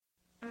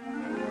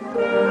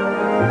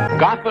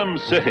Gotham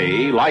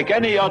City, like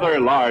any other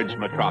large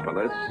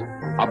metropolis,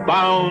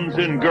 abounds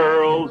in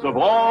girls of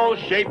all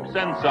shapes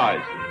and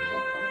sizes.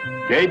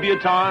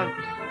 Debutantes,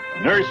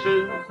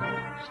 nurses,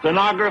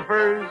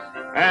 stenographers,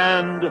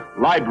 and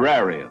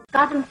librarians.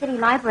 Gotham City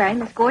Library,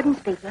 Miss Gordon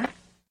speaking.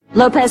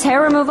 Lopez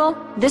hair removal.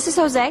 This is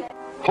Jose.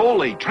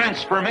 Holy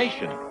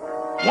transformation.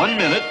 1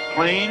 minute,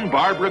 plain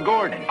Barbara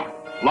Gordon,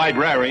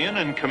 librarian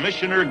and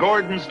Commissioner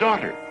Gordon's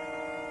daughter.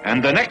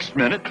 And the next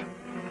minute,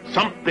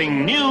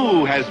 something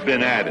new has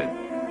been added.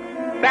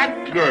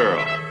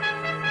 Batgirl,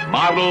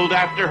 modeled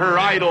after her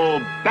idol,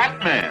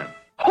 Batman.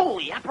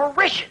 Holy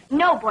apparition!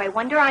 No, Boy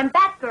Wonder, I'm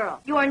Batgirl.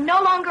 You are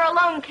no longer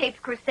alone, Capes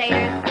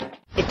Crusaders.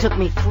 It took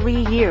me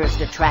 3 years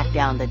to track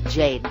down the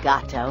Jade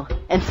Gato,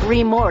 and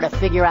 3 more to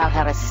figure out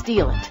how to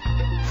steal it.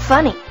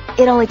 Funny,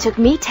 it only took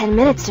me 10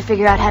 minutes to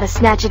figure out how to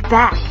snatch it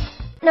back.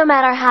 No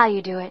matter how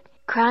you do it,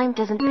 crime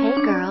doesn't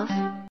pay, girls.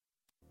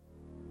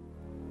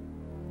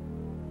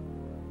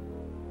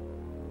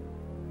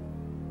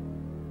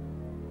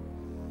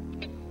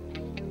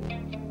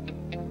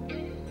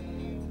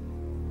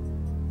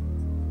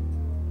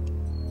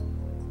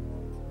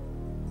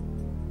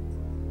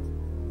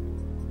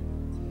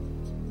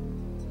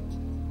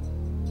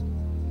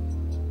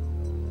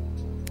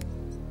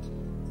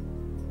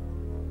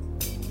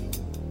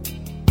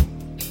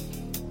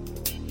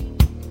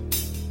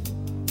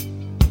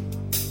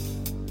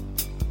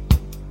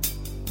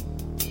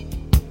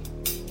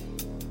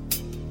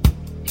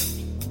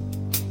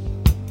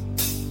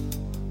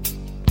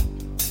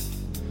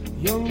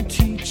 Young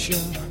teacher,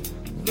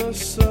 the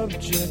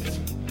subject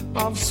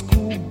of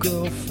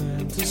schoolgirl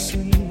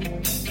fantasy.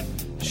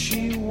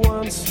 She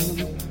wants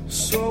him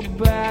so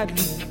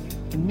badly,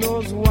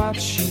 knows what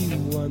she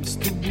wants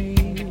to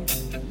be.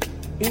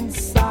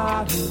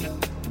 Inside her,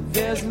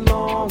 there's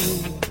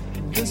longing.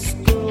 This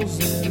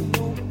girl's an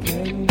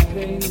open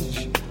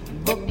page,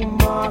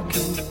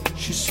 bookmarking.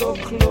 She's so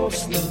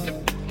close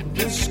now.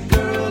 This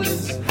girl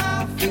is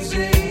half his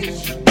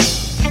age.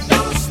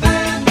 Don't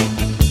stand.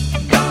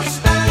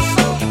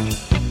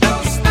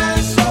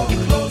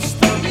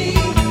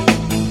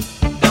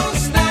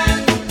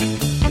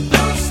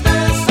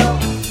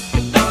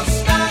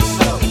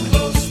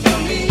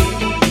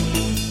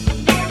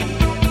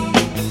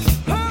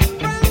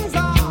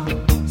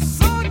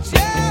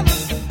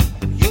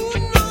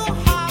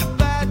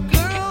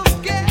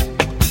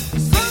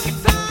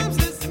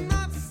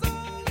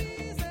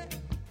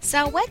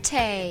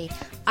 Salwete!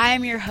 I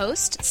am your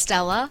host,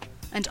 Stella,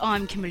 and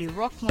I'm Kimberly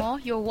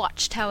Rockmore, your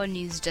Watchtower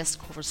News Desk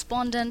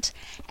correspondent,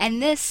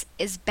 and this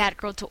is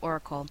Batgirl to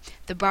Oracle,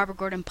 the Barbara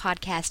Gordon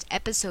podcast,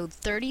 episode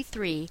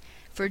 33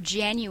 for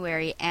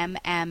January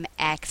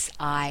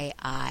MMXII.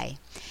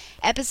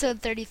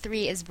 Episode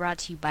 33 is brought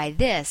to you by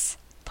this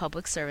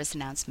public service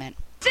announcement.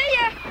 See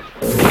ya!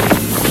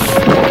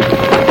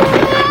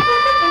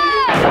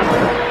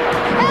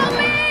 Help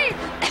me!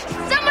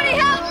 Somebody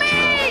help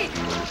me!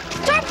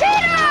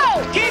 Torpedo!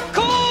 Keep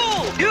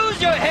cool!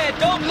 Use your head,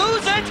 don't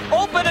lose it!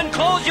 Open and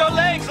close your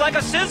legs like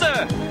a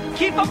scissor.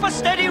 Keep up a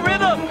steady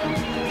rhythm.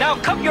 Now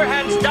cup your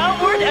hands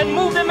downward and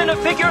move them in a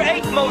figure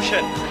 8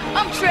 motion.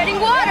 I'm treading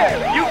water!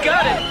 You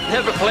got it!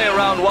 Never play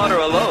around water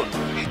alone.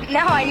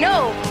 Now I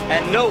know!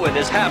 And knowing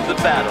is half the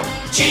battle.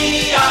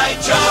 G.I.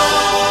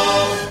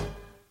 Joe!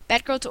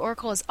 Batgirl to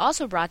Oracle is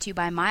also brought to you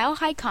by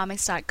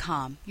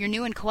MileHighComics.com, your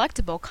new and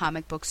collectible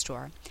comic book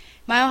store.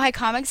 Mile High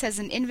Comics has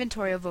an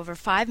inventory of over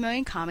 5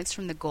 million comics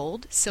from the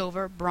gold,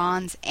 silver,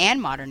 bronze, and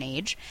modern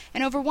age,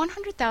 and over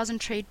 100,000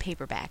 trade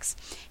paperbacks.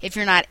 If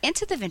you're not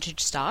into the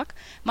vintage stock,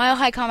 Mile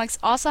High Comics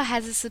also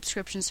has a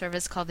subscription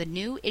service called the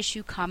New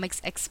Issue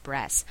Comics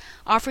Express,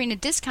 offering a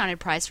discounted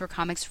price for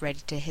comics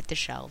ready to hit the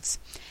shelves.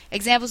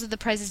 Examples of the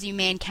prices you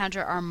may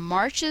encounter are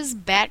March's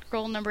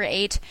Batgirl number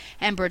 8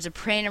 and Birds of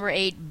Prey number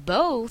 8,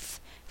 both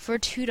for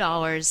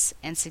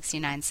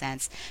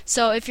 $2.69.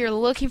 So if you're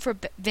looking for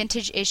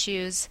vintage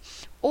issues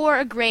or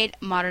a great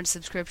modern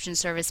subscription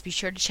service, be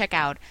sure to check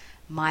out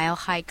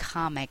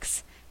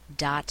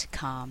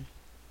milehighcomics.com.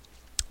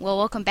 Well,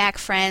 welcome back,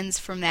 friends,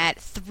 from that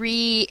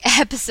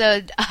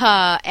 3-episode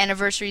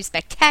anniversary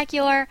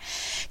spectacular.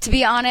 To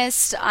be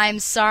honest, I'm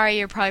sorry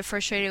you're probably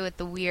frustrated with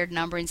the weird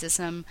numbering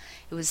system.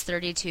 It was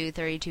 32,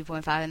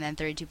 32.5, and then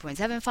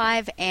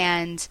 32.75,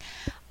 and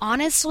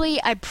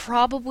honestly, I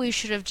probably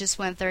should have just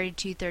went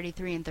 32,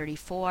 33, and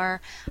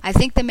 34. I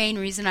think the main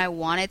reason I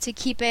wanted to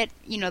keep it,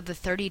 the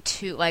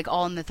 32, like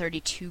all in the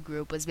 32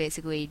 group, was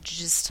basically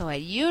just to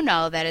let you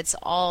know that it's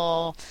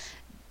all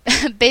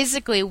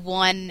basically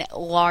one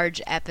large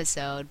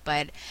episode,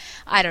 but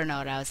I don't know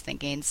what I was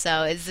thinking.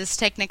 So is this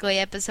technically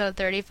episode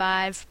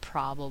 35?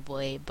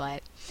 Probably,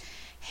 but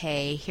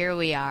hey, here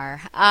we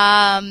are.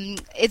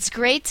 It's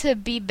great to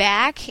be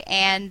back,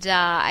 and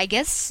I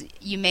guess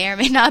you may or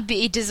may not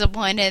be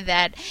disappointed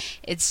that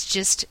it's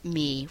just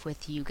me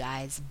with you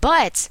guys.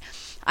 But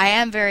I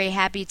am very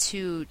happy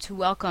to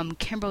welcome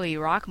Kimberly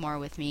Rockmore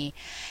with me.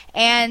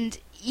 And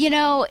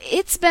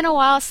it's been a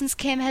while since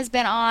Kim has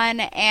been on,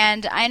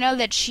 and I know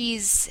that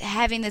she's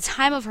having the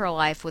time of her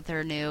life with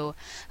her new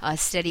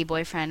steady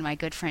boyfriend, my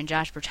good friend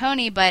Josh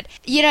Bertoni. But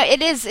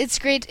it's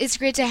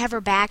great to have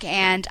her back,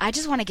 and I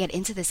just want to get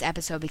into this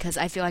episode because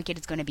I feel like it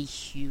is going to be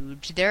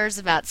huge. There's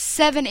about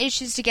 7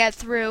 issues to get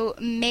through,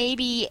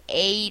 maybe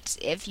 8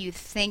 if you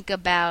think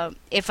about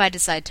if I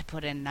decide to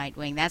put in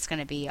Nightwing. That's going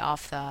to be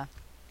off the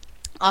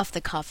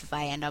cuff if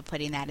I end up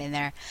putting that in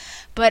there.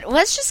 But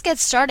let's just get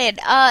started.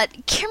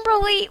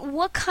 Kimberly,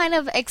 what kind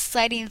of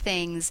exciting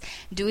things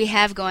do we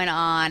have going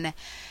on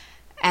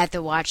at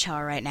the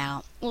Watchtower right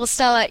now? Well,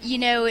 Stella,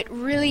 it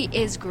really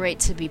is great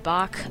to be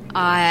back.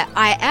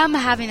 I am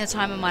having the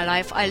time of my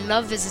life. I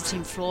love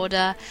visiting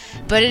Florida,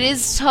 but it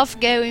is tough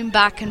going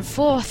back and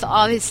forth,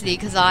 obviously,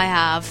 because I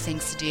have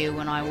things to do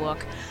when I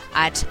work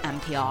at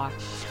NPR.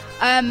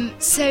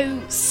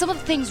 So some of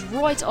the things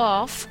right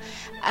off,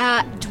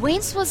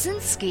 Duane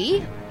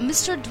Swierczynski,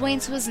 Mr. Duane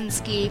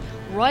Swierczynski,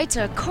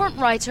 current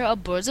writer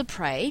of Birds of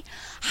Prey,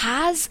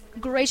 has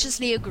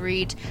graciously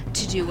agreed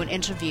to do an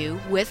interview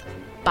with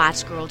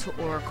Batgirl to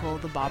Oracle,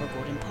 the Barbara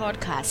Gordon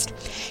podcast.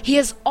 He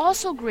has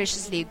also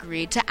graciously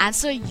agreed to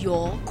answer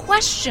your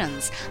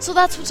questions. So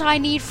that's what I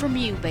need from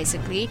you,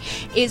 basically,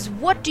 is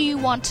what do you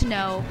want to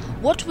know?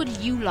 What would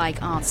you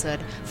like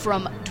answered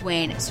from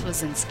Duane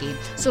Swierczynski?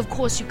 So, of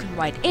course, you can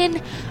write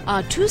in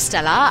to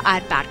Stella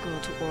at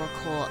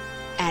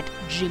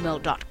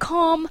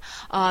batgirltooracle@gmail.com.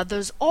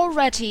 There's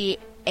already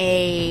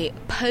a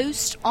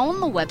post on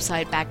the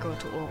website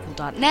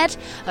batgirltooracle.net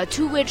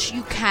to which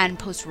you can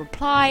post a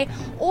reply,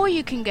 or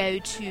you can go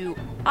to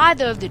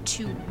either of the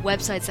 2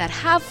 websites that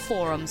have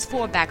forums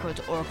for Batgirl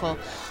to Oracle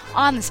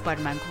on the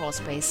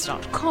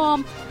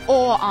SpidermanCrawlspace.com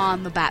or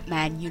on the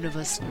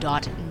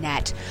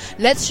BatmanUniverse.net.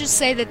 Let's just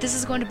say that this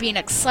is going to be an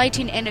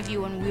exciting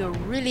interview, and we are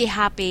really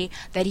happy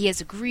that he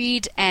has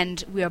agreed,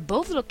 and we are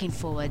both looking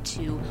forward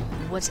to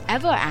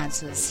whatever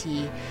answers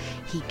he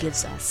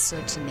gives us,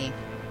 certainly.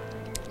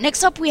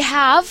 Next up, we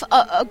have,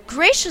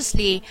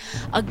 graciously,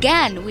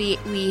 again,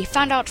 we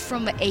found out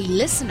from a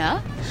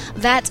listener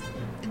that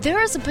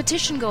there is a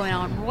petition going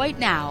on right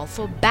now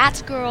for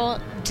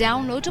Batgirl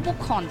downloadable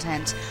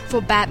content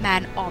for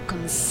Batman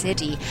Arkham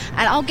City.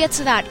 And I'll get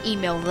to that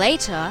email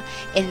later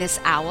in this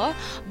hour,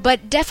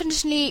 but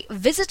definitely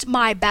visit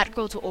my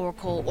Batgirl to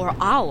Oracle, or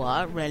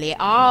our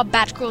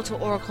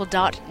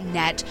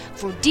batgirltooracle.net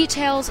for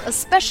details,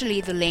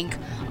 especially the link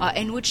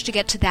in which to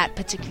get to that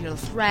particular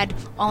thread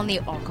on the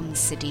Arkham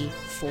City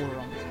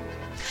forum.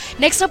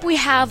 Next up, we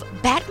have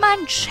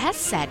Batman chess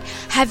set.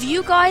 Have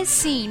you guys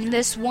seen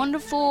this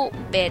wonderful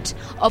bit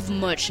of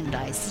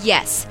merchandise?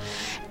 Yes.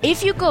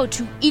 If you go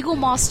to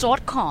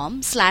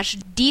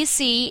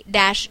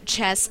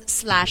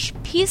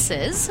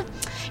eaglemoss.com/dc-chess/pieces,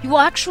 you will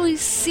actually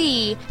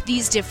see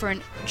these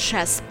different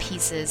chess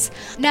pieces.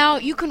 Now,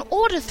 you can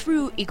order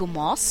through Eagle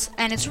Moss,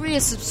 and it's really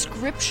a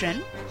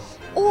subscription.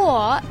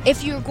 Or,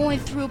 if you're going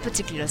through a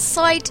particular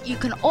site, you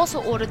can also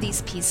order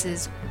these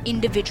pieces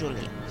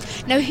individually.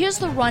 Now, here's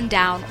the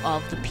rundown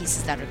of the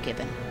pieces that are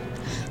given.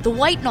 The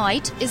White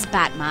Knight is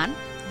Batman.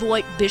 The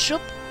White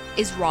Bishop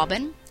is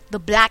Robin. The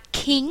Black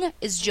King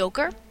is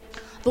Joker.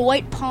 The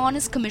White Pawn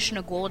is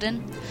Commissioner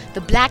Gordon.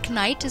 The Black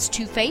Knight is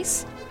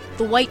Two-Face.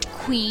 The White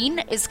Queen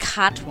is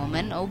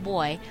Catwoman. Oh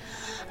boy.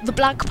 The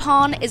Black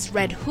Pawn is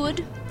Red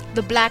Hood.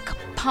 The Black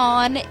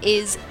Pawn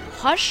is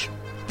Hush.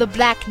 The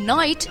Black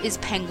Knight is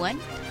Penguin.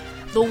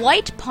 The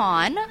White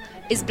Pawn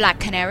is Black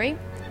Canary.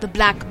 The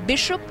Black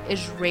Bishop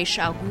is Ra's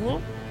al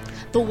Ghul.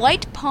 The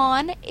White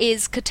Pawn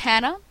is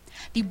Katana.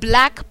 The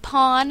Black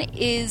Pawn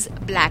is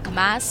Black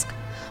Mask.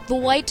 The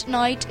White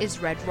Knight is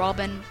Red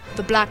Robin.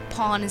 The Black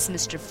Pawn is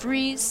Mr.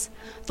 Freeze.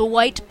 The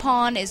White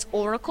Pawn is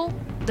Oracle.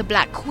 The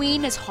Black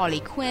Queen is Harley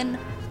Quinn.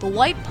 The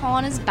White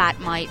Pawn is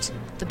Batmite.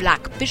 The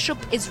Black Bishop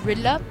is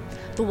Riddler.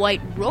 The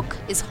White Rook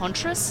is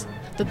Huntress.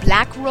 The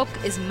Black Rook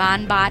is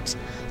Man-Bat.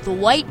 The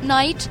White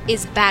Knight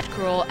is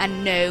Batgirl.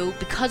 And no,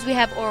 because we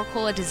have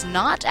Oracle, it is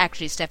not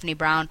actually Stephanie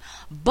Brown,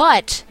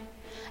 but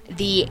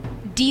the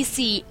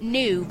DC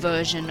new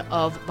version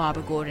of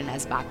Barbara Gordon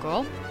as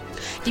Batgirl.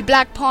 The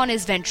Black Pawn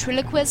is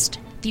Ventriloquist.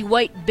 The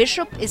White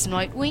Bishop is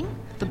Nightwing.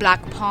 The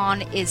Black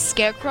Pawn is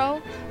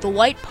Scarecrow. The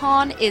White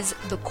Pawn is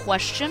The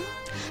Question.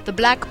 The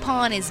Black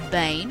Pawn is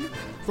Bane.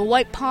 The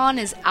White Pawn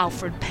is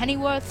Alfred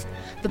Pennyworth.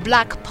 The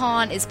Black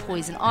Pawn is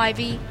Poison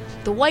Ivy.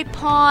 The White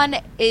Pawn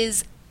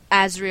is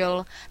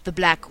Azrael. The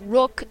Black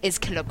Rook is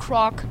Killer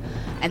Croc.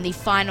 And the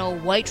final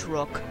White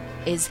Rook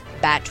is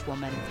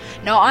Batwoman.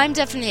 Now, I'm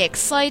definitely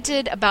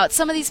excited about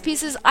some of these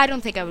pieces. I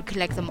don't think I would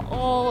collect them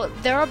all.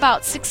 They're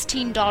about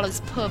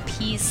 $16 per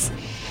piece.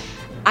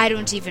 I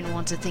don't even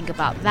want to think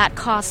about that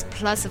cost,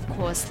 plus, of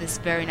course, this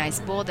very nice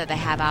board that they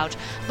have out.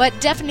 But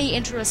definitely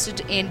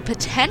interested in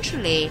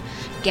potentially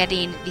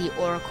getting the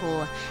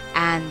Oracle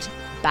and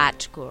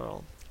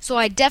Batgirl. So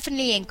I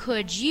definitely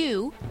encourage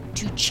you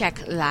to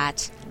check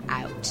that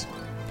out.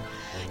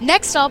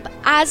 Next up,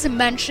 as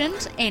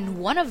mentioned in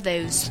one of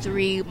those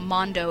 3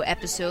 Mondo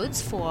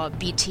episodes for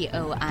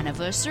BTO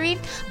anniversary,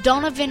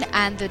 Donovan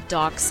and the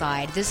Dark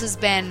Side. This has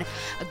been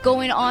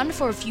going on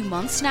for a few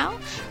months now,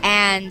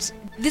 and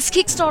this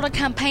Kickstarter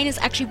campaign is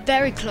actually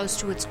very close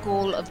to its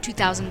goal of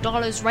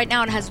 $2,000. Right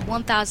now it has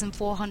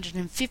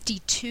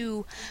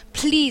 1,452.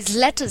 Please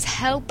let us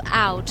help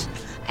out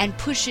and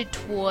push it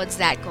towards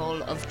that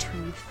goal of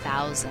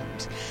 2,000.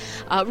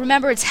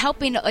 Remember, it's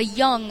helping a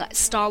young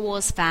Star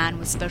Wars fan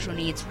with special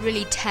needs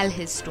really tell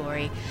his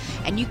story.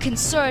 And you can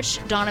search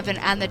Donovan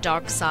and the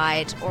Dark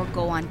Side or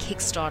go on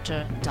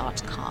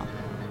Kickstarter.com.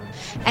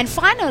 And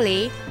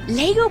finally,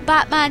 Lego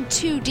Batman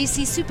 2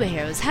 DC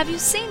Superheroes. Have you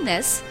seen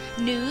this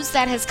news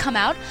that has come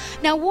out?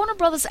 Now, Warner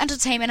Bros.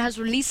 Entertainment has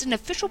released an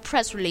official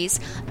press release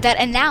that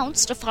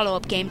announced a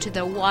follow-up game to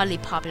the wildly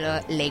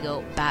popular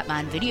Lego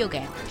Batman video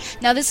game.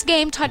 Now, this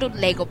game, titled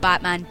Lego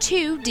Batman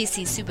 2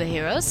 DC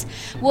Superheroes,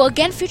 will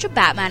again feature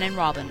Batman and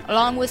Robin,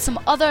 along with some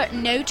other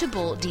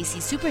notable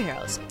DC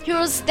superheroes.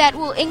 Heroes that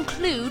will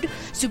include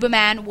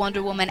Superman,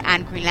 Wonder Woman,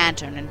 and Green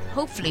Lantern, and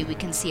hopefully we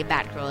can see a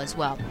Batgirl as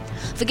well.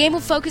 The game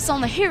will focus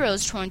on the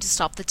heroes trying to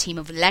stop the team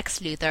of Lex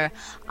Luthor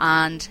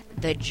and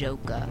the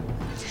Joker.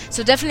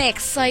 So definitely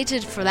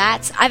excited for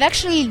that. I've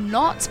actually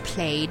not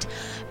played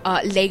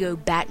Lego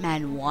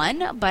Batman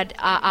 1, but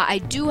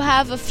I do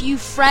have a few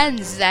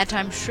friends that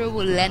I'm sure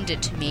will lend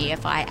it to me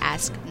if I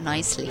ask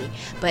nicely.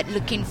 But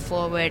looking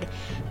forward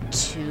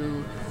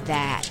to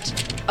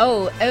that.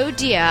 Oh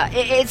dear.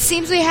 It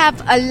seems we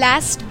have a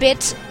last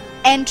bit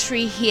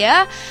entry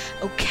here.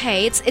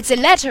 Okay, it's a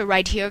letter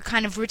right here,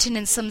 kind of written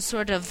in some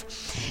sort of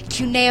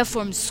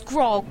cuneiform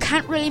scroll.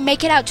 Can't really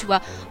make it out to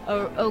her.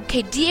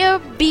 Okay, dear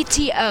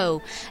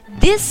BTO,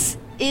 this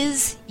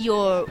is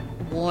your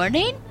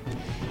warning.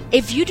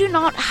 If you do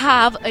not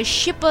have a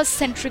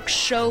shipper-centric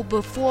show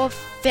before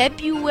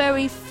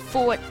February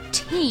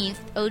 14th,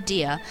 oh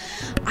dear,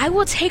 I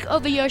will take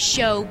over your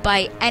show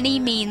by any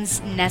means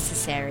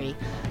necessary.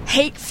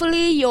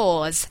 Hatefully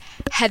yours,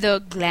 Heather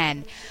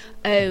Glenn.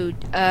 Well,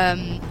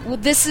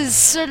 this is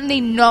certainly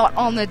not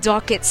on the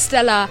docket.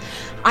 Stella,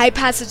 I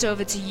pass it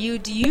over to you.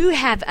 Do you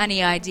have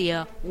any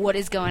idea what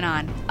is going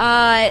on?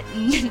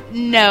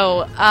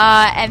 No.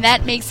 And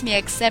that makes me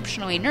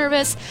exceptionally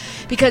nervous,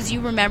 because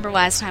you remember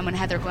last time when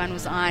Heather Glenn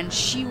was on,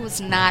 she was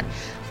not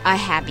a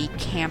happy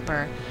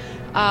camper.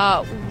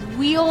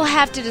 We'll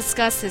have to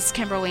discuss this,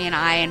 Kimberly and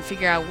I, and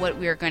figure out what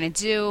we're going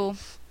to do,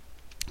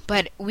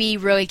 but we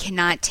really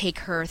cannot take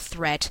her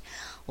threat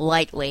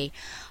lightly.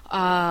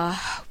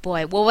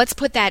 Boy, well, let's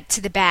put that to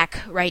the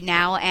back right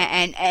now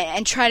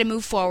and try to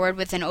move forward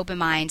with an open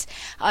mind.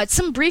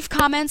 Some brief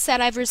comments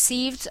that I've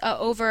received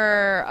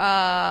over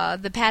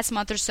the past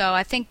month or so,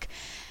 I think,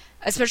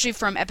 especially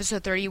from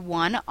episode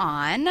 31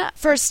 on.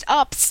 First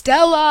up,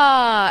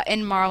 Stella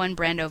in Marlon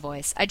Brando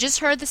voice. I just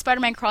heard the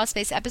Spider-Man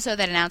Crawlspace episode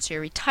that announced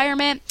your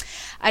retirement.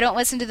 I don't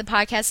listen to the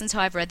podcast until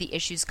I've read the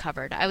issues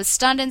covered. I was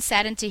stunned and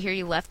saddened to hear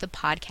you left the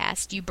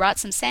podcast. You brought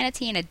some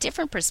sanity and a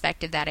different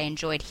perspective that I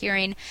enjoyed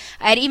hearing.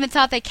 I had even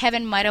thought that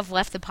Kevin might have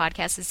left the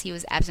podcast as he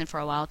was absent for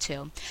a while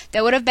too.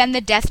 That would have been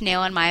the death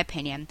nail in my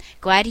opinion.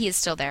 Glad he is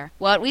still there.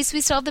 Well, at least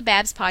we still have the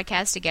Babs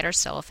podcast to get our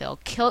Stella fill.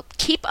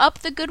 Keep up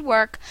the good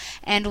work,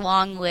 and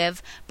long live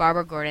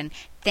Barbara Gordon.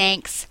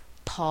 Thanks,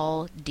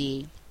 Paul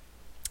D.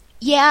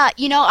 Yeah,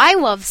 I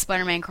love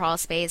Spider-Man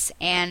Crawlspace,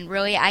 and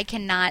really I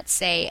cannot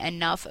say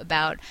enough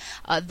about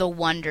the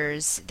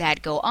wonders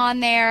that go on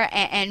there,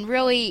 and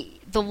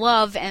really the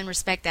love and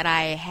respect that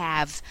I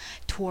have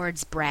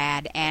towards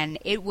Brad, and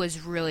it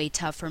was really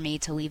tough for me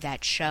to leave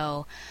that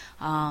show.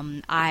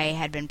 I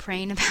had been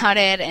praying about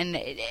it, and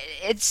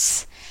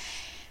it's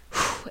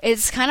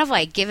kind of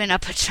like giving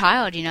up a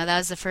child. That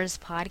was the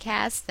first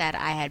podcast that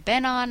I had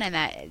been on, and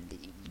that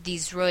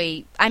these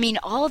really,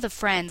 all of the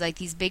friends, like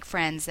these big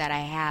friends that I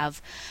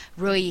have,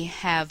 really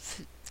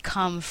have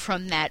come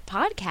from that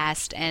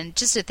podcast, and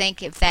just to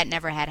think if that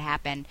never had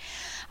happened.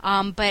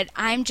 But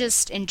I'm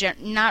just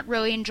not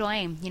really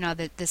enjoying,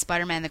 the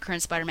Spider-Man, the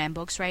current Spider-Man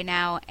books right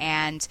now,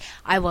 and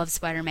I love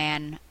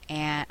Spider-Man,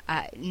 and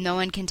no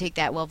one can take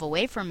that love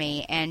away from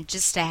me, and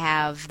just to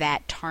have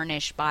that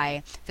tarnished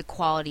by the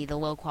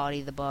low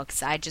quality of the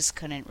books, I just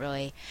couldn't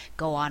really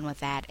go on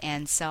with that,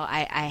 and so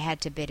I had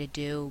to bid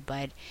adieu,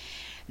 but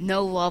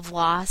no love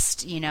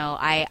lost.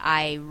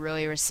 I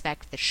really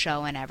respect the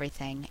show and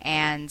everything,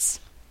 and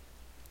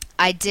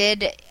I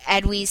did,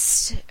 at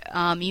least,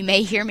 you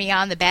may hear me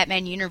on the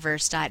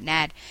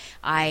BatmanUniverse.net.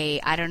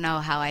 I don't know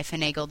how I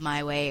finagled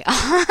my way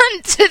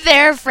onto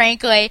there,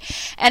 frankly.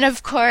 And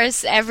of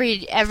course,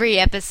 every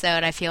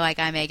episode, I feel like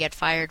I may get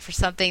fired for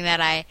something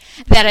that I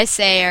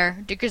say,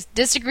 or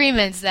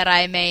disagreements that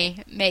I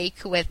may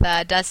make with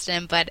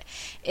Dustin. But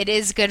it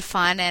is good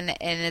fun, and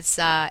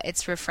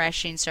it's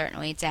refreshing,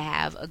 certainly, to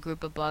have a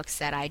group of books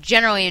that I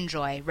generally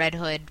enjoy. Red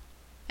Hood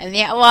and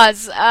the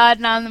Outlaws,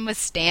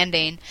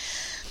 notwithstanding.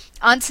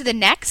 On to the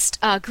next.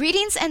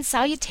 Greetings and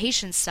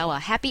salutations, Stella.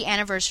 Happy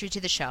anniversary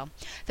to the show.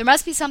 There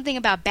must be something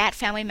about Bat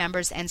family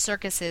members and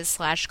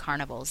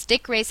circuses/carnivals.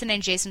 Dick Grayson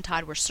and Jason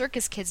Todd were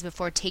circus kids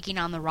before taking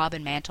on the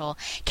Robin mantle.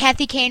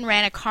 Kathy Kane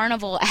ran a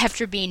carnival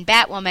after being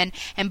Batwoman,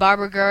 and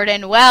Barbara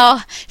Gordon,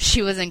 well,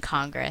 she was in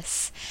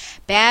Congress.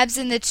 Babs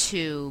in the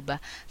Tube.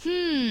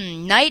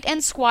 Knight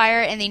and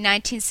Squire in the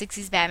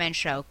 1960s Batman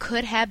show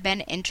could have been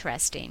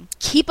interesting.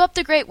 Keep up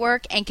the great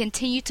work and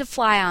continue to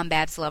fly on,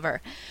 Babs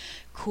Lover.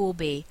 Cool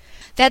B.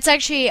 That's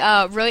actually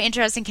a really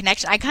interesting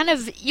connection.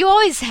 You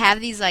always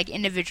have these like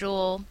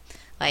individual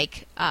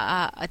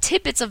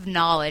tidbits of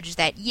knowledge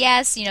that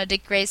yes,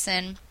 Dick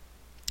Grayson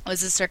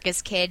was a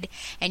circus kid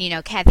and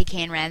Kathy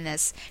Kane ran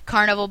this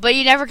carnival, but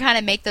you never kind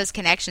of make those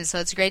connections, so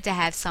it's great to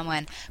have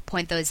someone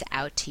point those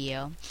out to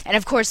you. And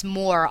of course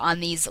more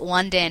on these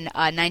London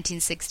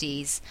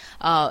 1960s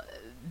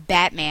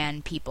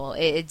Batman people.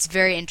 It's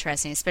very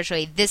interesting,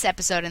 especially this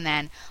episode, and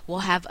then we'll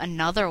have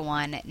another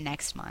one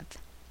next month.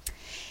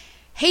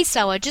 Hey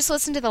Stella, just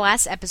listened to the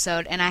last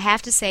episode and I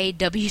have to say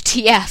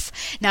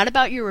WTF. Not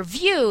about your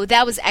review,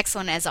 that was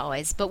excellent as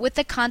always, but with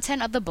the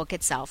content of the book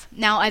itself.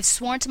 Now, I've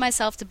sworn to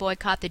myself to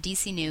boycott the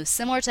DC News,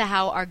 similar to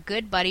how our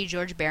good buddy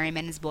George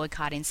Berryman is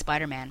boycotting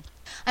Spider-Man.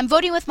 I'm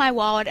voting with my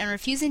wallet and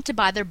refusing to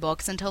buy their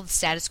books until the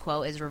status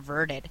quo is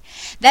reverted.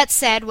 That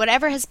said,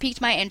 whatever has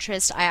piqued my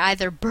interest, I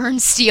either burn,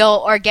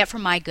 steal, or get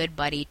from my good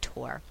buddy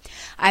Tor.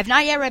 I have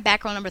not yet read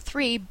Batgirl number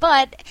 3,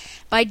 but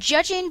by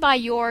judging by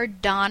your,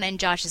 Don, and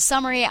Josh's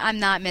summary, I'm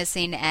not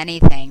missing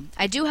anything.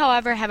 I do,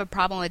 however, have a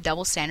problem with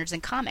double standards in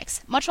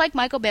comics. Much like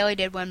Michael Bailey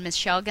did when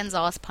Michelle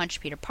Gonzalez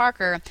punched Peter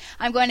Parker,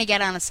 I'm going to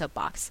get on a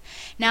soapbox.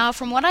 Now,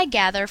 from what I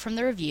gather from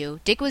the review,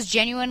 Dick was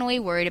genuinely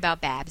worried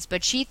about Babs,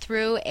 but she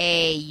threw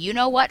a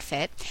you-know-what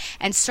fit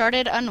and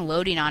started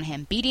unloading on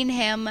him, beating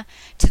him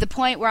to the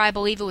point where I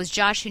believe it was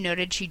Josh who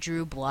noted she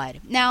drew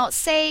blood. Now,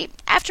 say,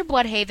 after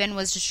Bloodhaven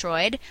was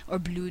destroyed, or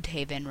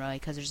Bloodhaven, really,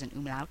 because there's an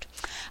umlaut,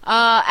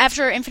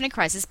 after Infinite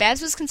Crisis,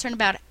 Babs was concerned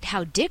about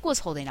how Dick was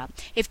holding up.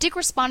 If Dick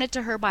responded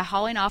to her by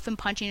hauling off and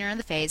punching her in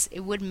the face, it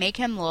would make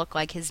him look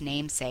like his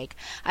namesake.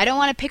 I don't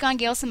want to pick on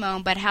Gail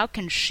Simone, but how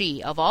can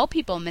she, of all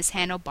people,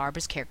 mishandle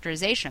Barbara's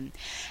characterization?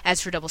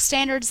 As for double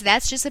standards,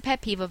 that's just a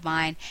pet peeve of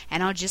mine,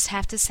 and I'll just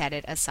have to set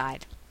it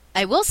aside.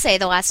 I will say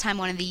the last time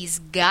one of these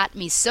got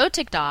me so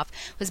ticked off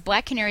was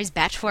Black Canary's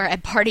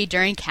bachelorette party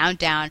during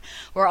Countdown,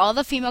 where all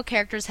the female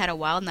characters had a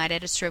wild night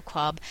at a strip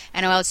club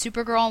and allowed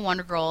Supergirl and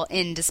Wonder Girl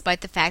in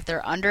despite the fact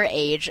they're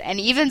underage, and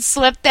even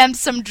slipped them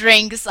some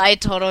drinks. I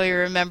totally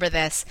remember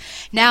this.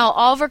 Now,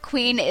 Oliver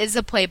Queen is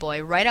a playboy,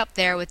 right up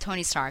there with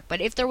Tony Stark,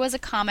 but if there was a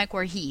comic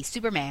where he,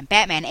 Superman,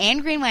 Batman,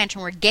 and Green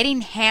Lantern were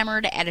getting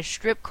hammered at a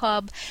strip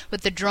club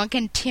with the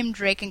drunken Tim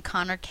Drake and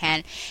Connor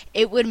Kent,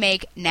 it would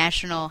make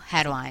national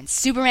headlines.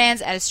 Superman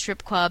at a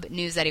strip club,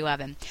 news at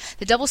 11.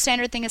 The double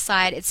standard thing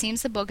aside, it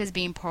seems the book is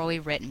being poorly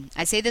written.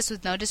 I say this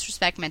with no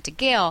disrespect meant to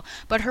Gail,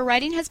 but her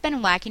writing has been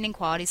lacking in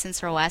quality since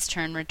her last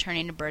turn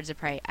returning to Birds of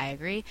Prey. I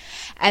agree.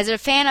 As a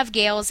fan of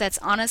Gail's, that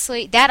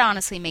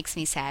honestly makes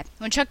me sad.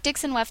 When Chuck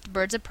Dixon left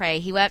Birds of Prey,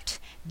 he left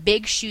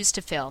big shoes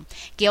to fill.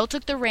 Gail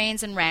took the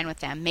reins and ran with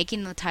them,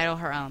 making the title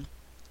her own.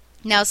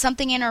 Now,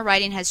 something in her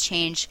writing has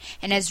changed,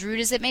 and as rude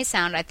as it may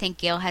sound, I think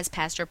Gail has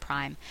passed her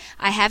prime.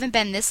 I haven't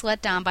been this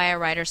let down by a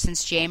writer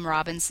since James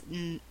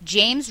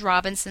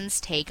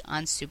Robinson's take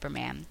on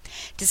Superman.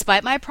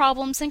 Despite my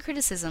problems and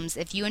criticisms,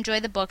 if you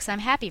enjoy the books, I'm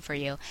happy for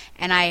you,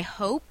 and I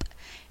hope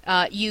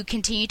you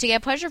continue to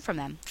get pleasure from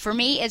them. For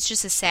me, it's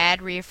just a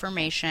sad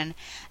reaffirmation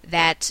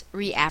that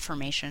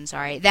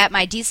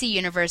my DC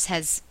universe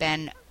has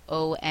been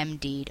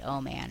OMD'd,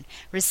 oh man.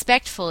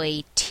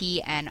 Respectfully,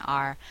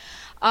 TNR.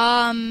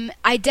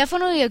 I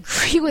definitely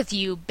agree with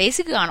you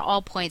basically on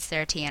all points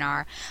there,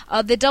 TNR.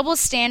 The double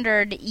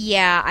standard,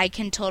 yeah, I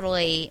can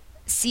totally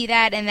see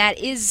that, and that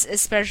is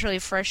especially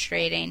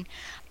frustrating.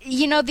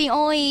 The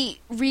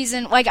only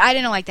reason, I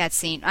didn't like that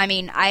scene. I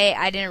mean,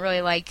 I didn't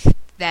really like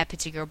that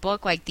particular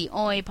book. The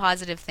only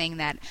positive thing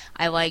that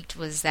I liked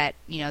was that,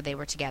 they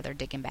were together,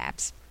 Dick and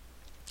Babs.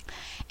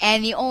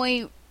 And the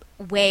only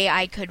way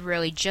I could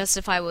really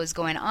justify what was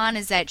going on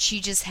is that she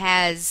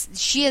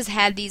has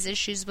had these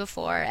issues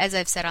before, as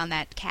I've said on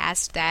that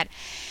cast, that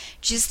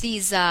just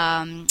these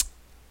kind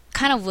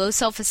of low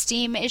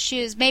self-esteem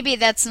issues. Maybe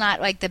that's not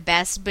the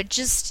best, but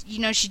just,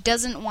 she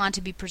doesn't want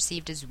to be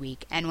perceived as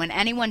weak. And when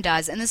anyone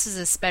does, and this is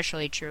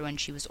especially true when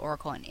she was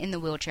Oracle and in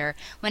the wheelchair,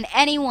 when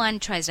anyone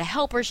tries to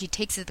help her, she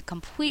takes it the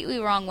completely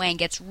wrong way and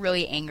gets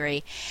really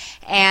angry.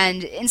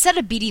 And instead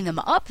of beating them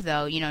up,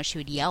 though, she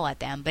would yell at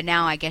them. But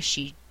now I guess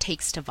she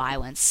takes to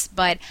violence.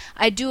 But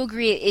I do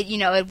agree,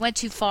 it went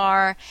too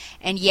far,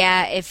 and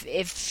yeah,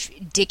 if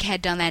Dick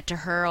had done that to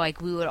her,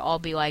 we would all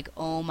be like,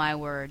 oh my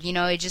word,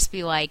 it'd just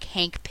be like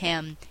Hank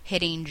Pym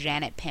hitting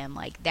Janet Pym,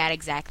 that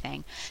exact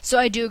thing. So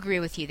I do agree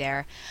with you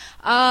there.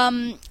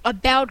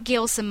 About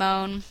Gail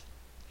Simone,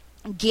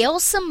 Gail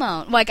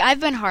Simone, like,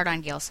 I've been hard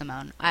on Gail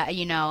Simone,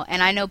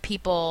 and I know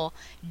people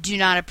do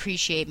not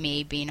appreciate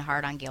me being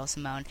hard on Gail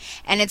Simone,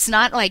 and it's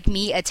not like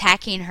me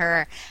attacking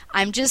her.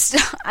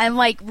 I'm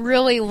like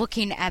really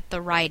looking at the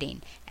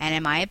writing, and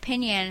in my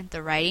opinion,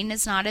 the writing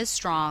is not as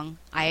strong.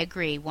 I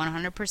agree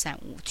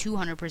 100%,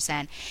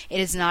 200%. It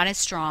is not as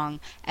strong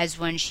as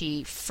when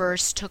she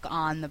first took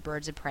on the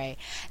Birds of Prey.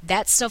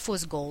 That stuff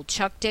was gold.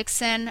 Chuck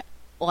Dixon,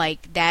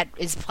 like, that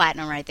is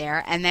platinum right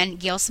there. And then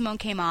Gail Simone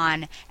came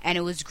on, and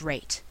it was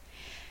great.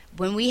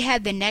 When we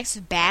had the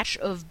next batch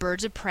of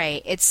Birds of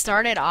Prey, it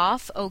started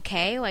off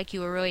okay, like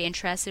you were really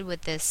interested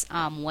with this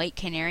White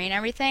Canary and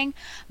everything,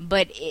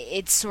 but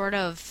it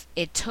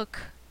took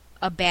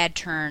a bad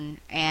turn,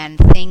 and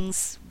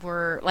things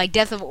were, like,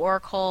 Death of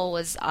Oracle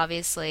was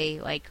obviously,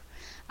 like,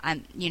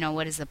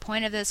 what is the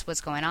point of this? What's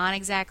going on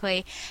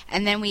exactly?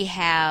 And then we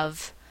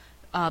have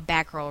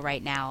Batgirl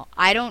right now.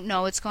 I don't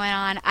know what's going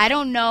on. I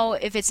don't know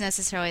if it's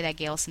necessarily that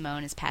Gail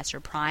Simone is past her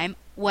prime.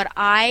 What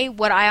I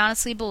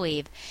honestly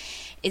believe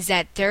is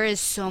that there is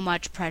so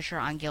much pressure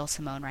on Gail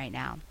Simone right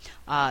now.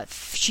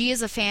 She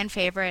is a fan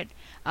favorite.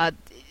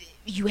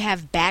 You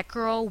have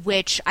Batgirl,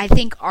 which I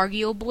think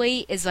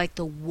arguably is like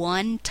the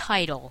one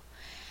title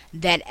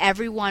that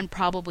everyone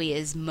probably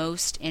is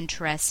most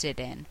interested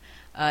in.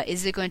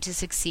 Is it going to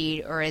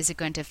succeed or is it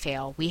going to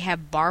fail? We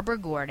have Barbara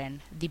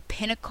Gordon, the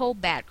pinnacle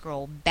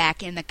Batgirl,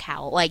 back in the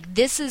cowl. Like,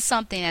 this is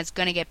something that's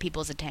going to get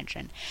people's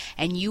attention,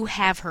 and you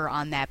have her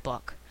on that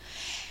book.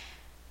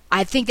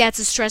 I think that's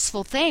a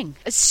stressful thing.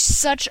 It's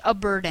such a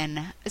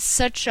burden.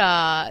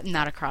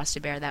 Not a cross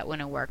to bear, that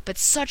wouldn't work, but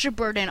such a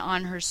burden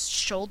on her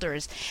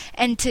shoulders.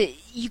 And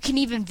you can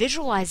even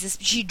visualize this.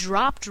 She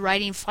dropped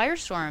writing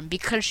Firestorm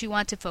because she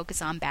wanted to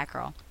focus on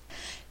Batgirl.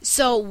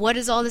 So what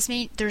does all this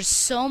mean? There's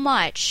so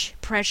much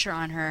pressure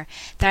on her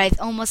that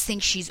I almost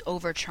think she's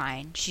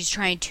over-trying. She's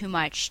trying too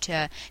much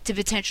to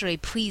potentially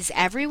please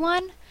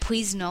everyone,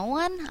 please no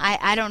one.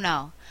 I don't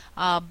know.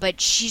 But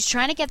she's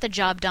trying to get the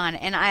job done,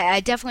 and I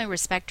definitely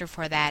respect her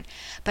for that.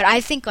 But I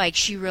think, like,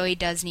 she really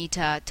does need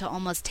to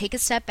almost take a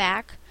step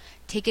back,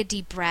 take a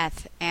deep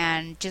breath,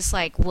 and just,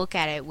 like, look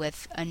at it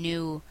with a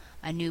new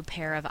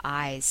pair of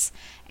eyes.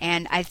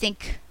 And I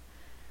think,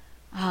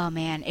 oh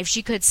man, if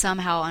she could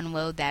somehow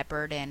unload that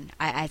burden,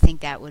 I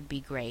think that would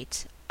be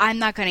great. I'm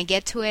not going to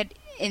get to it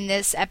in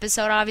this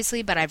episode,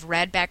 obviously, but I've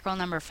read Batgirl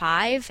number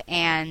 5,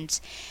 and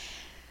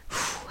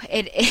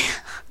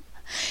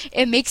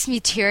it makes me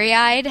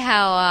teary-eyed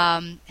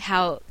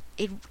how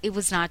it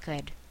was not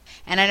good.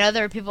 And I know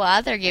there are people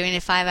out there giving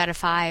it 5 out of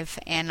 5,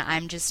 and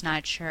I'm just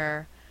not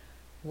sure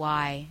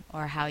why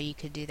or how you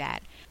could do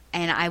that.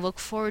 And I look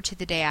forward to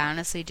the day, I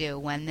honestly do,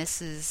 when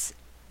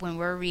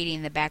we're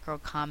reading the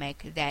Batgirl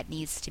comic that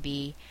needs to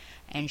be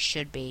and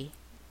should be.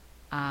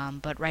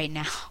 But right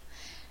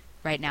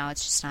now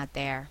it's just not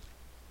there.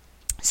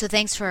 So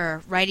thanks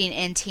for writing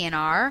in,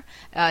 TNR.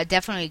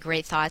 Definitely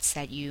great thoughts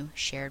that you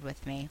shared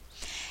with me.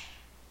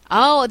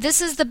 Oh,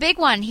 this is the big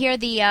one here,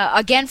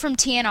 again from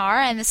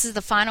TNR, and this is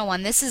the final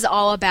one. This is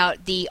all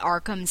about the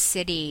Arkham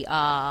City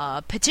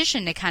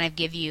petition to kind of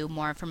give you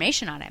more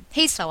information on it.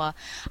 Hey Stella,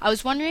 I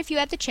was wondering if you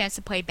had the chance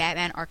to play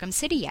Batman Arkham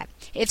City yet.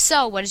 If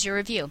so, what is your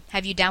review?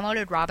 Have you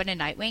downloaded Robin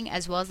and Nightwing,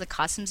 as well as the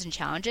costumes and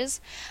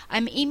challenges?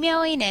 I'm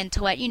emailing in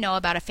to let you know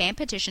about a fan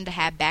petition to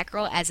have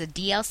Batgirl as a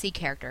DLC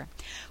character.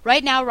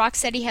 Right now,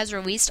 Rocksteady has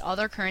released all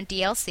their current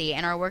DLC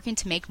and are working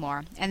to make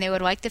more, and they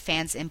would like the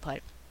fans' input.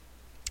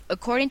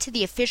 According to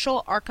the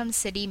official Arkham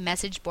City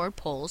message board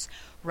polls,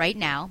 right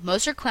now,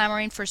 most are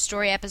clamoring for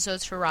story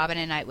episodes for Robin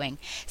and Nightwing,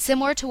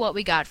 similar to what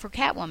we got for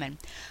Catwoman.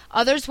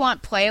 Others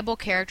want playable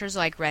characters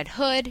like Red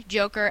Hood,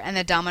 Joker, and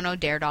the Domino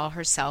Daredevil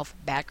herself,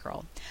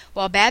 Batgirl.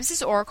 While Babs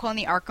is Oracle in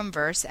the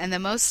Arkhamverse, and the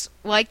most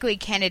likely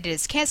candidate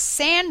is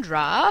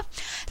Cassandra,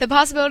 the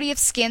possibility of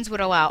skins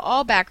would allow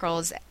all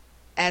Batgirls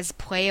as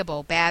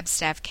playable Babs,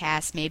 Steph,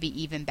 Cass, maybe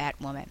even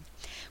Batwoman.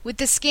 With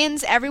the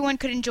skins, everyone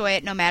could enjoy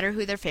it no matter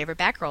who their favorite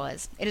Batgirl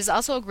is. It is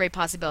also a great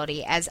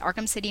possibility, as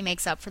Arkham City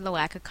makes up for the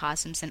lack of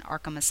costumes in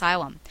Arkham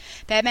Asylum.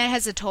 Batman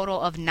has a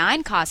total of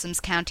 9 costumes,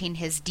 counting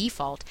his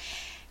default.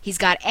 He's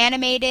got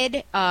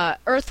animated,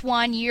 Earth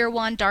 1, Year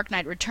 1, Dark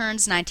Knight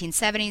Returns,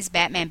 1970s,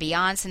 Batman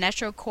Beyond,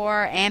 Sinestro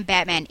Corps, and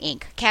Batman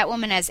Inc.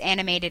 Catwoman has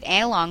animated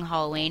and Long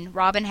Halloween.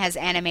 Robin has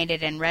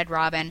animated and Red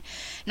Robin.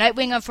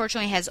 Nightwing,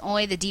 unfortunately, has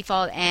only the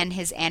default and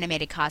his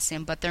animated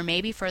costume, but there may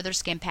be further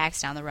skin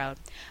packs down the road.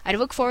 I'd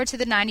look forward to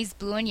the 90s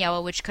blue and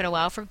yellow, which could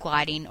allow for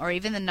gliding, or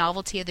even the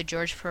novelty of the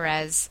George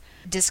Perez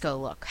disco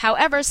look.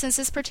 However, since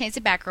this pertains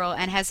to Batgirl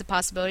and has the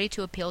possibility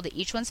to appeal to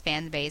each one's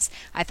fan base,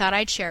 I thought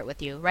I'd share it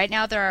with you. Right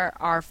now there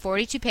are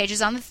 42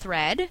 pages on the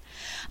thread,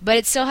 but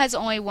it still has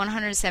only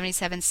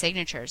 177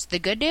 signatures. The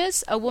good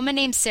news? A woman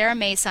named Sarah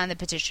May signed the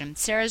petition.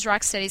 Sarah is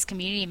Rocksteady's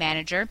community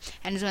manager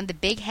and is one of the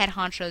big head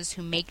honchos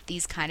who make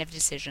these kind of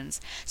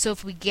decisions. So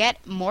if we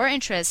get more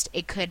interest,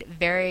 it could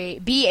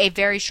be a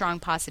very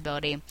strong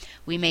possibility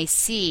we may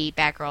see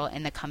Batgirl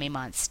in the coming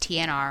months.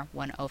 TNR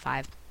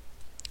 105.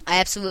 I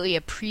absolutely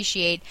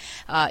appreciate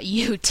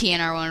you,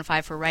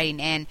 TNR105, for writing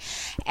in.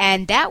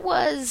 And that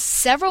was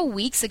several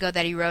weeks ago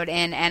that he wrote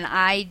in, and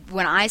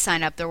when I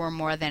signed up, there were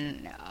more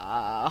than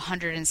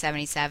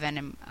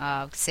 177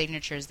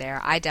 signatures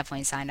there. I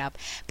definitely signed up.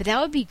 But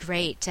that would be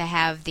great to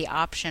have the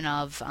option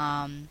of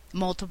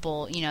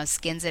multiple,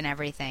 skins and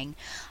everything.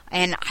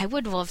 And I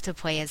would love to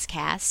play as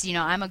Cass.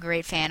 I'm a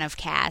great fan of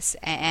Cass,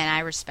 and I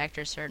respect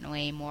her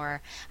certainly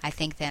more, I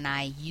think, than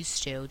I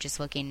used to, just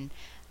looking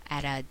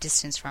at a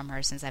distance from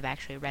her, since I've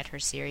actually read her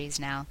series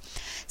now.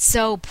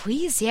 So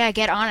please,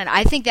 get on it.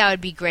 I think that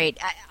would be great.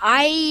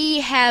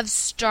 I have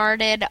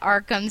started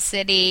Arkham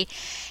City,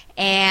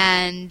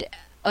 and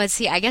let's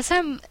see, I guess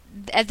I'm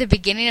at the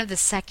beginning of the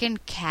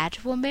second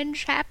Catwoman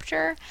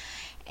chapter,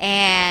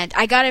 and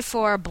I got it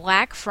for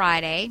Black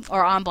Friday,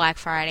 or on Black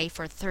Friday,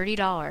 for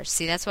 $30.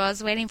 See, that's what I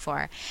was waiting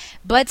for.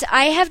 But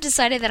I have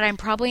decided that I'm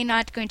probably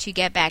not going to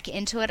get back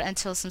into it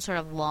until some sort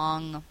of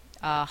long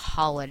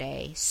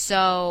holiday.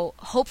 So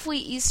hopefully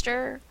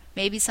Easter,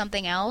 maybe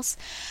something else.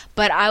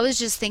 But I was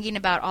just thinking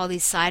about all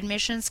these side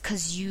missions,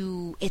 because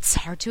it's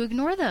hard to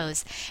ignore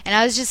those. And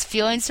I was just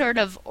feeling sort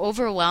of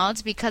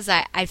overwhelmed, because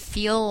I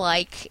feel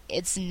like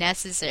it's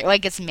necessary,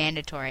 like it's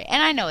mandatory.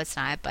 And I know it's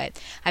not, but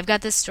I've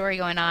got this story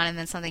going on, and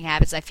then something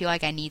happens. I feel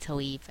like I need to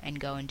leave and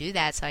go and do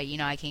that, so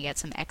I can get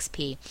some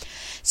XP.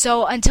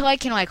 So until I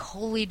can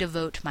wholly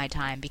devote my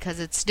time, because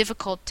it's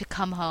difficult to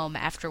come home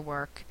after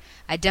work.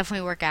 I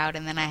definitely work out,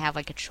 and then I have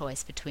a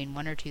choice between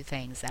one or two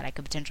things that I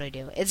could potentially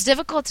do. It's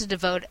difficult to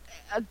devote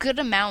a good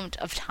amount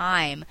of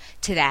time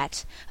to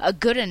that, a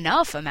good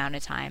enough amount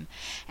of time.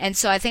 And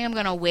so I think I'm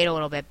going to wait a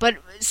little bit. But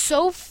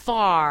so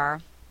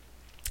far,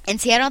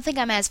 and see, I don't think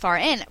I'm as far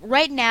in.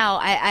 Right now,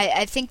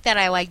 I think that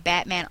I like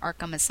Batman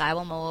Arkham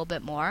Asylum a little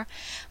bit more.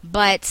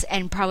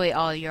 And probably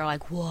all of you are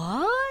like,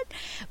 what?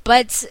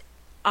 But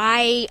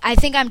I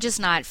think I'm just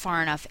not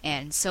far enough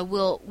in. So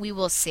we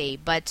will see.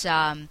 But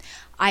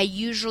I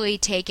usually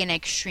take an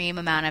extreme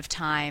amount of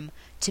time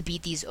to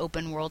beat these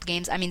open world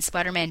games. I mean,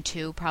 Spider-Man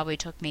 2 probably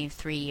took me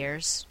 3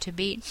 years to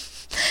beat.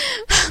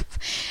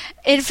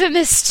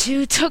 Infamous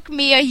 2 took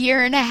me 1.5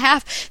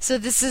 years. So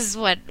this is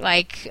what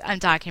I'm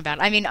talking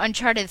about. I mean,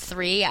 Uncharted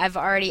 3,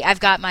 I've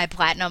got my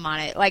platinum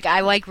on it. I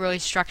like really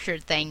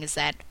structured things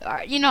that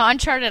are,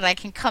 Uncharted, I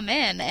can come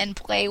in and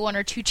play 1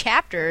 or 2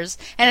 chapters,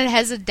 and it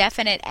has a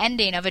definite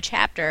ending of a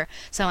chapter.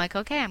 So I'm like,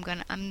 okay, I'm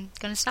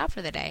gonna stop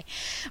for the day,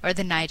 or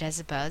the night, I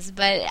suppose.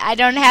 But I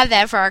don't have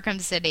that for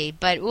Arkham City.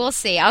 But we'll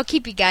see. I'll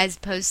keep you guys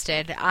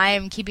posted. I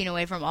am keeping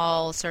away from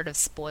all sort of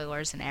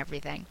spoilers and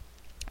everything.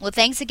 Well,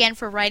 thanks again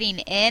for writing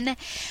in.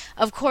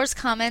 Of course,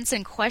 comments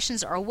and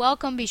questions are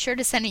welcome. Be sure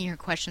to send in your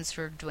questions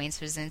for Dwayne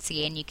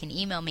Swazinski, and you can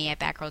email me at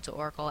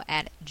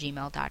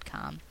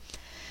backroadtooracle@gmail.com.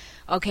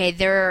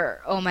 Okay,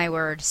 oh my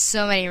word,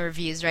 so many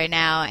reviews right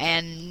now,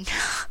 and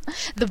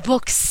the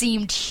books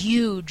seemed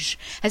huge,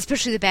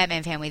 especially the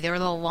Batman Family. They were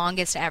the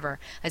longest ever,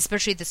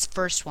 especially this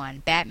first one,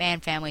 Batman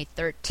Family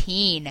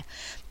 13,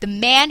 The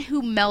Man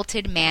Who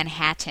Melted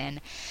Manhattan.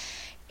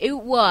 It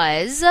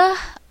was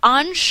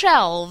on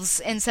shelves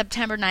in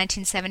September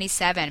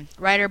 1977.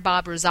 Writer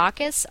Bob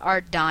Rozakis,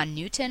 art Don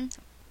Newton,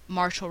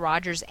 Marshall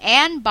Rogers,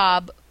 and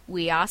Bob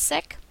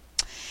Wiacek.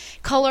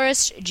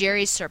 Colorist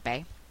Jerry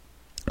Serpe.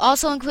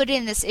 Also included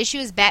in this issue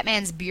is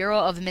Batman's Bureau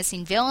of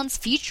Missing Villains,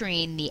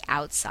 featuring The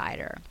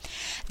Outsider.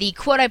 The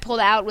quote I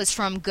pulled out was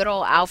from good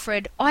old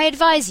Alfred. I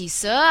advise you,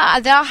 sir,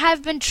 that I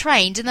have been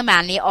trained in the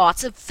manly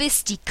arts of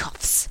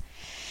fisticuffs.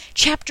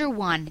 Chapter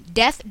 1,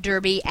 Death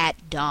Derby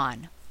at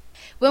Dawn.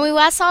 When we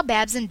last saw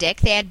Babs and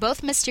Dick, they had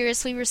both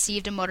mysteriously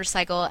received a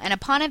motorcycle, and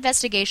upon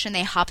investigation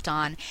they hopped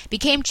on,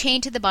 became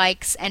chained to the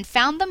bikes, and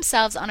found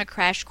themselves on a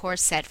crash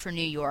course set for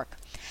New York.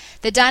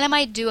 The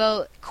Dynamite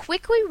duo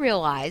quickly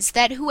realized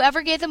that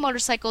whoever gave the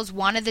motorcycles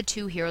wanted the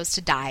two heroes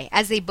to die,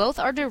 as they both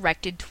are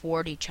directed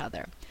toward each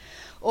other.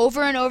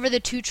 Over and over the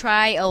two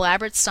try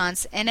elaborate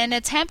stunts in an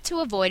attempt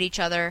to avoid each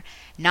other,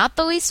 not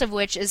the least of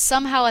which is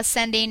somehow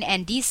ascending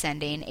and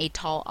descending a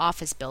tall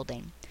office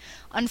building.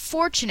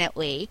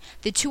 Unfortunately,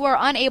 the two are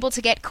unable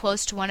to get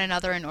close to one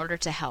another in order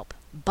to help.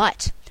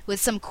 But, with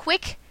some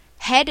quick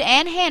head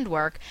and hand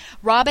work,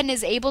 Robin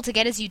is able to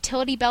get his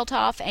utility belt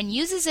off and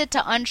uses it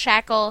to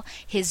unshackle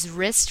his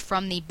wrist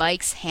from the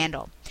bike's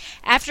handle.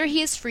 After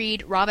he is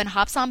freed, Robin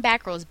hops on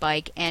Batgirl's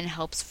bike and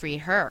helps free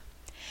her.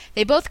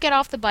 They both get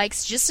off the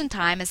bikes just in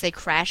time as they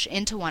crash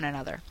into one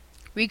another.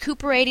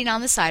 Recuperating on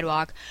the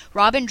sidewalk,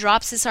 Robin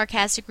drops his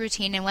sarcastic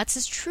routine and lets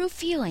his true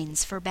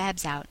feelings for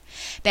Babs out.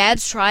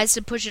 Babs tries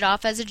to push it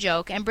off as a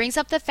joke and brings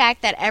up the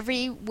fact that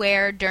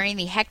everywhere during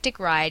the hectic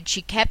ride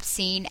she kept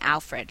seeing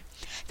Alfred.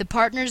 The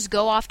partners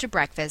go off to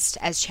breakfast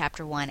as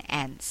Chapter 1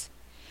 ends.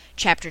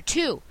 Chapter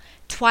 2,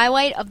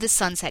 Twilight of the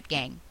Sunset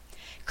Gang.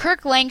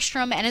 Kirk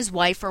Langstrom and his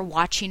wife are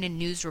watching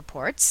news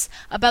reports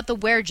about the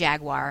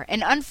Were-Jaguar,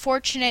 an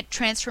unfortunate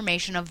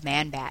transformation of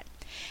Man-Bat.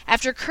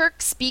 After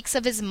Kirk speaks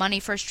of his money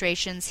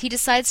frustrations, he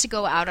decides to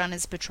go out on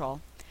his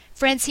patrol.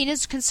 Francine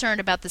is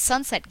concerned about the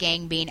Sunset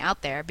Gang being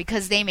out there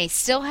because they may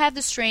still have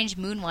the strange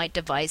moonlight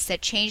device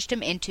that changed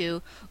him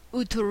into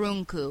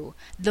Uturunku,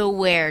 the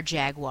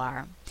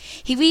were-jaguar.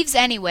 He leaves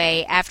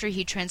anyway after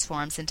he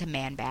transforms into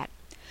Man-Bat.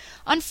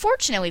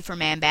 Unfortunately for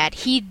Man-Bat,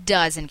 he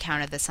does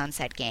encounter the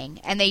Sunset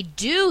Gang, and they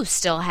do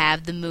still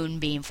have the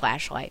Moonbeam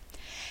flashlight.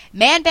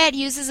 Man-Bat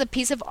uses a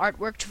piece of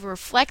artwork to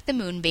reflect the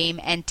Moonbeam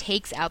and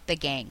takes out the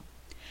gang.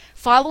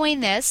 Following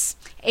this,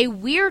 a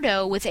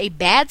weirdo with a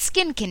bad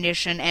skin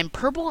condition and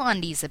purple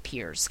undies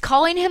appears,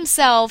 calling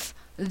himself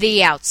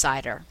the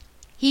Outsider.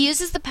 He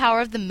uses the power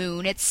of the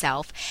moon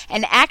itself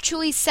and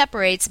actually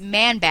separates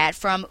Man-Bat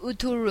from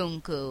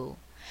Uturunku.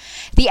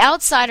 The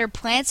Outsider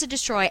plans to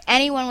destroy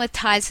anyone with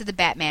ties to the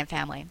Batman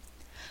family.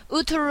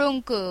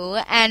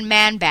 Uturunku and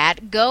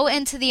Man-Bat go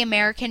into the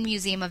American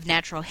Museum of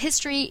Natural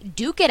History,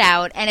 duke it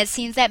out, and it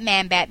seems that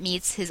Man-Bat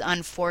meets his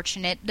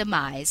unfortunate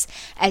demise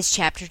as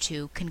Chapter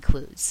 2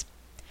 concludes.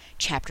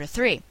 Chapter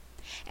 3.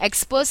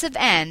 Explosive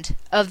End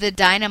of the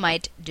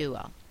Dynamite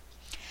Duo.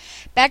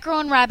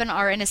 Batgirl and Robin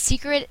are in a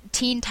secret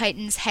Teen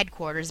Titans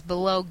headquarters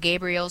below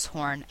Gabriel's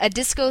Horn, a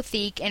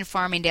discotheque in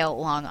Farmingdale,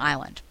 Long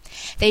Island.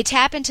 They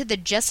tap into the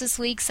Justice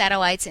League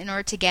satellites in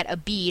order to get a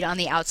bead on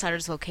the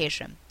Outsider's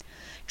location.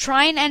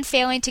 Trying and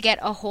failing to get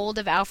a hold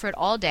of Alfred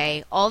all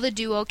day, all the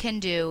duo can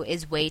do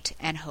is wait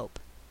and hope.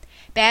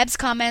 Babs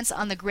comments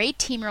on the great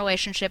team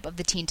relationship of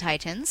the Teen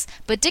Titans,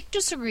 but Dick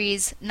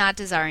disagrees, not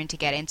desiring to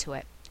get into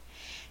it.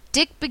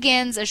 Dick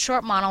begins a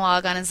short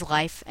monologue on his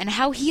life and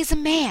how he is a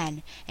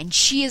man, and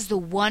she is the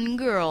one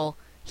girl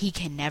he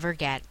can never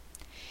get.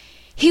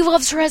 He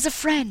loves her as a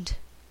friend,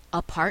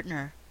 a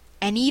partner,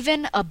 and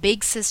even a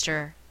big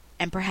sister,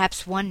 and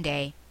perhaps one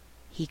day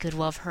he could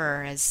love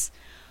her as...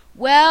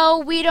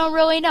 Well, we don't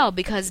really know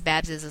because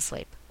Babs is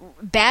asleep.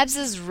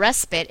 Babs's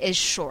respite is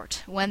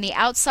short when the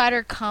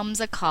Outsider comes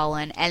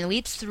a-callin' and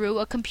leaps through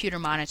a computer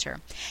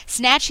monitor,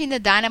 snatching the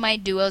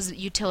Dynamite Duo's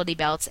utility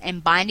belts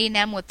and binding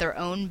them with their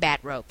own bat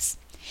ropes.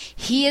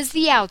 He is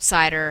the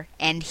Outsider,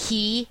 and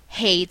he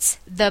hates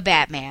the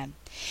Batman.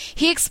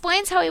 He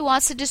explains how he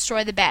wants to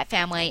destroy the Bat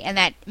family and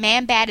that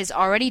Man-Bat is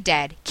already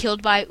dead,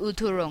 killed by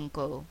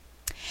Uturunku.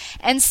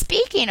 And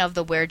speaking of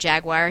the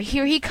were-jaguar,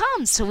 here he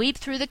comes to leap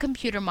through the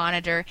computer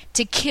monitor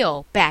to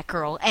kill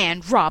Batgirl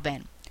and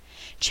Robin.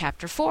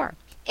 Chapter 4.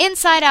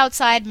 Inside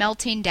Outside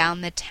Melting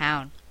Down the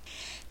Town.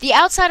 The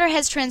Outsider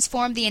has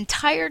transformed the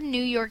entire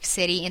New York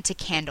City into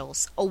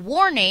candles, a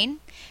warning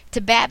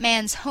to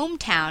Batman's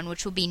hometown,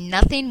 which will be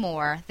nothing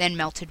more than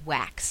melted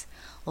wax.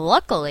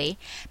 Luckily,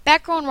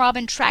 Batgirl and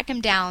Robin track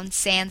him down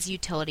sans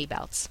utility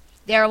belts.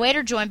 They are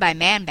later joined by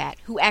Man-Bat,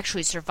 who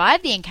actually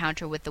survived the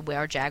encounter with the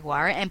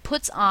were-jaguar and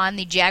puts on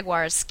the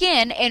jaguar's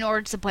skin in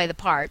order to play the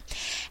part,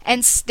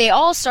 and they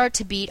all start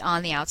to beat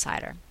on the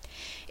Outsider.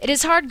 It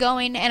is hard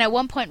going, and at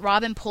one point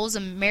Robin pulls a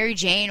Mary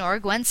Jane or a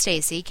Gwen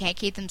Stacy, can't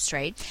keep them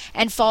straight,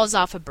 and falls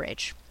off a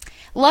bridge.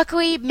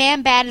 Luckily,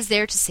 Man-Bat is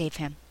there to save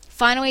him.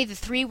 Finally, the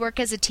three work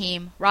as a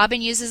team.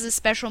 Robin uses a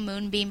special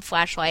moonbeam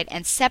flashlight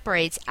and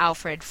separates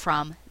Alfred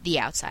from the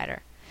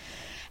Outsider.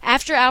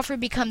 After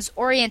Alfred becomes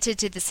oriented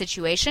to the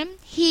situation,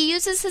 he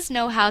uses his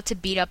know-how to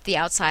beat up the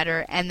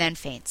Outsider and then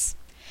faints.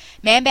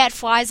 Man-Bat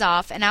flies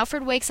off, and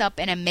Alfred wakes up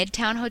in a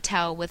midtown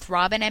hotel with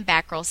Robin and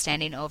Batgirl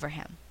standing over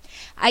him.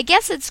 I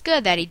guess it's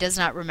good that he does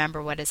not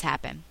remember what has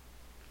happened.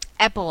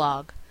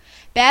 Epilogue.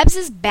 Babs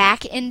is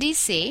back in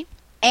D.C.,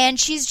 and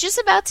she's just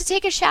about to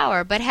take a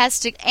shower, but has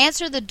to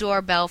answer the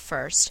doorbell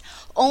first,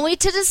 only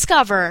to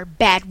discover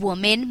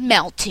Batwoman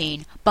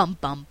melting. Bum,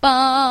 bum,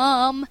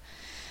 bum.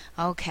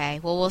 Okay,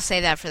 well, we'll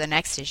save that for the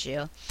next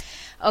issue.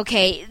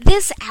 Okay,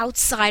 this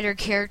Outsider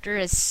character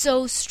is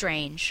so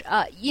strange.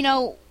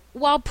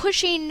 While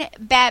pushing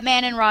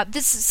Batman and Robin...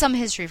 This is some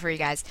history for you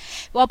guys.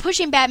 While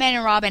pushing Batman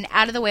and Robin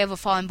out of the way of a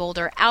falling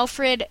boulder,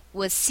 Alfred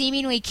was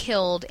seemingly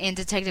killed in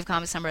Detective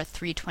Comics number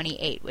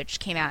 328, which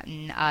came out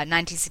in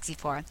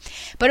 1964.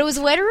 But it was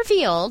later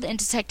revealed in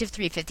Detective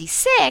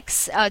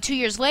 356, 2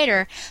 years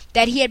later,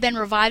 that he had been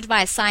revived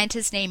by a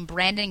scientist named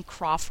Brandon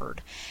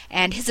Crawford.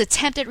 And his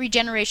attempt at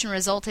regeneration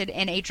resulted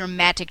in a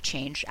dramatic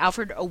change.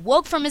 Alfred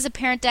awoke from his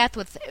apparent death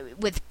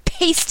with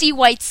pasty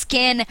white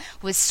skin,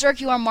 with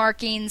circular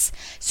markings,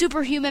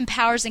 superhuman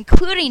powers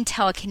including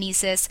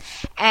telekinesis,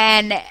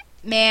 and,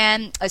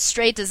 man, a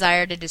straight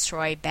desire to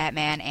destroy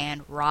Batman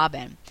and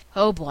Robin.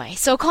 Oh boy.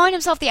 So calling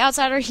himself the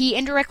Outsider, he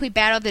indirectly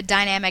battled the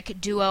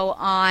dynamic duo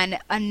on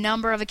a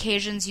number of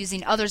occasions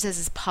using others as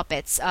his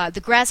puppets.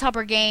 The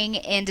Grasshopper Gang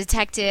in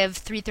Detective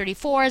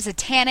 334,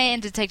 Zatanna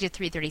in Detective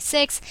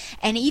 336,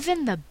 and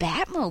even the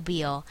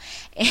Batmobile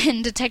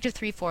in Detective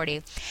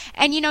 340.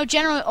 And,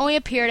 generally only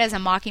appeared as a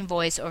mocking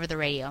voice over the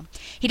radio.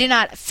 He did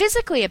not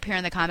physically appear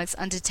in the comics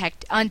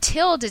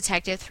until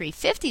Detective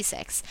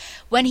 356,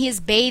 when he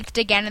is bathed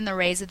again in the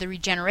rays of the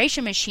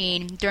regeneration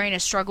machine during a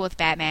struggle with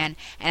Batman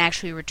and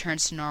actually returns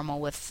to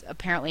normal with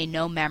apparently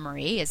no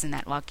memory, isn't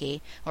that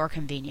lucky or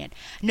convenient,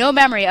 no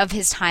memory of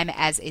his time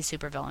as a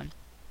supervillain.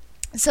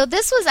 So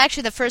this was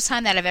actually the first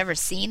time that I've ever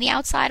seen the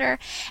Outsider,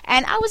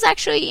 and I was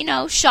actually,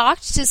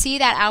 shocked to see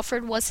that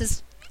Alfred was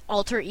his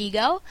alter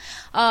ego.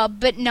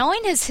 But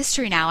knowing his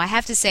history now, I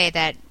have to say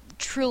that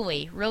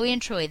truly, really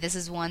and truly, this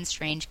is one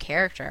strange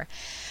character.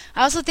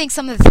 I also think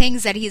some of the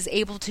things that he's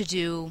able to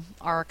do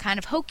are kind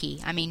of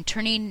hokey. I mean,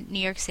 turning New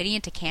York City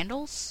into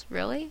candles,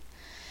 really?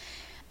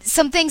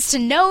 Some things to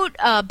note,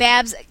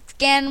 Babs,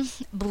 again,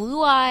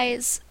 blue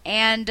eyes,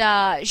 and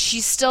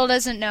she still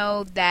doesn't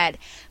know that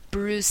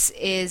Bruce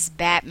is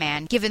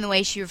Batman, given the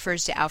way she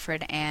refers to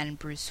Alfred and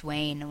Bruce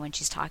Wayne when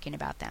she's talking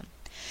about them.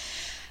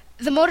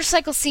 The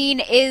motorcycle scene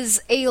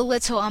is a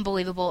little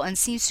unbelievable and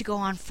seems to go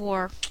on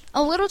for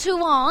a little too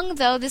long,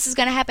 though this is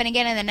going to happen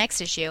again in the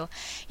next issue.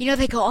 You know,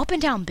 they go up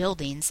and down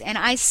buildings, and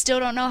I still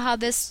don't know how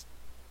this,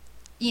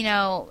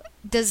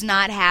 does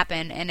not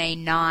happen in a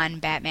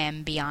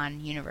non-Batman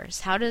Beyond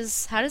universe. How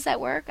does that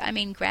work? I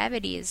mean,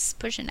 gravity is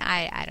pushing,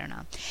 I don't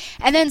know.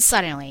 And then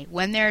suddenly,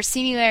 when there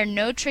are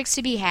no tricks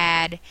to be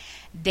had,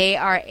 they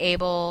are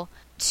able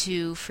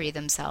to free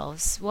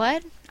themselves.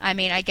 What? I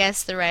mean, I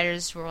guess the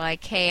writers were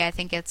like, hey, I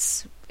think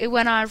it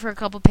went on for a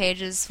couple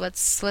pages,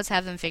 let's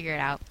have them figure it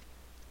out.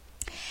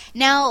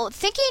 Now,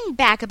 thinking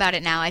back about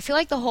it now, I feel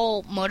like the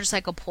whole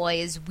motorcycle ploy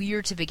is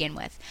weird to begin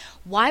with.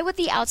 Why would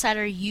the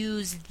Outsider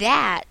use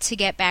that to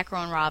get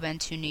Batgirl and Robin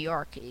to New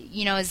York?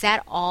 Is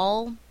that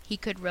all he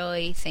could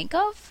really think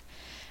of?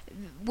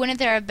 Wouldn't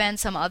there have been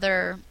some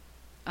other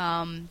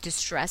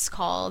distress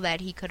call that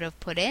he could have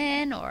put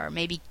in, or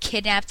maybe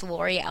kidnapped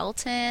Laurie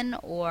Elton,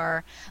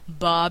 or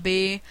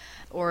Bobby,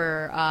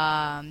 or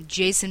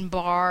Jason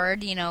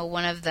Bard,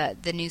 one of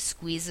the new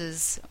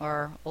squeezes,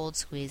 or old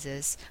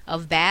squeezes,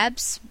 of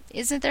Babs?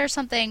 Isn't there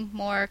something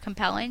more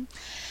compelling?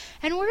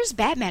 And where's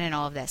Batman in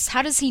all of this?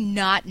 How does he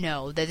not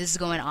know that this is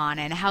going on,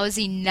 and how is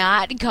he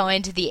not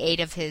going to the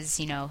aid of his,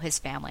 his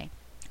family?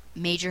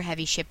 Major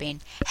heavy shipping.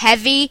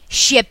 Heavy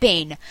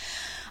shipping!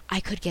 I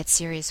could get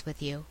serious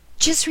with you.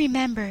 Just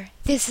remember,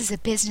 this is a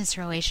business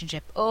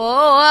relationship.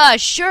 Oh,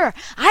 sure,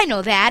 I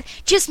know that.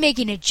 Just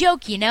making a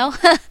joke,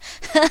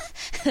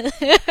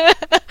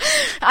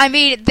 I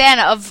mean, then,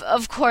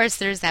 of course,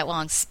 there's that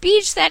long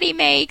speech that he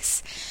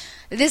makes.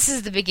 This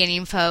is the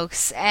beginning,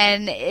 folks,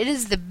 and it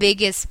is the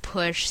biggest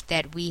push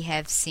that we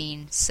have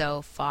seen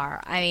so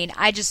far. I mean,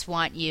 I just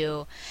want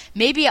you...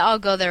 Maybe I'll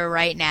go there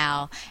right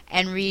now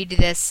and read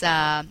this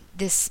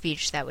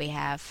speech that we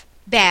have.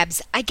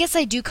 Babs, I guess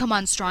I do come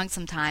on strong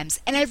sometimes,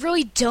 and I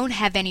really don't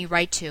have any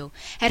right to.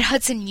 At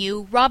Hudson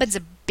U, Robin's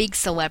a big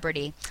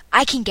celebrity.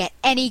 I can get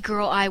any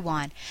girl I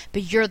want,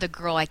 but you're the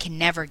girl I can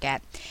never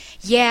get.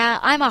 Yeah,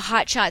 I'm a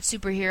hotshot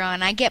superhero,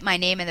 and I get my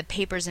name in the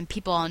papers and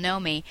people all know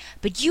me,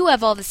 but you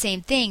have all the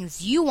same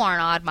things. You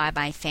aren't awed by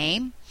my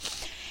fame.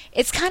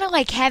 It's kind of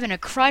like having a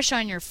crush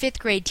on your 5th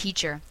grade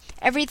teacher.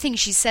 Everything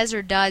she says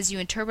or does you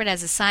interpret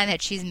as a sign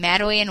that she's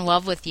madly in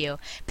love with you.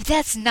 But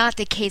that's not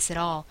the case at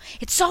all.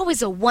 It's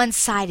always a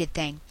one-sided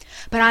thing.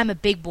 But I'm a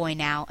big boy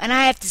now, and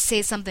I have to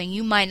say something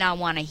you might not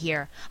want to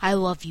hear. I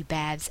love you,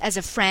 Babs, as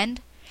a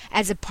friend,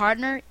 as a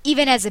partner,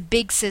 even as a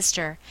big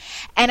sister.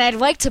 And I'd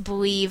like to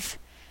believe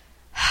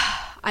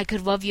I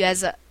could love you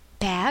as a...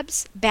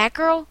 Babs?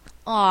 Batgirl?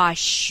 Aw,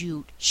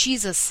 shoot.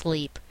 She's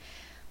asleep.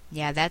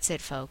 Yeah, that's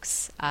it,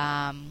 folks.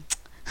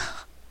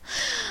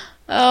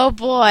 Oh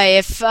boy,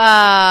 if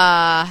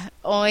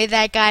only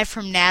that guy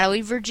from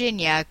Natalie,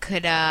 Virginia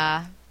could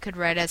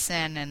write us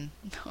in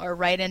or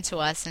write into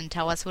us and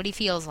tell us what he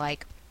feels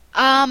like.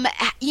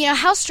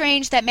 How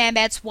strange that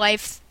Man-Bat's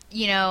wife,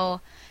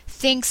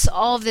 thinks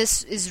all of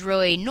this is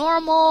really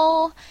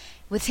normal,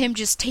 with him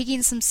just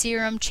taking some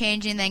serum,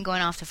 changing, then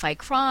going off to fight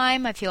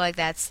crime. I feel like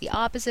that's the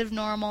opposite of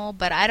normal,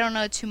 but I don't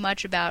know too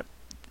much about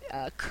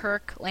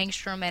Kirk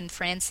Langstrom and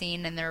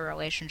Francine and their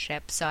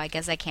relationship, so I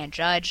guess I can't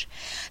judge.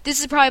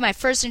 This is probably my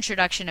first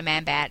introduction to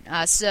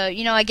Man-Bat, so,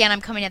 again, I'm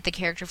coming at the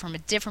character from a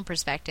different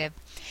perspective.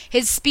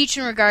 His speech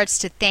in regards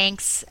to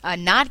thanks,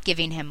 not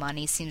giving him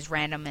money, seems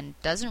random and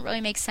doesn't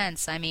really make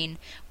sense. I mean,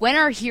 when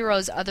are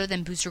heroes other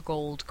than Booster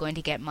Gold going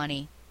to get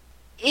money?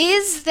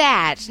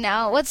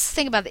 Now let's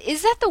think about it,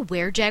 is that the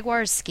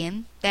Were-Jaguar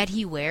skin that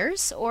he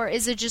wears, or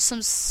is it just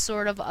some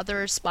sort of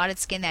other spotted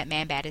skin that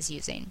Man-Bat is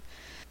using?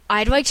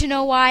 I'd like to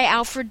know why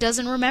Alfred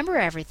doesn't remember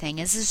everything.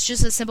 Is this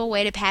just a simple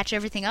way to patch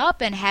everything up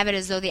and have it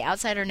as though the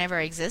Outsider never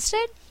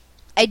existed?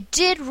 I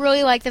did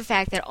really like the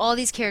fact that all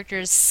these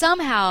characters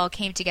somehow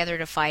came together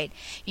to fight.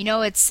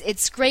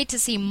 It's great to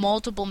see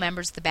multiple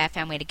members of the Bat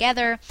family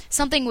together,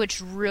 something which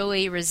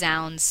really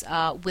resounds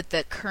with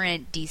the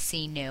current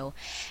DC new.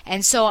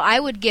 And so I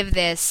would give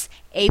this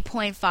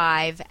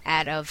 8.5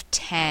 out of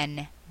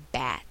 10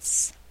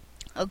 bats.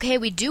 Okay,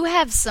 we do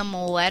have some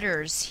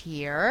letters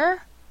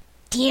here.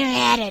 Dear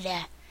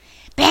Editor,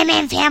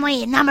 Batman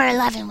Family number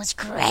 11 was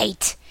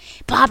great.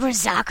 Bob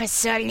Rozaka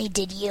certainly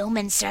did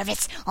human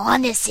service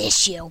on this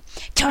issue,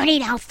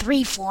 turning out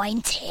 3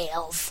 flying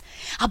tails.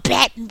 A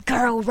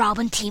Batgirl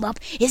Robin team-up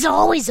is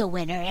always a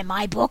winner in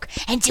my book,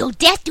 and Till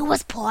Death Do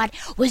Us Part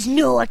was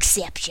no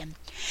exception.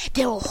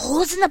 There were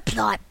holes in the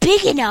plot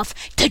big enough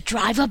to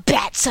drive a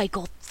bat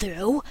cycle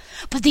through,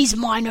 but these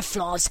minor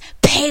flaws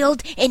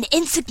paled in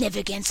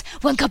insignificance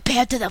when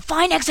compared to the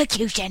fine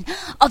execution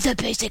of the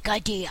basic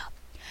idea.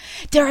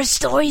 There are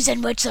stories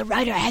in which the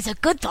writer has a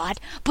good thought,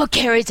 but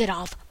carries it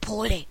off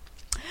poorly.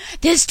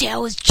 This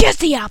tale was just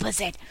the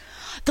opposite.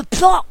 The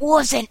plot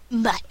wasn't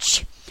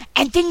much,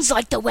 and things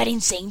like the wedding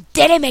scene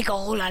didn't make a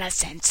whole lot of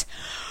sense.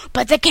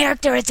 But the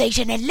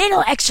characterization and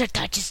little extra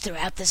touches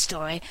throughout the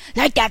story,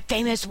 like that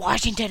famous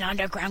Washington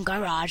Underground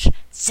garage,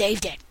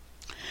 saved it.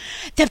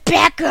 The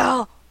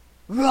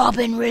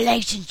Batgirl-Robin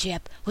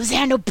relationship was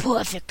handled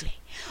perfectly,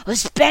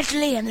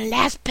 especially in the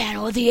last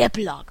panel of the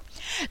epilogue.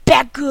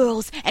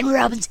 Batgirl's and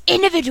Robin's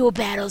individual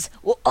battles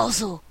were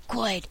also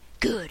quite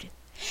good.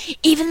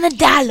 Even the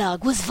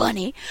dialogue was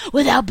funny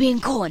without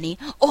being corny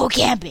or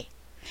campy.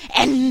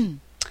 And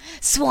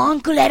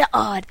Swan Coletta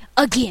Odd,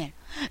 again,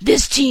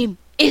 this team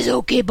is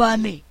okay by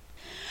me.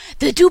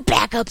 The two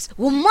backups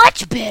were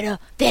much better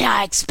than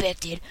I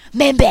expected.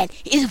 Man-Bat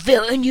is a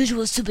very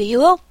unusual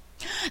superhero.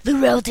 The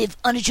relative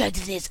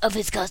unattractiveness of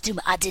his costume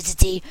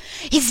identity,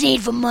 his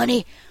need for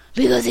money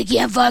because he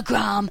can't fight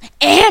crime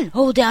and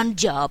hold down a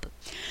job.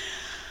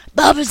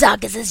 Barbara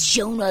Zarkas has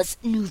shown us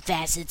new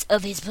facets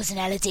of his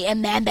personality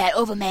in Man-Bat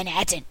over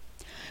Manhattan.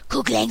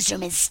 Cook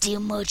Langstrom is still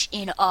much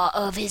in awe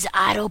of his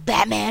idol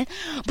Batman,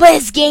 but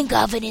has gained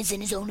confidence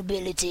in his own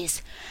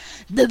abilities.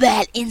 The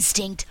Bat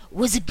Instinct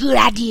was a good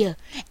idea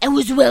and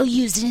was well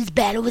used in his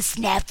battle with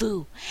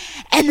Snafu,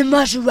 and the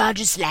Marshall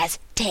Rogers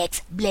 /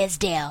 Tex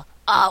Blaisdell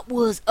art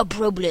was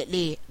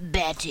appropriately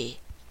batty.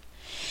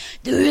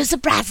 The real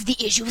surprise of the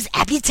issue was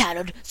aptly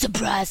titled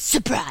Surprise,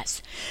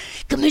 Surprise.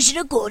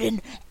 Commissioner Gordon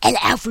and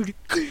Alfred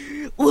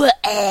were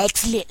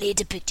excellently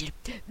depicted.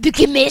 The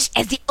commish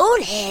as the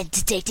old-hand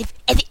detective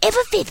and the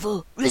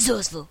ever-faithful,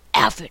 resourceful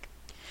Alfred.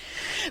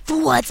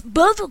 For once,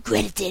 both were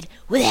credited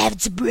with having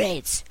some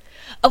brains.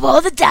 Of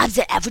all the times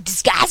that Alfred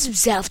disguised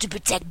himself to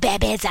protect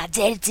Batman's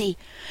identity,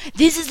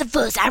 this is the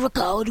first I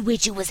recall in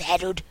which it was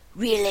handled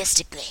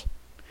realistically.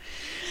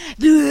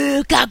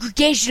 The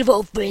congregation of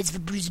old friends for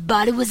Bruce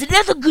Banner was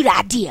another good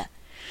idea.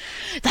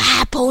 The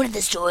high point of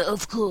the story,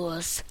 of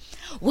course,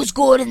 was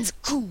Gordon's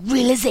cool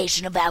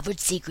realization of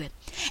Alfred's secret,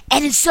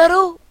 and his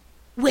subtle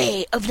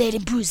way of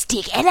letting Bruce,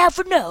 Dick, and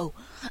Alfred know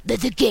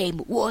that the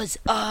game was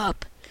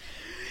up.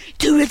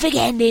 Terrific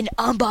ending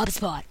on Bob's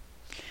part.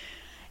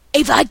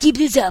 If I keep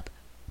this up,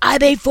 I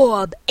may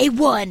form a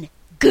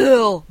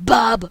one-girl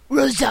Bob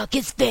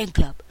Rozakis fan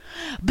club.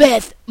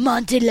 Beth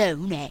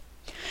Montalone,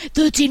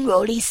 13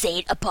 Raleigh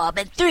St.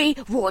 Apartment 3,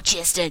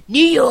 Rochester,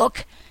 New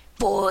York,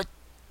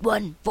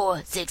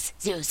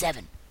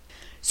 414607.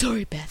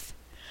 Sorry, Beth,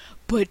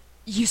 but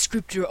your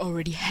scripter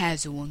already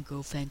has a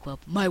one-girl fan club.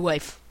 My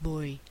wife,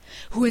 Lori,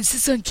 who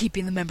insists on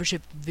keeping the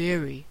membership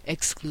very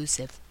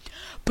exclusive.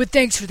 But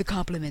thanks for the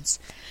compliments.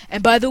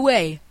 And by the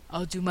way,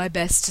 I'll do my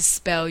best to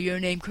spell your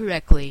name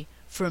correctly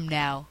from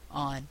now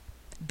on.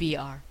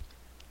 BR.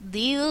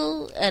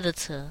 Dear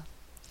Editor,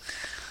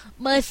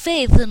 my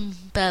faith in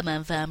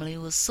Batman Family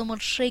was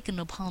somewhat shaken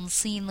upon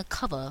seeing the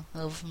cover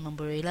of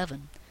number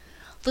 11.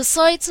 The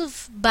sight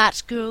of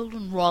Batgirl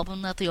and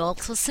Robin at the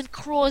altar sent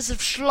cries of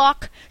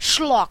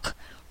schlock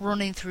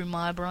running through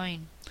my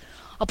brain.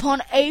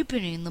 Upon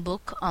opening the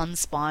book,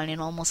 unspying an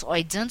almost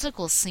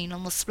identical scene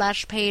on the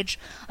splash page,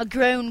 a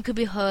groan could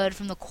be heard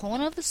from the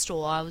corner of the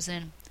store I was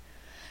in.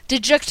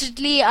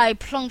 Dejectedly, I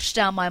plunked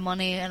down my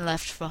money and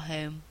left for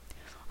home.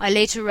 I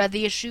later read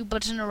the issue,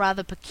 but in a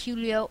rather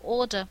peculiar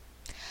order.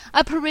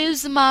 I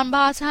perused the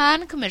Man-Bat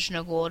and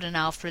Commissioner Gordon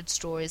Alfred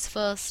stories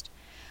first.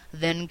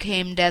 Then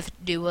came Death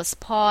Do Us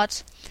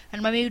Part,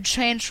 and my mood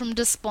changed from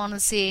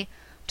despondency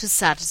to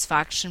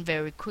satisfaction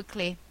very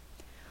quickly.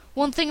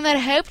 One thing that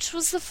helped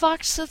was the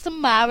fact that the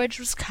marriage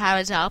was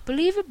carried out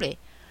believably.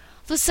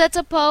 The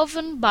setup of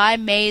and by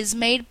Maze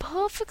made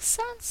perfect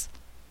sense.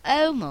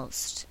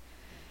 Almost.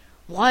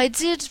 Why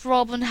did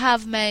Robin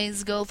have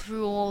Maze go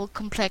through all the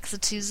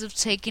complexities of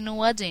taking a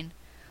wedding?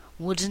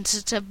 Wouldn't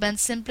it have been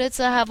simpler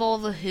to have all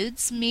the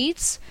hoods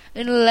meet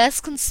in a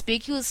less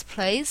conspicuous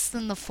place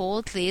than the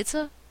Ford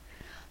Theatre?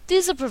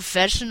 These are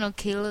professional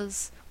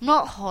killers,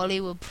 not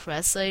Hollywood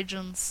press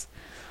agents.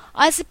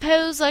 I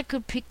suppose I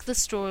could pick the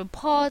story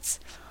apart,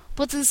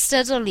 but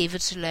instead I'll leave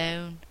it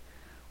alone.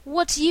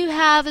 What you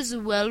have is a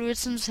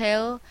well-written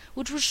tale,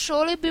 which will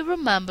surely be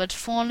remembered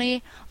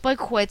fondly by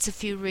quite a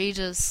few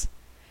readers.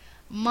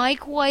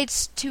 Mike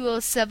White,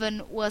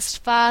 207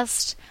 West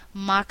Fast,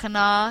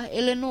 Mackinac,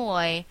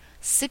 Illinois,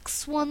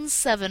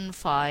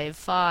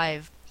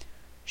 61755.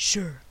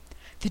 Sure,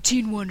 the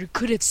Teen Wonder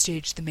could have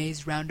staged the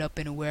Maze roundup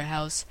in a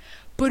warehouse,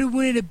 but it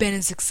wouldn't have been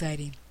as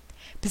exciting.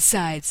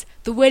 Besides,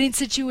 the wedding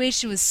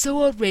situation was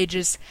so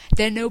outrageous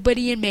that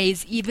nobody in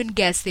Maze even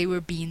guessed they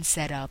were being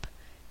set up.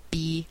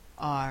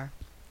 B.R.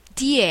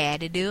 Dear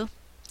Editor,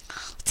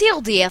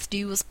 Till Death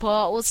Do Us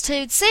Part was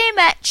told so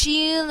much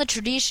in the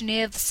tradition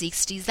of the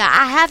 60s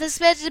that I half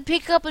expected to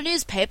pick up a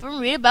newspaper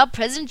and read about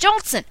President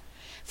Johnson.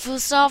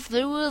 First off,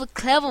 there were the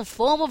clever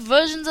formal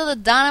versions of the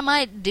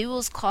Dynamite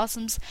Duels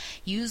costumes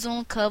used on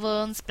the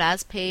cover and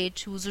splash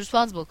page. Who was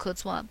responsible? Kurt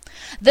Swan.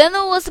 Then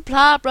there was the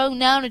plot broken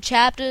down into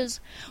chapters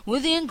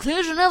with the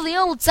inclusion of the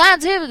old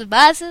scientific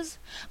devices.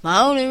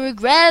 My only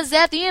regret is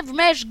that the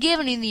information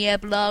given in the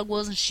epilogue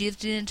wasn't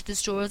shifted into the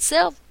story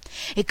itself.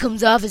 It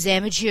comes off as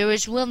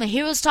amateurish when the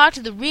heroes talk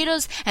to the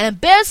readers, and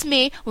embarrass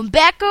me when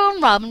Batgirl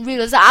and Robin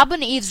realize I've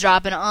been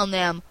eavesdropping on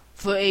them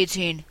for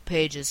 18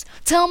 pages.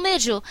 Tell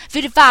Mitchell,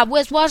 55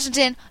 West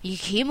Washington,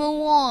 Yakima,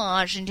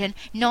 Washington,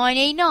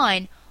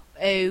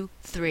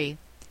 98903.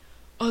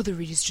 Other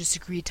readers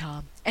disagreed,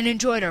 Tom, and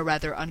enjoyed our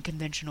rather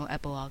unconventional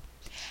epilogue.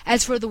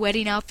 As for the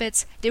wedding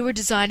outfits, they were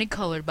designed and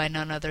colored by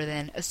none other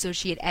than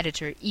Associate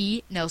Editor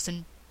E.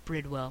 Nelson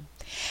Bridwell.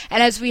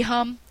 And as we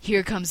hum,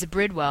 Here Comes the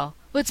Bridwell,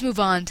 let's move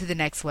on to the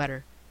next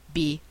letter,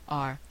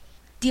 B.R.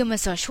 Dear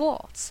Mr.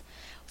 Schwartz,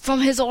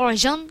 from his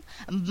origin,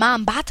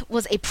 Man-Bat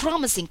was a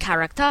promising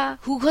character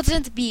who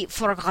couldn't be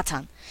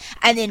forgotten.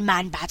 And in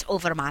Man-Bat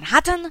over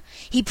Manhattan,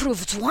 he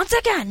proved once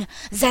again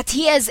that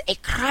he is a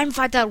crime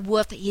fighter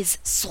worth his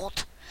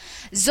salt.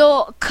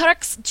 Though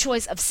Kirk's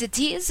choice of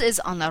cities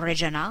is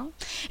unoriginal,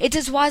 it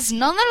is wise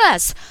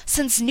nonetheless,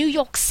 since New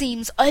York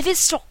seems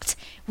overstocked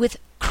with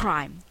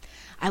crime.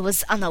 I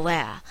was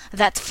unaware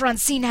that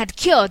Francine had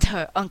cured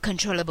her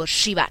uncontrollable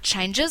Shiva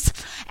changes,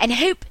 and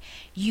hope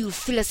you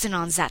fill us in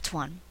on that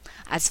one.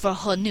 As for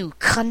her new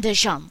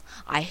condition,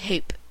 I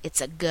hope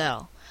it's a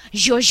girl.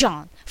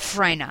 Georgian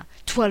Freina,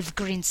 12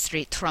 Green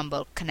Street,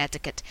 Trumbull,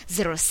 Connecticut,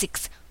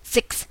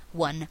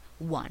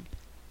 06611.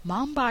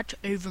 Man-Bat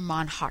over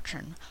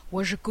Manhattan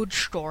was a good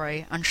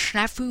story, and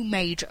Snafu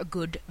made a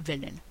good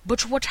villain.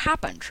 But what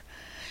happened?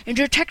 In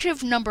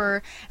Detective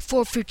number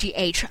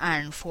 458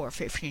 and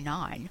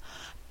 459,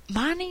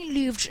 Manny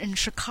lived in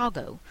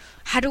Chicago,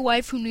 had a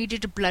wife who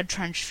needed a blood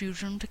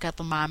transfusion to get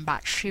the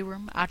Man-Bat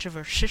serum out of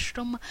her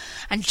system,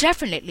 and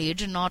definitely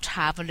did not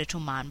have a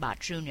little Man-Bat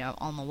Jr.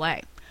 on the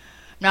way.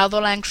 Now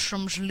the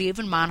Langstroms live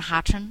in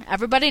Manhattan.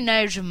 Everybody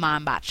knows of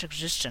Man-Bat's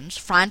existence.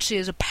 Francie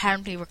is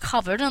apparently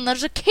recovered, and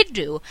there's a kid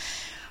due.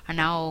 And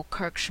now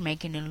Kirk's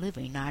making a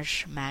living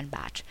as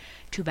Man-Bat.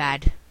 Too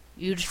bad.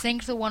 You'd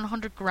think the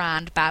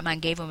 $100,000 Batman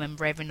gave him in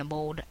Braving the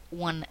Bold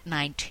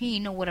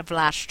 119 would have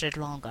lasted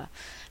longer.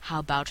 How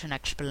about an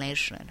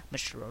explanation,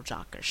 Mr.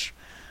 Rozakis?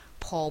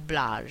 Paul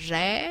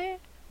Blase,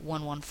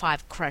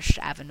 115 Crest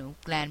Avenue,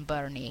 Glen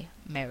Burnie,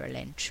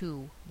 Maryland,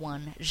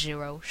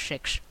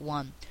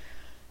 21061.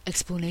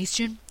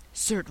 Explanation?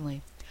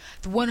 Certainly.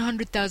 The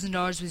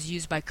 $100,000 was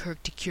used by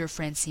Kirk to cure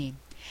Francine.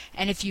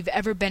 And if you've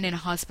ever been in a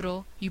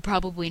hospital, you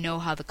probably know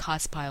how the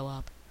costs pile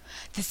up.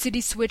 The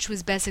city switch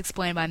was best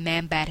explained by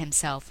Man-Bat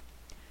himself.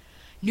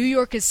 New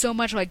York is so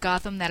much like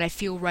Gotham that I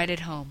feel right at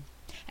home.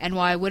 And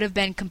while I would have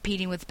been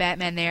competing with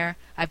Batman there,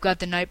 I've got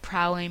the night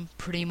prowling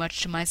pretty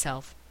much to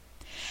myself.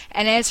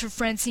 And as for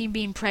Francine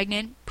being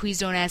pregnant, please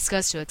don't ask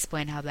us to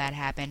explain how that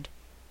happened.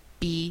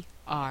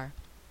 B.R.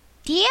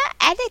 Dear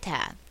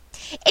Editor,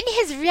 in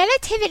his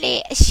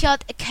relatively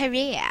short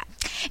career,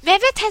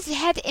 Man-Bat has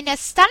had an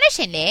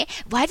astonishingly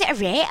wide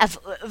array of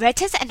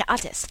writers and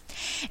artists,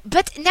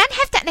 but none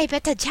have done a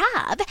better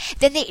job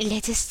than the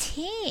latest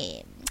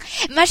team.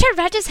 Marshall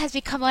Rogers has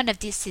become one of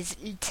DC's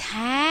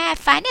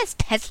finest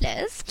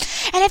peddlers,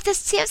 and if the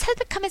series has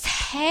become his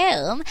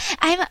home,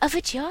 I am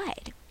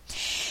overjoyed.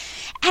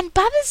 And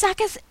Bob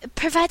Zachas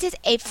provided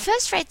a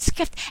first-rate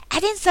script,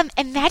 adding some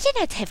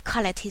imaginative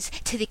qualities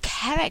to the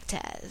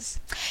characters.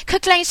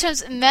 Kirk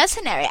Langstrom's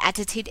mercenary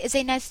attitude is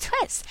a nice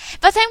twist,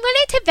 but I'm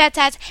willing to bet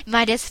that,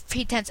 modest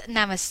pretense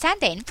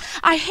notwithstanding,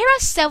 our hero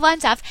still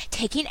winds up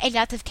taking a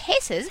lot of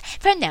cases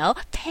for no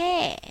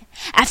pay.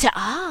 After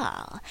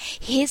all,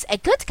 he's a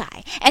good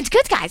guy, and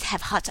good guys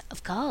have hearts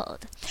of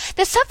gold.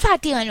 The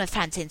subplot dealing with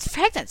Francine's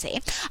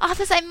pregnancy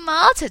offers a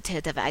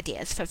multitude of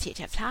ideas for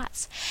future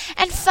plots.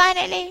 And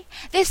finally,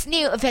 this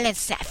new villain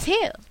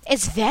Snafu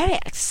is very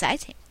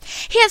exciting.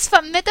 He has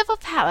formidable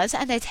powers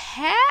and a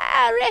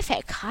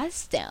terrific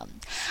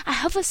costume. I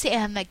hope we'll see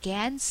him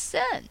again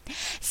soon.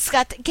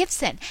 Scott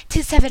Gibson,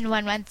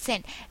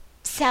 2711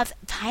 South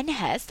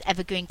Pinehurst,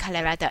 Evergreen,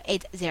 Colorado,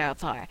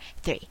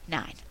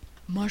 80439.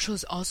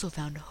 Marshall's also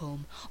found a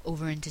home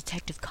over in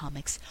Detective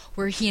Comics,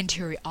 where he and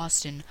Terry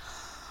Austin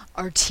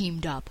are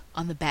teamed up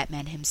on the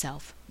Batman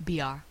himself.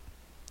 B.R.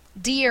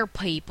 Dear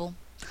people,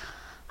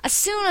 as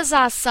soon as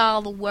I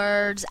saw the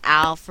words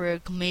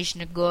Alfred,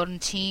 Commissioner Gordon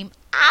team,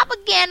 I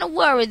began to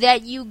worry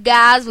that you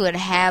guys would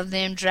have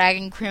them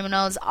dragging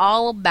criminals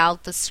all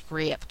about the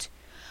script.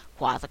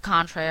 Quite the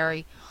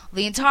contrary.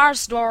 The entire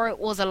story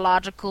was a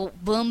logical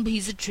boom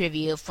piece of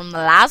trivia from the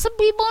lives of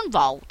people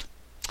involved.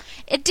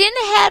 It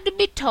didn't have to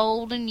be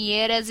told, and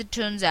yet, as it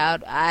turns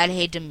out, I'd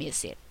hate to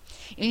miss it.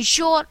 In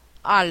short,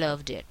 I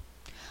loved it.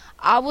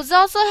 I was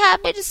also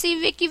happy to see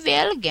Vicky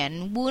Vale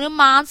again. Wouldn't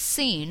mind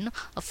seeing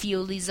a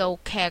few of these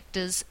old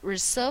characters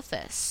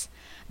resurface.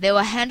 They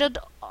were handled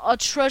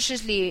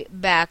atrociously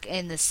back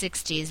in the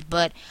 60s,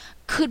 but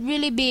could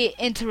really be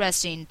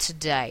interesting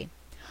today.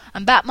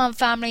 And Batman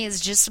Family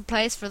is just a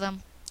place for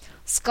them.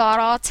 Scott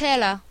R.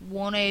 Taylor,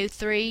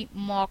 103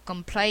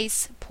 Markham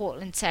Place,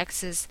 Portland,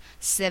 Texas,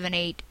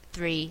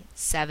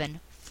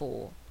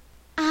 78374.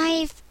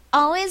 I've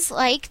always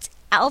liked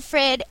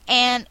Alfred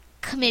and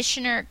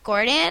Commissioner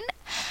Gordon,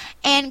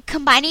 and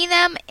combining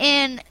them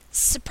in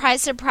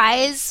Surprise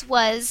Surprise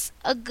was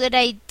a good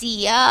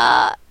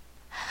idea.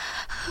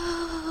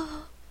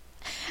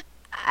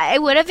 I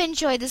would have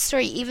enjoyed the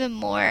story even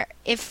more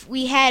if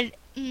we had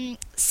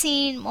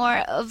seen more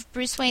of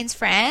Bruce Wayne's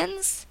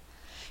friends.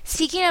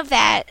 Speaking of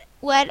that,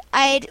 what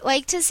I'd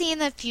like to see in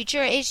the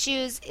future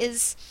issues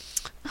is,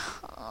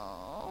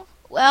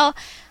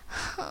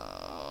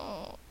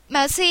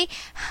 mostly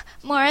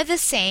more of the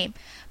same,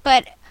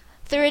 but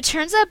the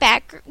returns of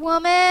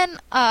Batwoman,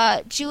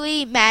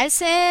 Julie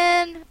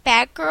Madison,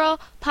 Batgirl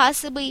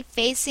possibly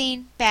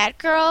facing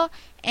Batgirl,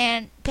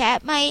 and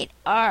Batmite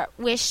are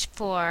wished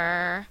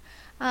for,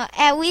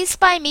 at least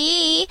by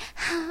me.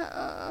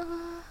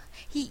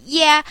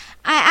 Yeah,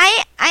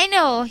 I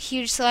know a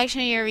huge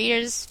selection of your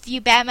readers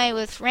view Batmite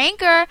with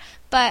rancor,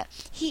 but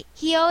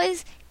he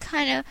always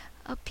kind of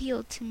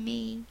appealed to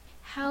me.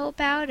 How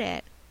about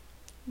it?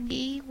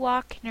 B.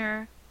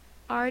 Walkner,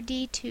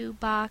 RD2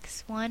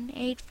 Box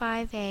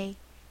 185A,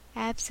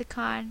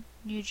 Absecon,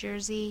 New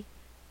Jersey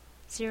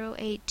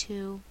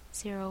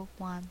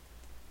 08201.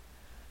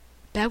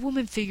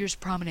 Batwoman figures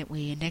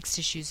prominently in next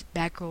issue's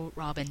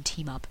Batgirl-Robin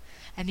team-up,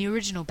 and the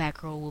original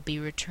Batgirl will be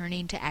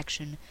returning to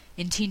action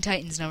in Teen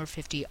Titans number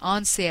 50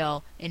 on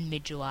sale in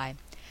mid-July.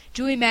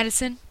 Julie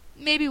Madison,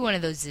 maybe one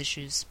of those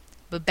issues.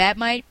 But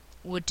Batmite,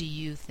 what do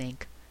you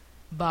think?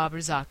 Bob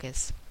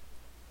Rozakis.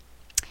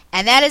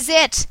 And that is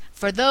it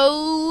for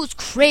those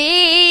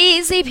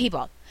crazy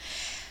people.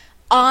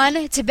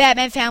 On to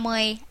Batman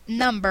Family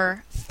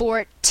number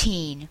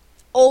 14.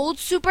 Old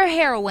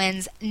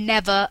superheroines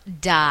never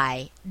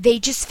die. They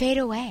just fade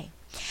away.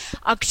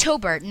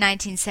 October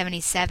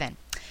 1977.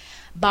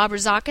 Bob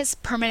Rozakis,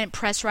 permanent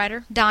press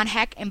writer. Don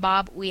Heck and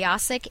Bob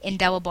Wiasek,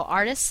 indelible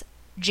artists.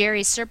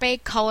 Jerry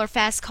Serpe,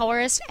 color-fast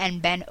colorist.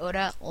 And Ben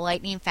Oda,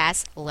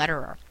 lightning-fast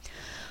letterer.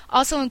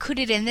 Also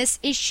included in this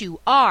issue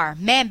are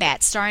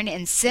Man-Bat, starring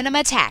in Cinema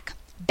Attack,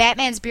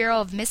 Batman's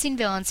Bureau of Missing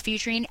Villains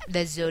featuring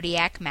the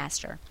Zodiac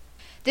Master.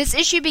 This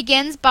issue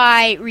begins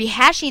by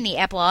rehashing the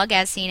epilogue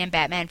as seen in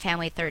Batman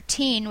Family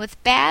 13,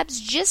 with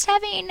Babs just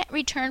having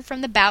returned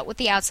from the bout with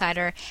the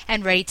Outsider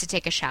and ready to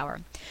take a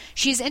shower.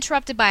 She is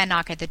interrupted by a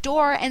knock at the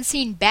door and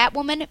seeing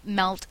Batwoman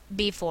melt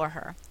before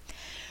her.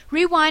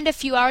 Rewind a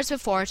few hours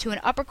before to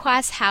an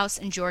upper-class house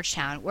in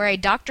Georgetown, where a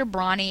Dr.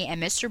 Brawny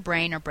and Mr.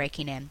 Brain are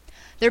breaking in.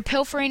 Their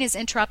pilfering is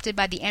interrupted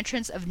by the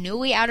entrance of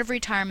newly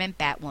out-of-retirement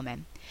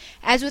Batwoman.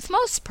 As with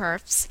most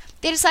perfs,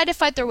 they decide to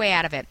fight their way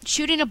out of it,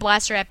 shooting a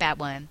blaster at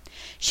Batwoman.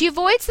 She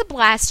avoids the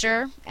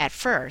blaster, at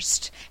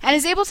first, and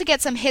is able to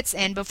get some hits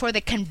in before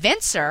the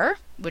Convincer,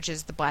 which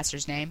is the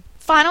blaster's name,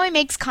 finally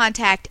makes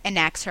contact and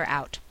knocks her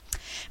out.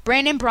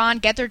 Brain and Brawn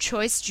get their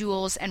choice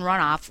jewels and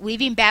run off,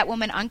 leaving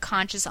Batwoman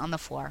unconscious on the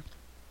floor.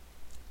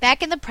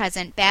 Back in the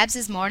present, Babs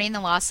is mourning the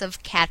loss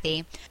of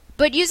Kathy,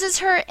 but uses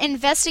her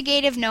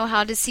investigative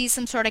know-how to see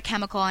some sort of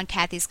chemical on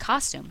Kathy's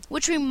costume,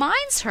 which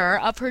reminds her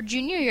of her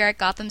junior year at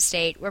Gotham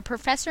State, where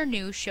Professor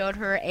New showed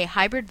her a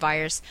hybrid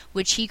virus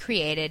which he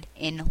created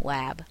in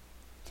lab.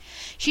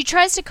 She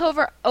tries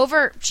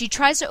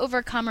to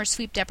overcome her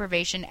sleep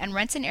deprivation and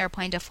rents an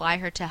airplane to fly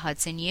her to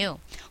Hudson U,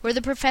 where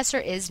the professor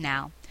is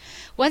now.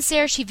 Once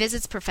there, she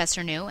visits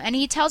Professor New, and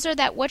he tells her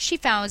that what she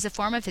found is a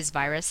form of his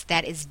virus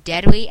that is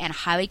deadly and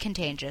highly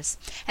contagious,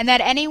 and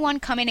that anyone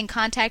coming in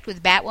contact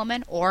with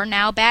Batwoman, or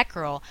now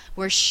Batgirl,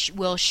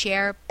 will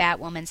share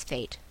Batwoman's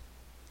fate.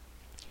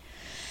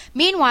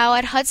 Meanwhile,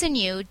 at Hudson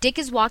U, Dick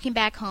is walking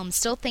back home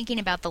still thinking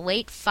about the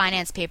late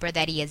finance paper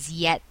that he has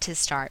yet to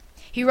start.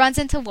 He runs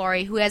into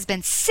Laurie, who has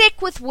been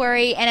sick with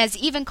worry and has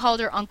even called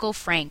her Uncle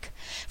Frank,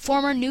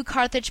 former New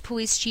Carthage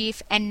police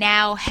chief and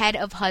now head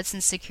of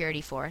Hudson's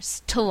security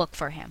force, to look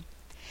for him.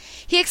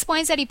 He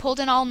explains that he pulled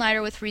an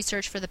all-nighter with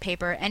research for the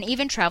paper and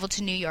even traveled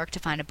to New York to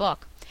find a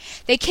book.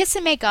 They kiss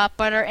and make up,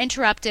 but are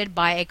interrupted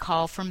by a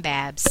call from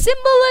Babs.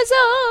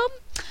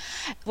 Symbolism!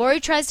 Laurie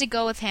tries to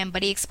go with him,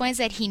 but he explains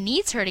that he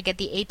needs her to get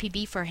the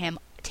APB for him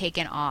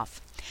taken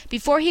off.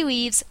 Before he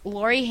leaves,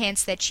 Laurie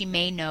hints that she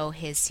may know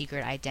his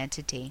secret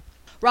identity.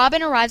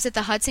 Robin arrives at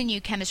the Hudson U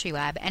chemistry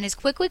lab and is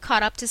quickly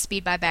caught up to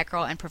speed by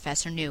Batgirl and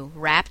Professor New,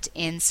 wrapped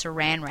in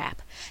saran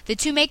wrap. The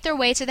two make their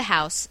way to the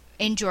house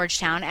in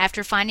Georgetown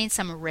after finding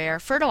some rare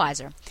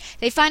fertilizer.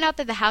 They find out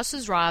that the house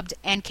was robbed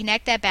and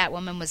connect that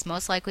Batwoman was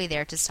most likely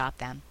there to stop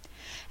them.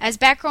 As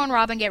Batgirl and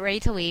Robin get ready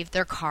to leave,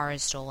 their car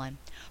is stolen.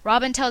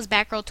 Robin tells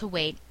Batgirl to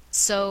wait,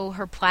 so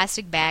her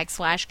plastic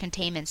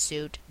bag/containment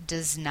suit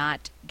does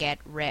not get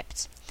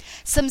ripped.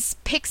 Some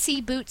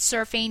pixie boot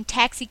surfing,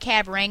 taxi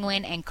cab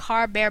wrangling, and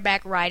car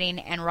bareback riding,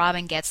 and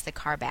Robin gets the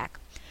car back.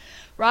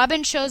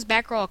 Robin shows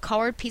Batgirl a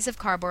colored piece of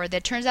cardboard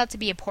that turns out to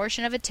be a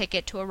portion of a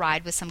ticket to a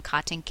ride with some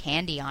cotton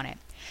candy on it.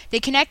 They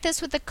connect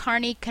this with the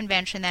Carney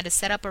convention that is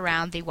set up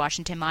around the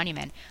Washington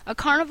Monument, a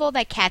carnival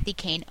that Kathy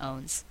Kane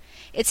owns.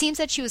 It seems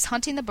that she was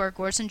hunting the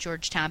burglars in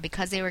Georgetown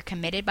because they were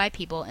committed by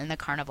people in the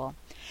carnival.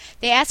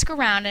 They ask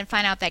around and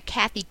find out that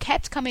Kathy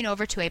kept coming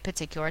over to a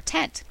particular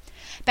tent.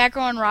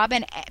 Batgirl and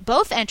Robin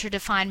both enter to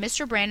find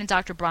Mr. Brain and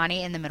Dr.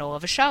 Brawny in the middle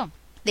of a show.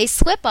 They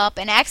slip up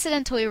and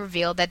accidentally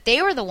reveal that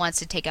they were the ones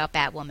to take out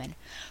Batwoman.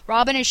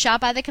 Robin is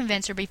shot by the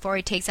Convincer before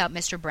he takes out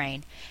Mr.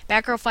 Brain.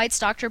 Batgirl fights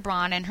Dr.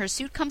 Brawn, and her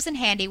suit comes in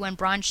handy when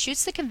Brawn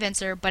shoots the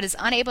Convincer but is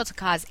unable to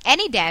cause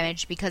any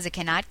damage because it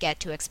cannot get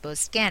to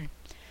exposed skin.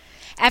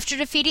 After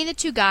defeating the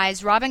two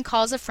guys, Robin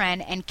calls a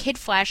friend, and Kid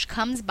Flash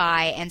comes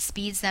by and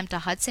speeds them to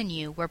Hudson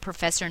U, where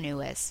Professor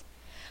New is.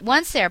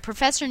 Once there,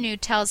 Professor New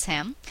tells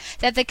him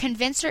that the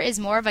Convincer is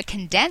more of a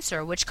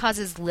condenser, which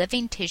causes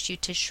living tissue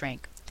to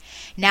shrink.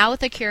 Now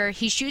with a cure,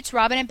 he shoots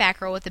Robin and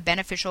Batgirl with the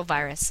beneficial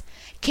virus.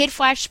 Kid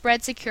Flash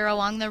spreads the cure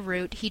along the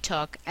route he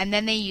took, and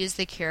then they use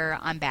the cure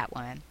on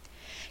Batwoman.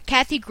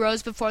 Kathy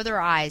grows before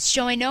their eyes,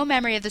 showing no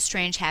memory of the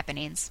strange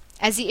happenings.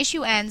 As the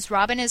issue ends,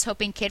 Robin is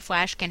hoping Kid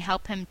Flash can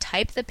help him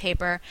type the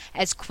paper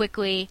as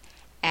quickly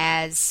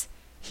as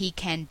he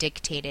can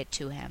dictate it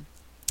to him.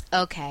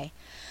 Okay.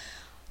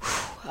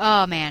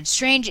 Oh man,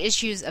 strange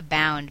issues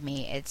abound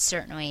me. It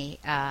certainly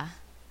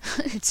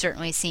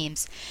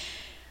seems.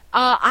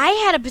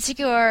 I had a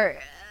particularly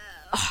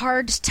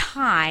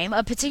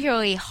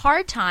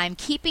hard time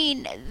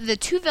keeping the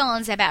two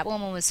villains that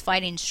Batwoman was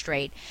fighting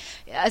straight,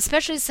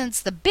 especially since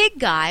the big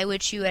guy,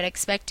 which you would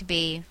expect to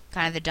be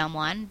kind of the dumb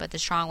one, but the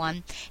strong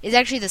one, is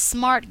actually the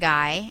smart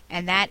guy,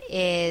 and that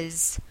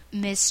is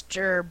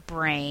Mr.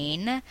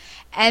 Brain.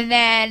 And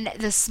then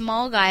the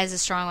small guy is the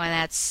strong one,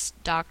 that's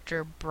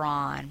Dr.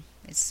 Brawn.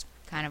 It's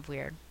kind of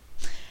weird.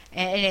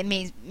 And it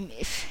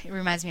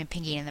reminds me of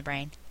Pinky and the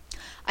Brain.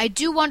 I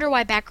do wonder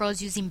why Batgirl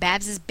is using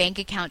Babs' bank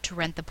account to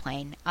rent the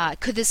plane.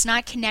 Could this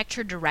not connect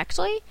her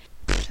directly?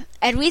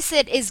 At least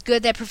it is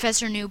good that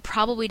Professor New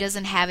probably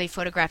doesn't have a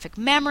photographic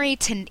memory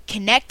to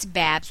connect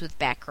Babs with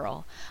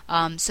Batgirl.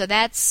 So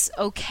that's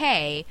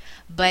okay,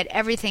 but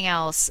everything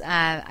else,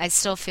 I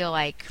still feel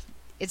like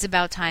it's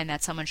about time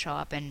that someone show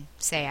up and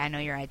say, I know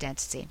your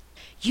identity.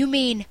 You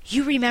mean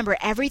you remember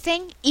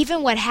everything?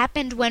 Even what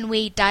happened when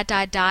we ...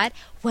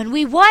 When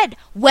we what?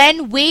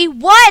 When we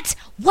what?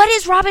 What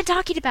is Robin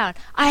talking about?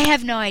 I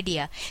have no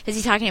idea. Is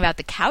he talking about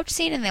the couch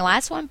scene in the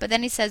last one? But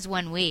then he says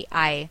when we.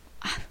 No,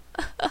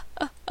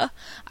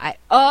 I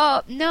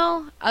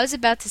was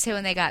about to say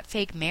when they got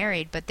fake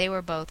married, but they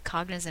were both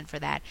cognizant for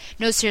that.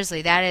 No,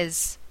 seriously, that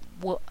is...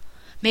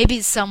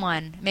 maybe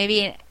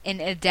an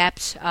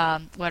adept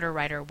letter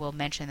writer will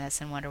mention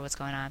this and wonder what's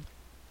going on.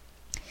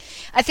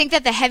 I think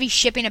that the heavy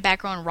shipping of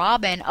Batgirl and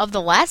Robin of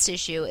the last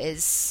issue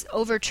is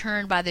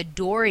overturned by the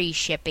Dory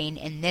shipping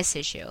in this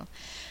issue.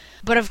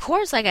 But of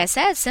course, like I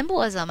said,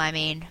 symbolism. I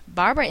mean,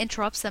 Barbara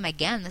interrupts them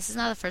again. This is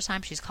not the first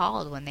time she's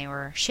called when they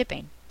were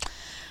shipping.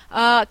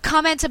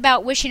 Comments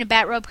about wishing a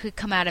Batrobe could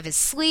come out of his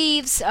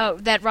sleeves,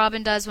 that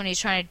Robin does when he's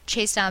trying to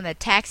chase down the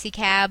taxi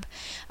cab,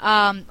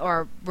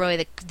 or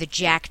really the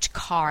jacked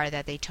car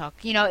that they took.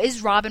 You know,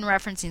 is Robin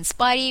referencing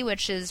Spidey,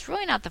 which is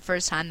really not the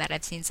first time that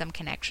I've seen some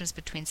connections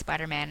between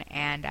Spider-Man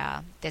and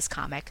this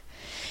comic.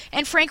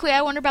 And frankly,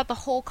 I wonder about the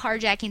whole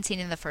carjacking scene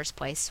in the first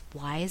place.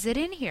 Why is it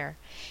in here?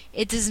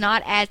 It does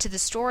not add to the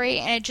story,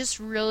 and it just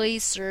really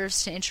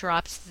serves to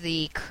interrupt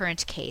the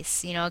current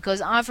case. You know, it goes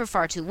on for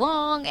far too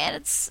long,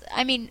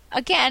 and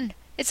again,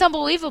 it's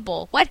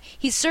unbelievable. What?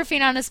 He's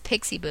surfing on his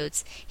pixie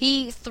boots.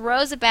 He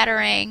throws a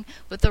batarang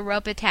with the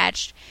rope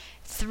attached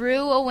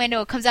through a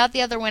window. It comes out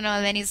the other window,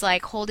 and then he's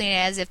like holding it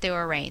as if they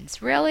were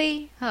reins.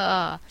 Really?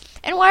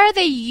 And why are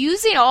they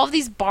using all of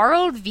these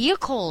borrowed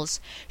vehicles?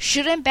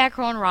 Shouldn't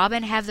Batgirl and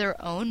Robin have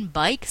their own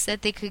bikes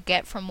that they could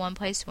get from one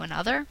place to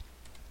another?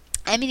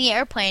 I mean, the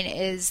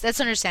airplane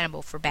that's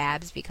understandable for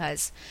Babs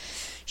because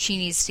she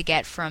needs to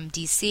get from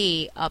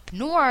DC up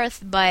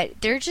north, but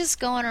they're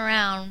just going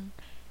around,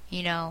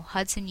 you know,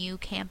 Hudson U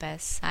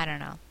campus. I don't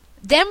know.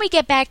 Then we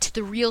get back to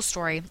the real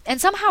story,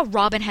 and somehow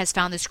Robin has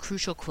found this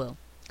crucial clue.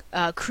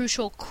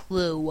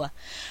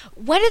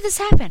 When did this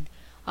happen?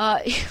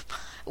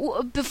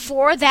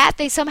 Before that,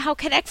 they somehow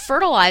connect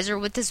fertilizer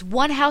with this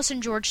one house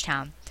in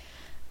Georgetown.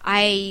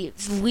 The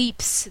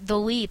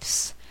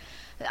leaps.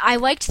 I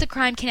liked the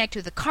crime connect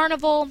with the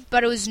carnival,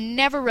 but it was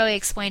never really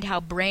explained how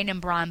Brain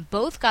and Brawn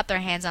both got their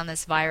hands on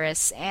this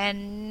virus,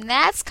 and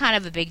that's kind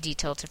of a big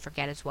detail to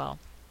forget as well.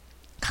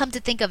 Come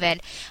to think of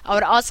it, I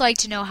would also like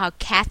to know how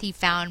Kathy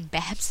found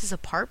Babs'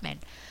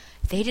 apartment.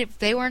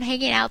 They weren't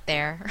hanging out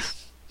there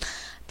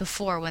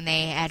before when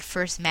they had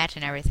first met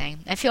and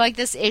everything. I feel like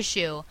this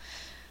issue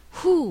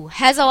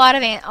has a lot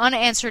of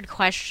unanswered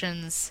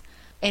questions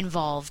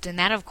involved, and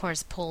that of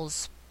course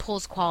pulls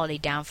quality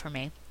down for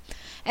me.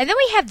 And then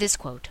we have this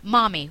quote: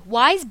 "Mommy,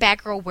 why is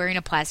Batgirl wearing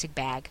a plastic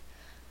bag?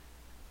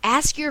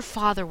 Ask your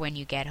father when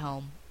you get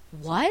home."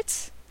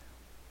 What?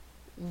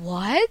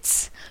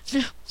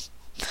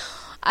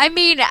 I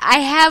mean,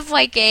 I have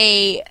like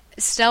a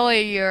Stella,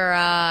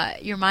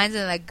 your mind's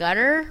in the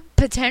gutter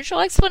potential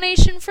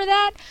explanation for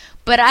that,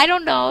 but I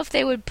don't know if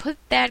they would put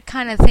that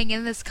kind of thing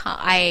in this.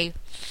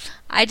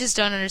 I just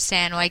don't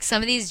understand. Like,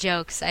 some of these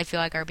jokes, I feel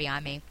like are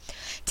beyond me.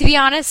 To be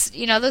honest,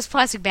 you know, those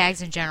plastic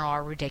bags in general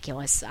are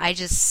ridiculous. I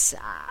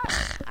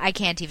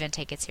can't even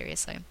take it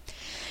seriously.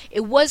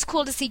 It was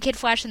cool to see Kid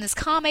Flash in this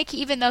comic,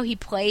 even though he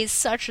plays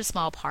such a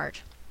small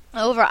part.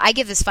 Overall, I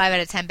give this 5 out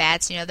of 10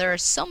 bats. You know, there are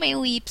so many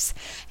leaps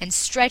and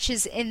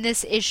stretches in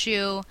this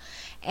issue,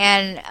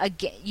 and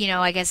you know,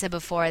 like I said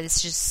before,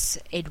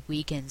 it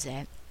weakens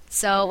it.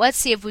 So let's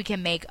see if we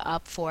can make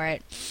up for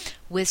it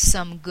with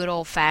some good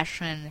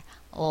old-fashioned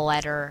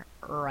letter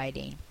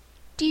writing.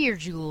 Dear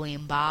Julie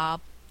and Bob,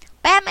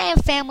 Batman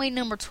Family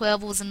number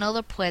 12 was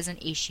another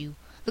pleasant issue.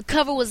 The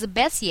cover was the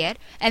best yet,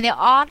 and the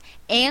art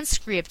and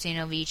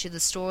scripting of each of the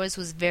stories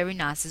was very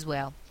nice as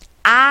well.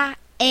 I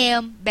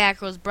Am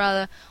Batgirl's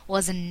Brother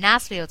was a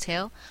nice little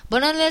tale,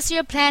 but unless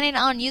you're planning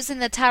on using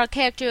the title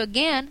character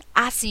again,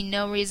 I see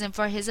no reason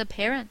for his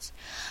appearance.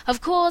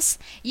 Of course,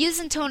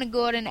 using Tony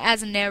Gordon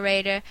as a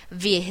narrator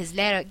via his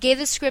letter gave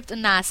the script a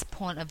nice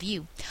point of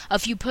view, a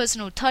few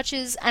personal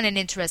touches, and an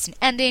interesting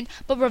ending,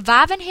 but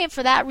reviving him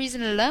for that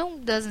reason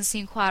alone doesn't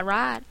seem quite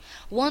right.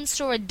 One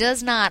story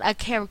does not a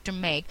character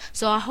make,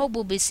 so I hope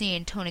we'll be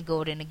seeing Tony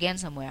Gordon again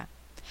somewhere.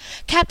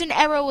 Captain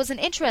Arrow was an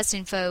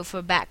interesting foe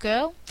for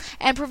Batgirl,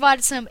 and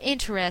provided some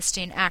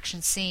interesting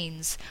action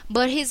scenes,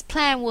 but his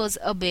plan was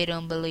a bit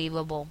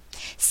unbelievable.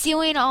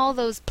 Stealing all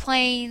those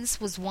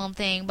planes was one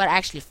thing, but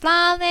actually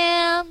flying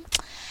them...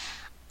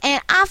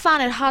 And I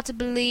find it hard to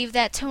believe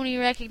that Tony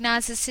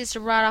recognized his sister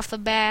right off the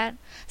bat.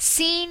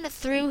 Seeing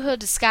through her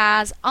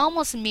disguise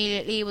almost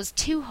immediately was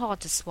too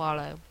hard to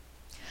swallow.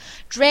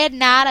 Dread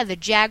Knight of the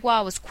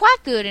Jaguar was quite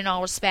good in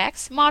all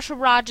respects. Marshall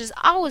Rogers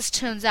always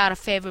turns out a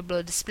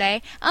favorable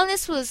display, and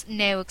this was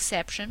no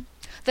exception.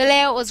 The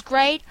layout was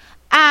great,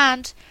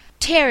 and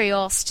Terry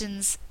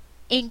Austin's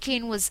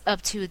inking was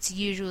up to its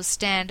usual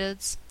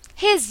standards.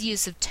 His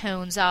use of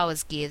tones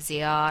always gives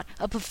the art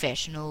a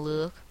professional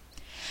look.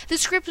 The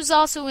script was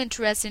also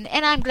interesting,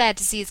 and I'm glad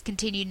to see its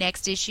continued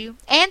next issue,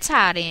 and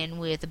tied in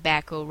with the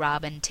Batgirl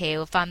Robin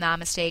tale, if I'm not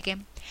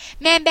mistaken.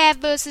 Man-Bat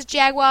vs.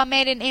 Jaguar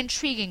made an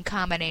intriguing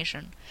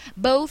combination.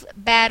 Both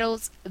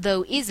battles,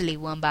 though easily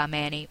won by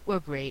Manny, were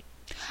great.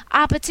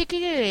 I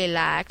particularly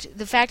liked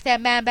the fact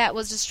that Man-Bat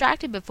was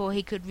distracted before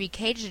he could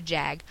recage the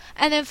Jag,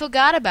 and then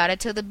forgot about it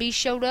till the beast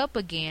showed up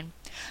again.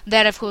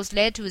 That, of course,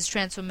 led to his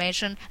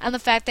transformation, and the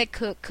fact that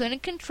Cook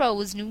couldn't control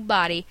his new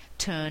body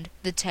turned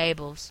the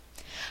tables.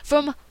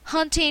 From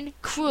hunting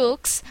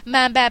crooks,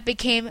 Man-Bat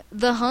became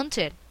the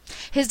hunted.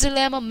 His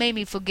dilemma made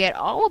me forget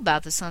all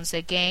about the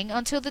Sunset Gang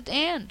until the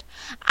end.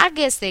 I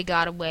guess they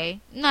got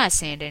away.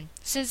 Nice ending,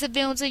 since the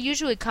villains are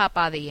usually caught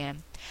by the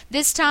end.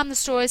 This time the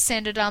story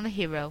centered on the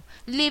hero,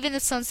 leaving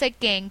the Sunset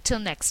Gang till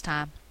next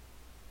time.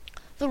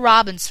 The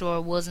Robin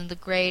story wasn't the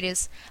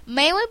greatest,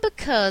 mainly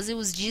because it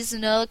was just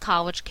another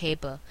college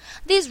caper.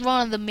 These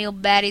run-of-the-mill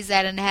baddies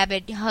that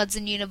inhabit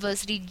Hudson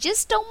University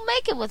just don't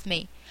make it with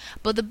me.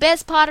 But the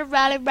best part of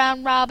Rally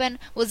Round Robin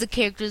was the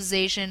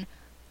characterization.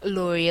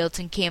 Laurie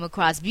Elton came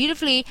across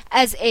beautifully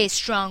as a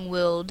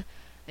strong-willed,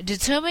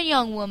 determined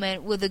young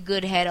woman with a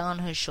good head on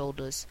her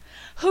shoulders.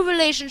 Her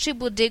relationship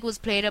with Dick was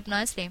played up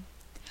nicely.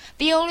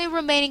 The only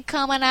remaining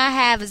comment I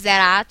have is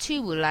that I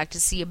too would like to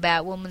see a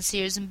Batwoman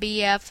series in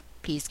BF.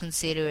 Please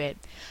consider it.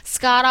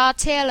 Scott R.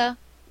 Taylor,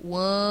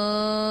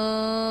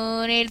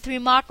 183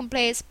 Markham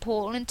Place,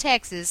 Portland,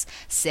 Texas,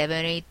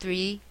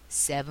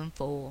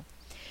 78374.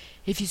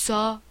 If you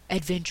saw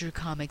Adventure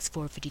Comics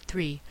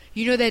 453,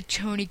 you know that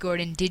Tony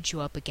Gordon did show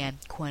up again,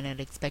 quite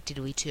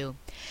unexpectedly too.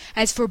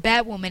 As for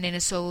Batwoman in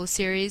a solo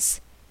series,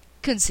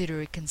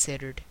 consider it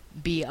considered.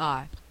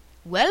 B.R.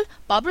 Well,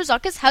 Bob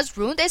Rozakis has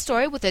ruined a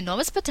story with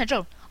enormous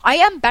potential. I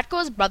Am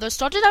Batgirl's Brother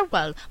started out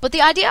well, but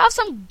the idea of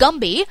some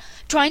Gumby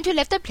trying to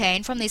lift a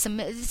plane from the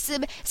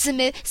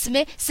Smithsonian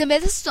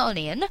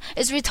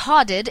is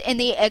retarded in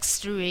the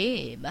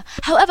extreme.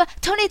 However,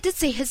 Tony did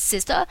see his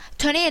sister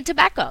turning into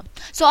Batgirl,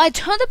 so I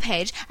turned the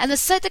page, and the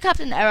sight of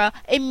Captain Arrow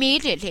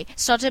immediately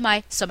started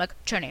my stomach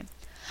churning.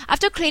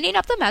 After cleaning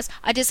up the mess,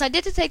 I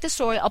decided to take the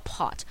story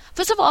apart.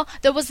 First of all,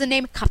 there was the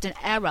name Captain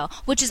Arrow,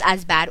 which is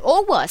as bad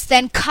or worse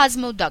than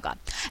Cosmo Duggar.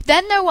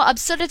 Then there were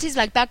absurdities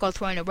like Batgirl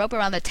throwing a rope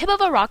around the tip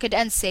of a rocket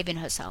and saving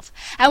herself.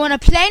 And when a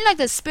plane like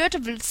the Spirit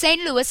of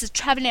St. Louis is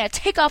traveling at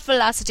takeoff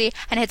velocity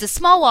and hits a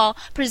small wall,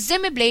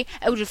 presumably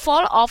it would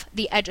fall off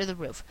the edge of the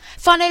roof.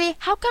 Finally,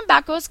 how come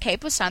Batgirl's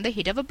cape withstand the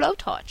heat of a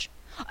blowtorch?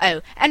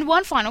 Oh, and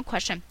one final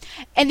question.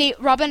 In the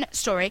Robin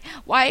story,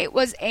 why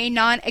was a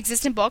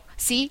non-existent book,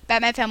 see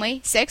Batman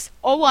Family 6,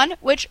 or 1,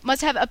 which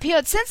must have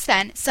appeared since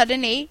then,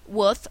 suddenly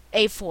worth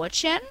a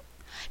fortune?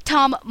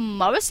 Tom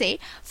Morrissey,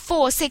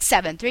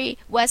 4673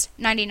 West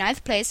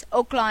 99th Place,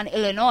 Oakland,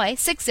 Illinois,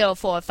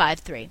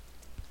 60453.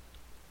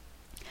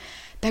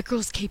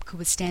 Batgirl's cape could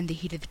withstand the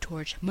heat of the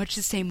torch, much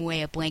the same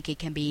way a blanket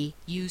can be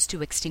used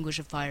to extinguish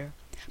a fire,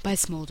 by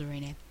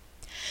smoldering it.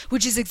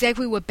 Which is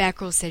exactly what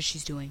Batgirl says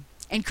she's doing.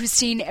 And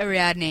Christine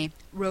Ariadne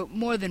wrote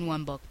more than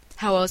one book.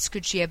 How else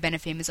could she have been a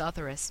famous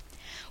authoress?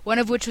 One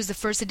of which was the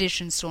first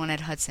edition stolen at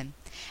Hudson.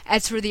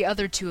 As for the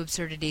other two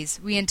absurdities,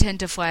 we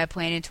intend to fly a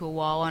plane into a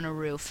wall on a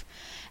roof,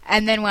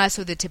 and then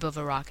lasso the tip of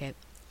a rocket.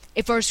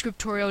 If our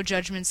scriptorial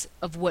judgments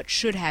of what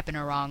should happen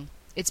are wrong,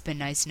 it's been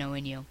nice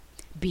knowing you.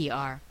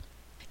 B.R.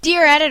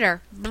 Dear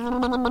Editor,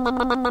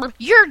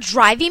 you're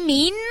driving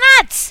me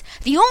nuts!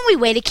 The only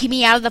way to keep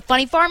me out of the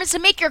funny farm is to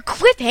make your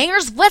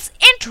cliffhangers less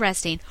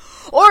interesting,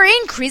 or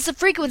increase the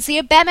frequency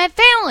of Batman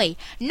Family.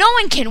 No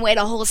one can wait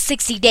a whole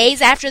 60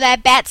 days after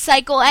that Bat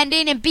Cycle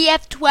ending in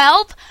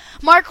BF12.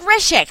 Mark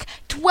Rishik,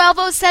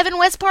 1207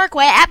 West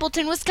Parkway,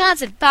 Appleton,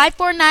 Wisconsin,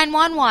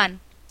 54911.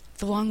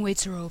 The long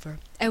waits are over,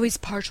 at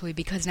least partially,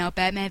 because now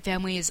Batman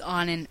Family is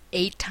on an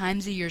 8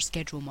 times a year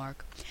schedule,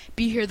 Mark.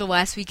 Be here the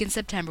last week in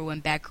September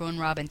when Batgirl and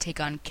Robin take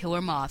on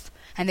Killer Moth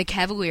and the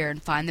Cavalier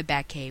and find the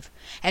Batcave,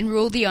 and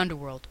rule the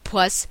underworld,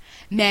 plus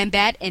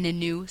Man-Bat and a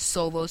new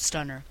solo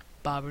stunner,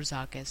 Bob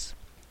Rozakis.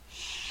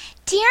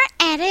 Dear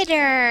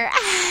editor,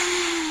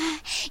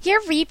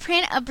 your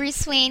reprint of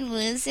Bruce Wayne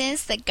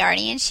loses the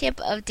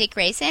guardianship of Dick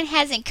Grayson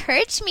has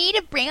encouraged me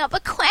to bring up a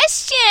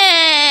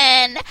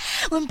question.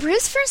 When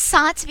Bruce first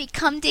sought to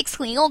become Dick's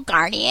legal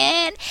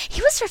guardian,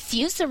 he was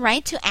refused the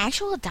right to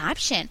actual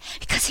adoption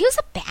because he was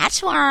a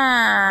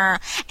bachelor.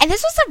 And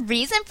this was the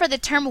reason for the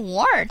term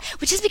ward,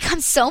 which has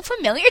become so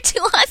familiar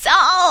to us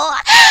all.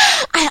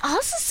 I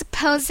also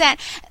suppose that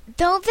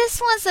though this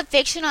was a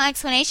fictional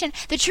explanation,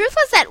 the truth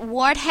was that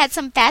Ward had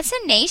some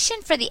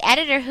fascination for the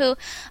editor who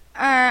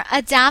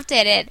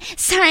adopted it.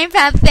 Sorry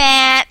about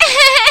that.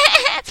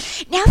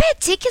 Now that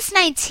Dick is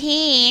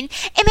 19,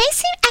 it may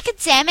seem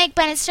academic,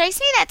 but it strikes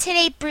me that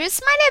today Bruce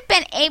might have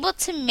been able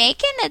to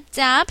make an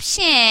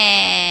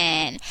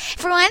adoption.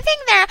 For one thing,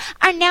 there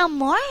are now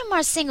more and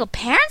more single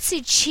parents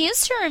who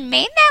choose to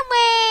remain that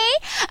way,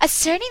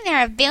 asserting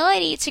their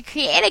ability to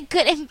create a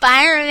good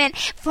environment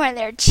for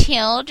their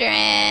children.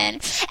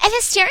 And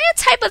the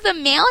stereotype of the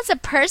male as a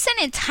person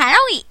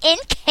entirely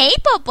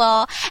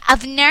incapable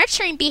of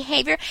nurturing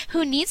behavior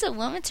who needs a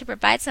woman to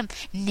provide some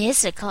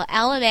mystical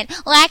element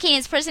lacking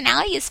his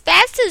personality is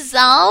fast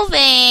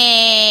dissolving.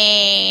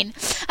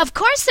 Of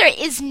course, there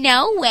is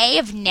no way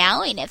of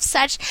knowing if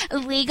such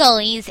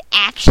legalese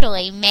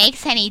actually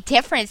makes any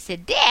difference to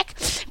Dick,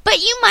 but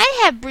you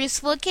might have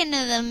Bruce look into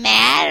the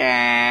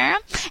matter.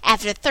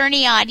 After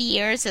 30-odd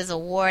years as a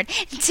ward,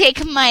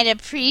 Dick might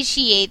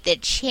appreciate the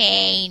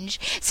change.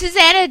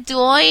 Susanna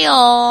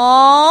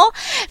Doyle,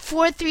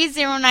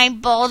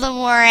 4309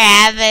 Baltimore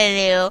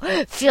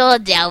Avenue,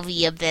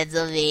 Philadelphia,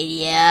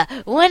 Pennsylvania,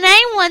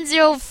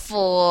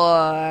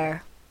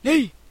 19104.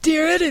 Hey,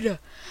 dear editor,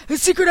 the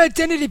secret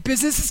identity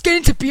business is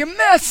getting to be a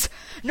mess.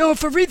 Now,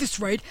 if I read this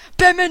right,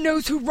 Batman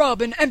knows who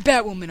Robin and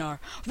Batwoman are.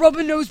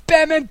 Robin knows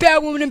Batman,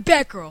 Batwoman, and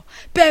Batgirl.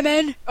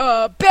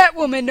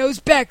 Batwoman knows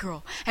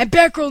Batgirl. And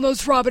Batgirl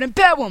knows Robin and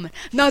Batwoman.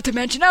 Not to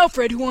mention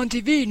Alfred, who on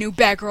TV knew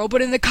Batgirl,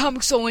 but in the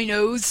comics only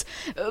knows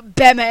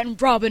Batman,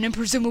 Robin, and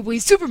presumably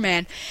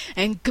Superman.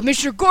 And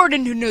Commissioner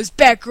Gordon, who knows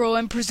Batgirl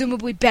and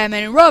presumably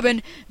Batman and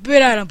Robin,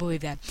 but I don't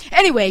believe that.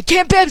 Anyway,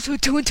 can't Babs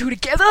put 2 and 2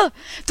 together?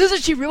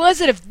 Doesn't she realize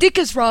that if Dick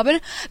is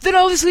Robin, then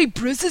obviously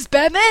Bruce is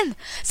Batman?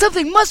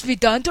 Something must be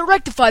done to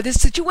rectify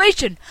this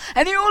situation,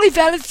 and the only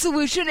valid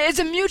solution is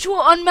a mutual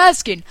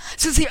unmasking,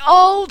 since the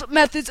old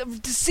methods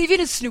of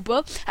deceiving a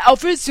snooper,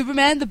 Alfred,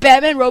 Superman, the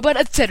Batman robot,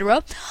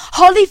 etc.,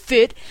 hardly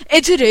fit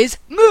in today's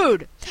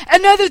mood.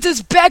 And neither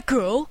does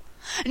Batgirl,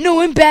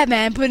 knowing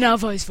Batman, but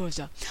not vice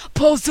versa.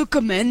 Paul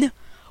Zuckerman,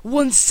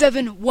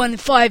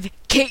 1715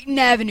 Caton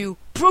Avenue,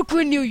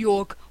 Brooklyn, New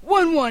York,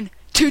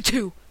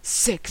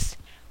 11226.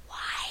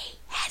 Why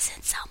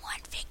hasn't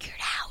someone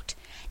figured out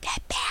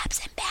that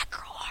Babs and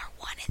Batgirl are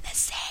one and the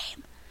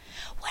same?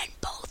 When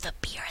both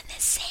appear in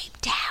the same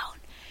town,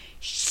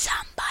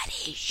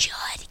 somebody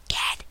should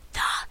get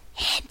the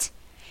hint.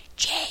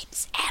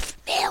 James F.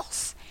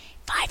 Mills,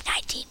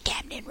 519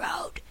 Camden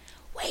Road,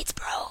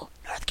 Wadesboro,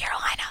 North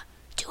Carolina,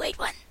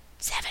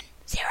 28170.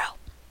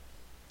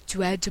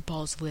 To add to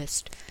Paul's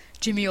list,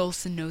 Jimmy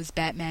Olsen knows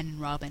Batman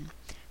and Robin,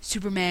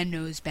 Superman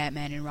knows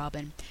Batman and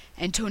Robin,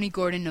 and Tony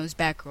Gordon knows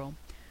Batgirl.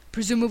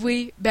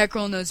 Presumably,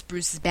 Batgirl knows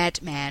Bruce is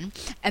Batman,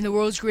 and the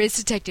world's greatest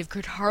detective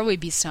could hardly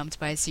be stumped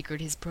by a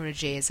secret his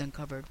protege has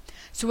uncovered.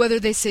 So whether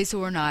they say so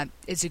or not,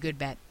 it's a good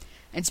bet.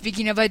 And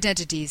speaking of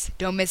identities,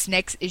 don't miss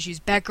next issue's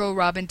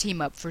Batgirl-Robin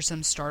team-up for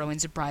some startling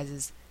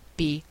surprises.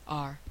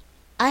 B.R.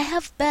 I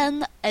have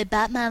been a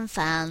Batman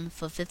fan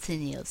for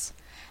 15 years,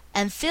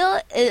 and feel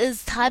it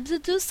is time to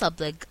do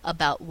something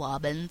about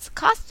Robin's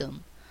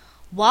costume.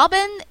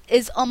 Robin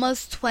is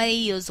almost 20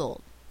 years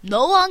old.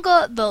 No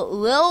longer the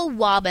little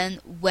Robin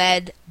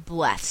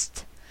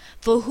red-breast,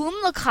 for whom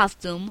the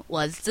costume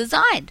was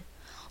designed.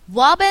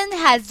 Robin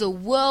has the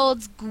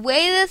world's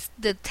greatest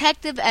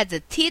detective as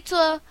a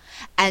teacher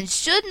and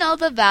should know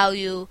the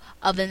value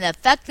of an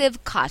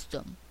effective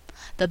costume.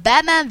 The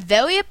Batman's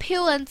very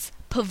appearance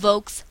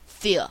provokes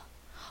fear,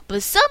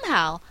 but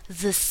somehow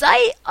the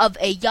sight of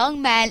a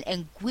young man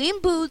in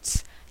green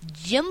boots,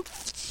 gym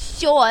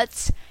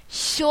shorts,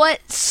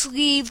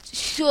 short-sleeved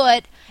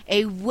shirt,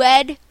 a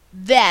red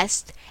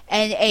vest,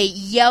 and a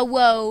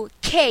yellow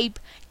cape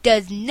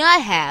does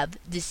not have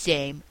the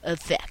same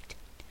effect.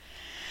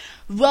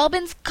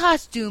 Robin's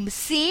costume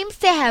seems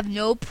to have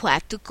no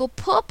practical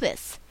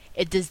purpose.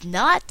 It does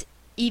not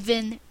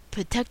even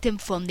protect him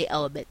from the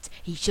elements.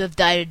 He should have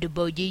died of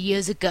pneumonia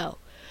years ago.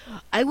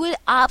 I would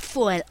opt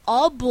for an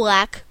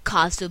all-black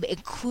costume,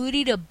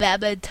 including a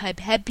Batman-type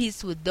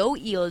headpiece with no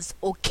ears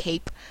or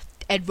cape,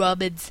 and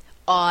Robin's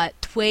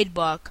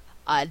trademark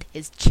on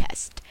his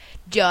chest.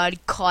 John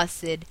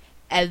Carson,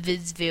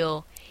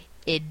 Evansville,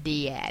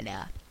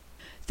 Indiana.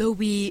 Though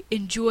we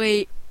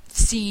enjoy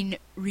seeing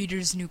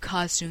readers' new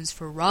costumes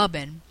for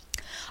Robin,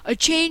 a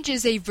change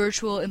is a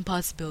virtual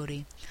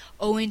impossibility,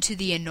 owing to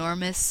the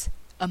enormous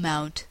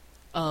amount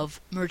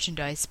of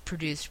merchandise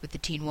produced with the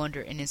Teen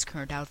Wonder in his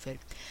current outfit.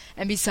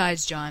 And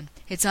besides, John,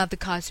 it's not the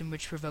costume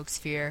which provokes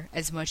fear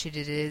as much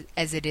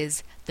as it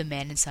is the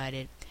man inside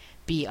it.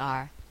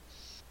 B.R.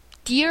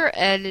 Dear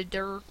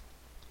editor,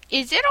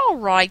 is it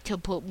alright to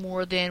put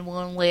more than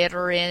one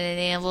letter in an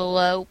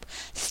envelope?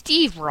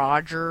 Steve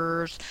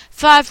Rogers,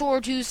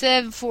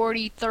 5427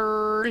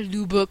 43rd,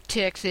 Lubbock,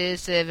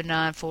 Texas,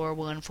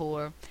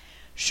 79414.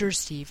 Sure,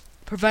 Steve.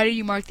 Provided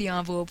you mark the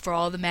envelope for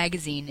all the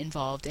magazine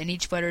involved, and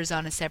each letter is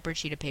on a separate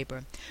sheet of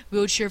paper. We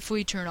will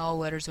cheerfully turn all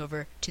letters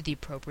over to the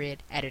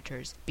appropriate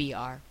editors.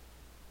 B.R.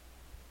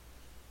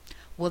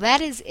 Well, that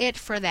is it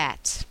for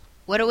that.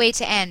 What a way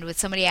to end, with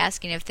somebody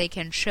asking if they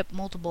can ship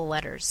multiple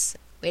letters.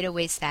 Way to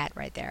waste that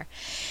right there.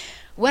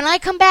 When I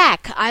come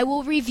back, I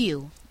will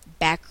review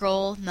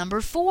Batgirl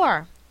number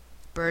 4,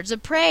 Birds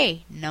of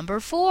Prey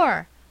number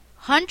 4,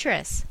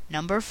 Huntress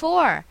number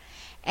 4,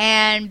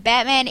 and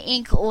Batman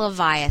Inc.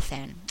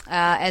 Leviathan,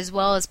 as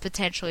well as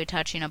potentially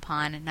touching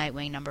upon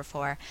Nightwing number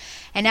 4.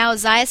 And now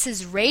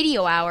Zaius'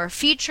 Radio Hour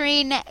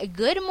featuring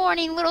Good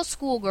Morning Little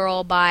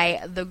Schoolgirl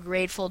by The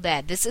Grateful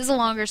Dead. This is a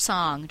longer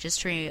song,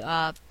 just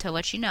to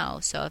let you know,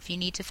 so if you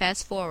need to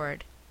fast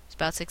forward, it's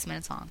about 6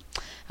 minutes long.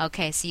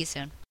 Okay, see you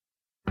soon.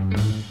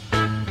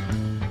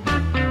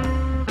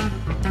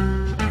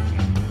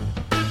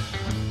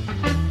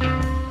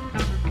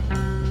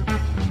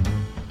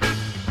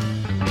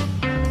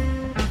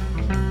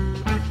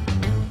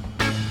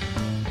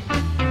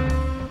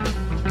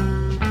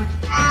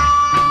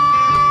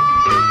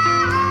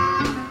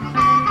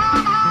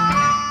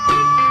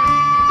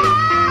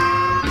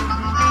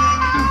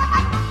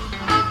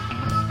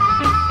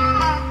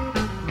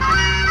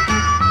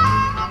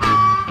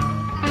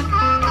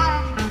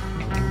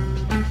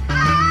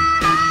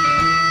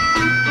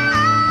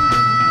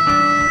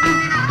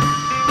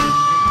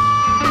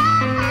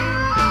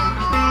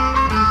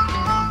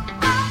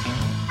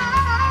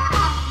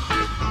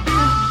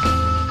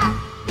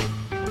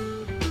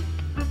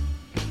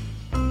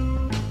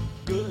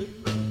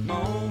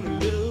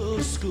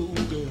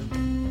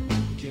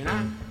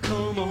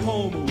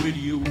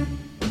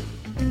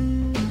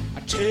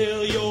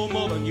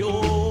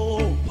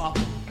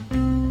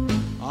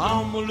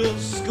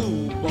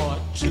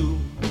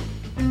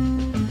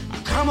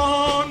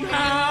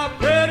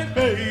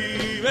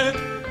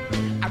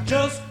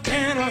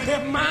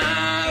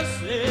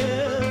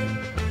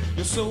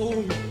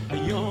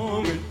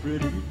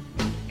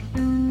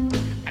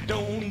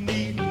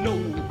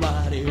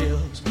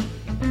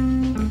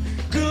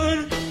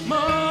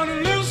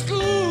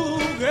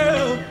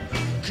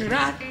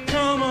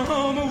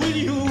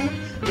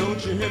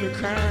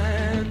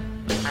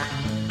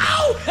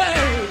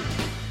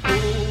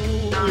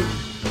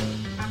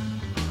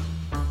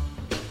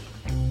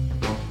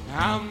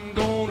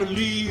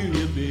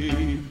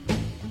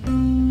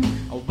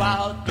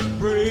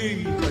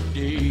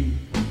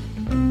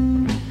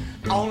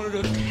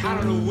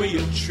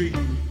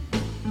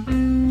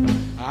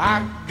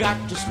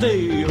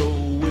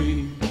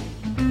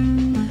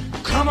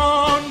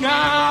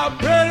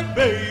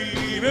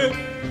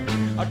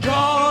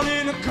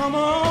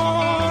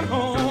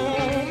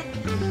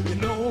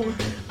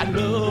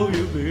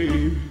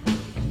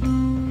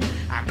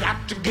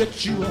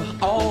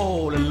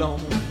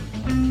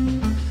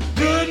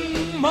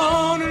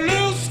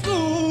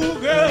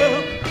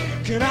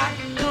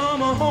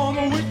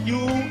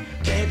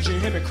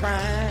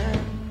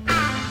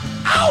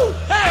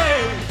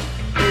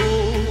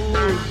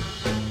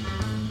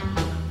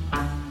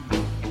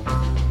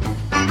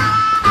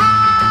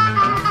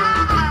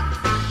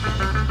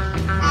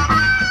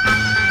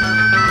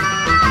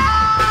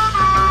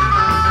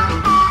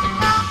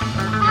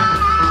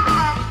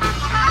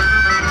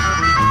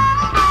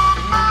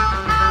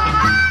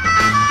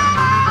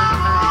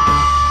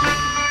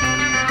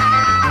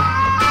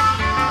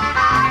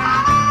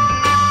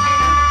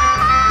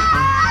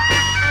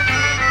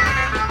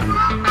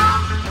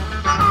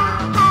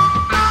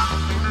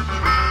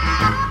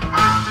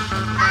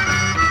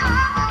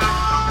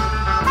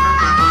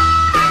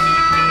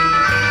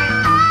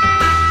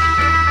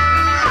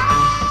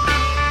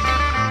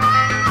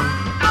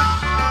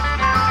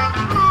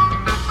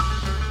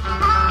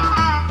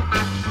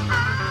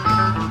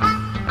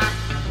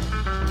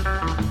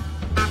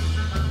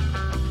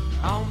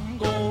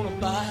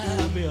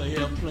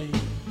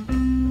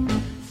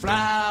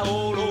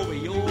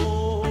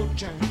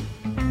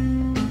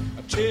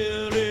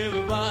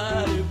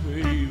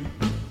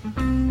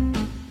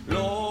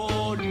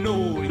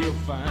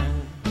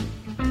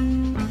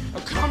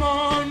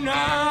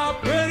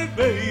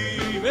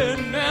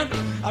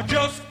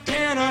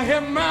 I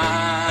help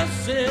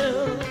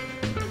myself.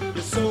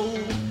 You're so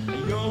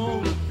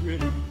young and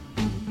pretty.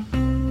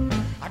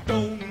 I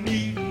don't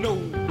need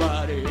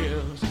nobody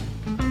else.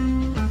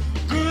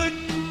 Good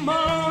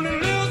morning,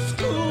 little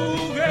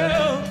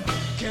schoolgirl.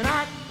 Can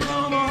I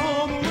come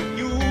home with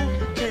you?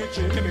 Can't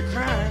you hear me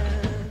crying?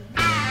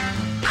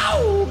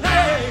 Oh,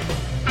 hey!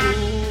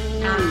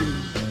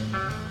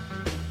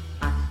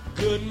 Oh.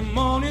 Good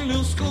morning,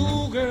 little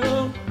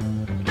schoolgirl.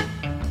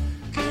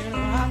 Can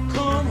I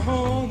come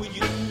home with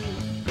you?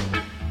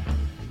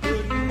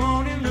 Good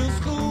morning, little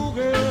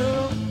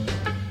schoolgirl.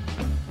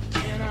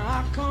 Can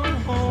I come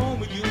home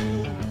with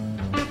you?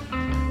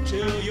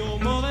 Tell your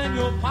mother and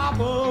your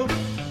papa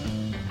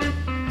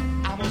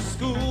I'm a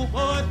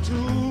schoolboy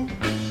too.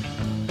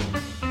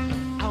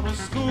 I'm a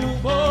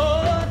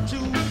schoolboy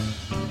too.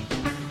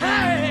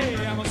 Hey,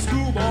 I'm a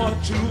schoolboy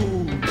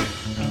too.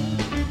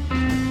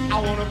 I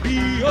wanna be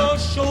your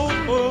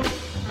chauffeur.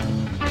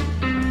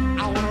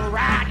 I wanna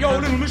ride your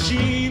little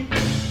machine.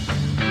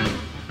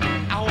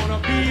 I wanna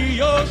be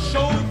your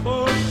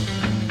chauffeur.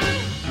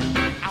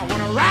 I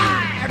wanna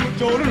ride with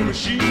your little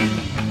machine.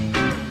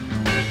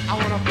 I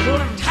wanna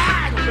put a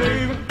tiger,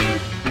 baby.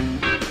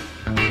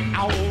 I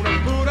wanna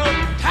put a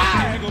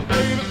tiger,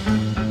 baby.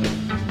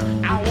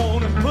 I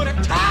wanna put a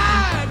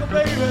tiger,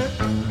 baby.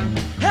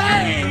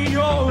 Hey,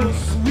 you're a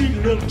sweet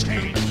little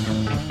taint.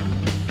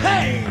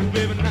 Hey,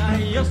 baby, now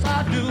yes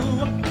I do.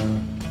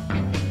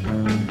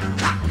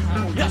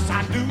 Oh, yes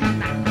I do.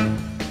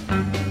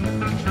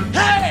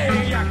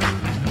 Hey, I got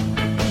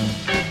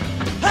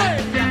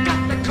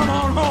to come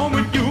on home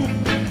with you.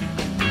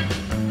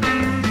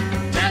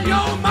 Tell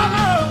your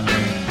mother,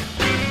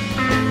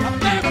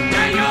 baby,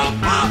 tell your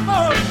papa.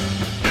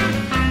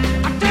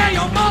 I tell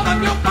your mother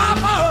and your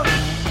papa.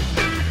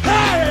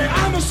 Hey,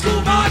 I'm a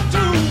schoolboy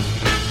too.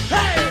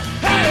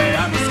 Hey,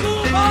 I'm a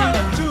schoolboy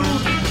too.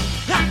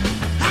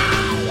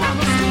 I'm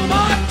a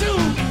schoolboy too.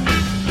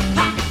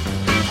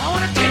 I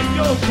wanna keep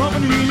your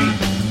company.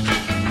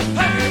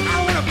 Hey, I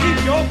wanna keep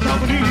your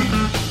company.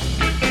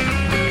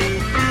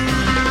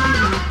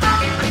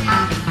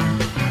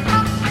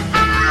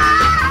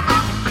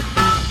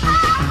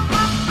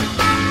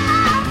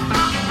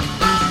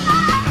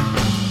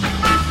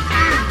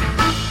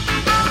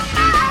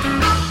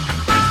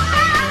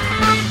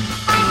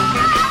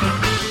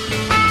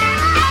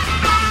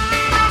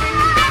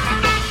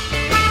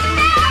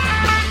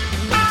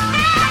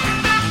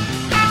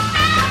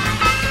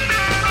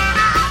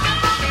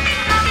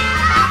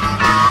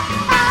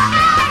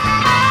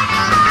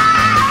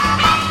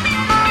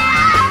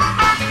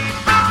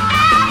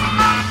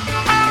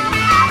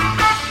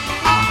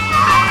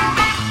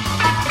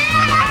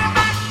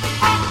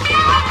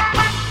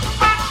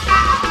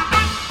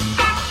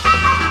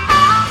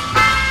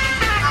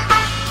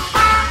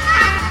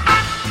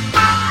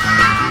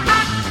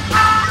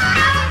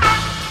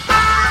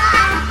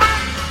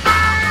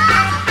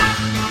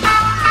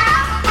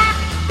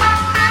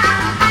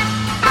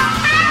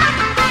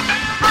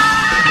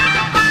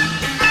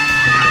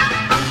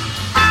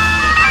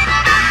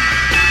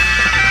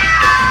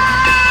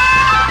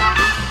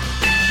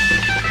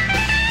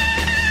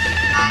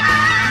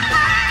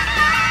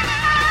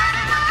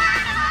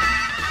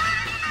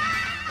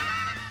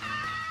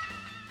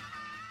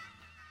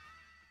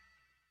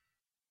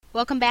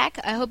 Welcome back.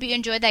 I hope you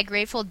enjoyed that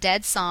Grateful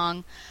Dead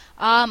song.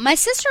 My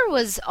sister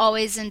was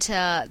always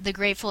into the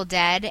Grateful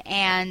Dead,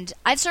 and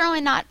I've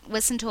certainly not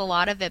listened to a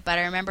lot of it, but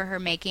I remember her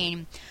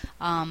making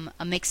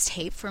a mixed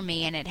tape for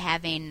me and it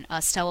having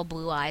Stella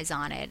Blue Eyes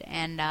on it,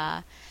 and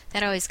that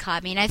always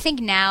caught me. And I think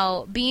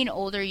now, being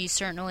older, you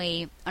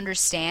certainly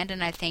understand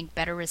and I think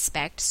better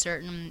respect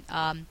certain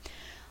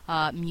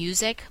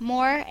music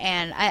more,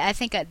 and I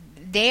think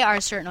they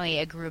are certainly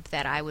a group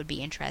that I would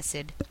be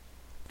interested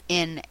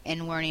in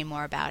learning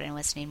more about and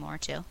listening more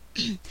to.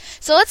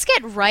 So let's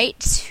get right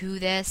to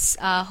this.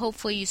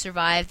 Hopefully you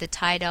survived the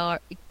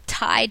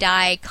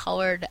tie-dye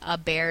colored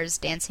bears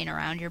dancing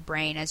around your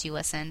brain as you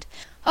listened.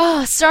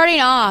 Oh,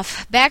 starting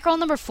off, Batgirl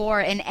number 4,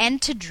 An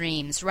End to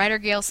Dreams. Writer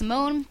Gail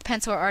Simone,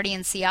 penciler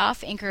Ardian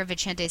Syaf, inker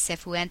Vicente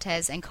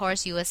Cifuentes, and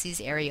colorist Ulysses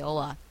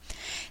Areola.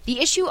 The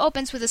issue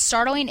opens with a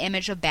startling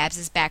image of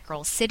Babs'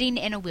 Batgirl sitting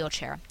in a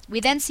wheelchair. We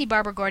then see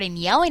Barbara Gordon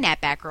yelling at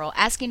Batgirl,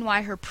 asking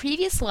why her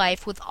previous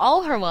life with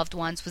all her loved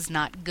ones was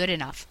not good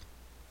enough.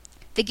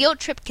 The guilt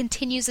trip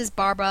continues as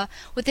Barbara,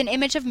 with an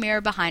image of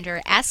Mirror behind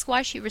her, asks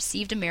why she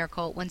received a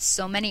miracle when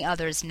so many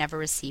others never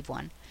receive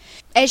one.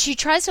 As she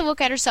tries to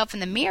look at herself in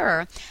the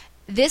mirror,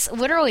 this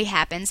literally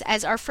happens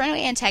as our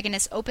friendly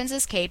antagonist opens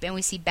his cape and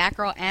we see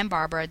Batgirl and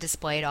Barbara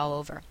displayed all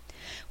over.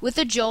 With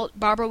a jolt,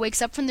 Barbara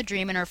wakes up from the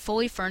dream in her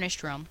fully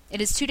furnished room.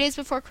 It is 2 days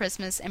before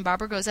Christmas, and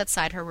Barbara goes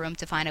outside her room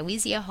to find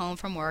Elysia home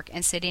from work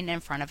and sitting in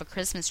front of a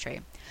Christmas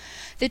tree.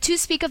 The two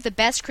speak of the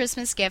best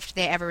Christmas gift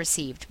they ever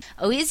received.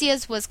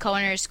 Elysia's was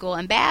culinary school,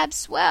 and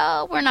Babs,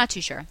 well, we're not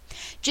too sure.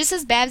 Just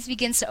as Babs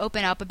begins to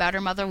open up about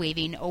her mother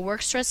leaving, a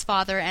work-stressed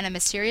father, and a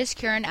mysterious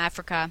cure in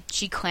Africa,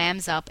 she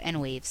clams up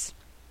and leaves.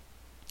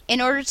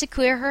 In order to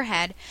clear her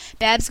head,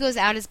 Babs goes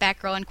out as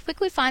Batgirl and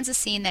quickly finds a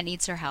scene that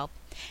needs her help.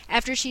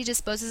 After she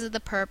disposes of the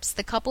perps,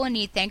 the couple in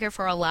need thank her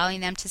for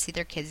allowing them to see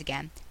their kids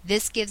again.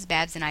 This gives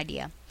Babs an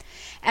idea.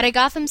 At a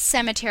Gotham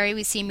cemetery,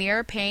 we see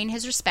Mirror paying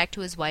his respect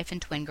to his wife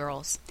and twin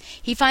girls.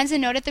 He finds a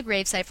note at the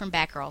gravesite from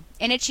Batgirl.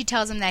 In it, she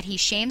tells him that he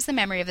shames the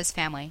memory of his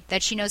family,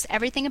 that she knows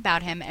everything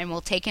about him and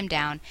will take him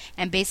down,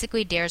 and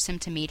basically dares him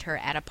to meet her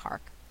at a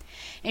park.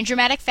 In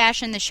dramatic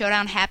fashion, the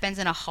showdown happens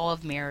in a hall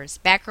of mirrors.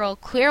 Batgirl,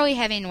 clearly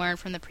having learned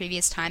from the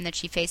previous time that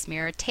she faced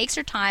Mirror, takes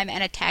her time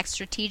and attacks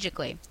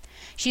strategically.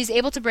 She is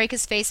able to break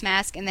his face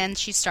mask, and then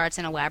she starts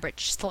an elaborate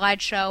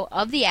slideshow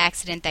of the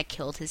accident that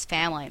killed his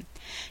family.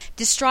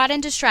 Distraught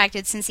and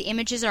distracted, since the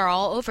images are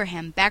all over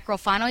him, Batgirl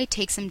finally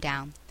takes him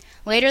down.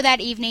 Later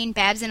that evening,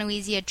 Babs and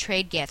Elysia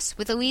trade gifts,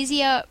 with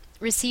Elysia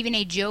receiving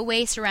a Joe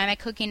Way ceramic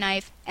cooking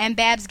knife, and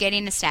Babs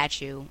getting a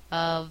statue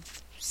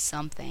of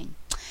something.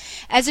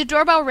 As the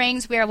doorbell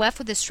rings, we are left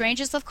with the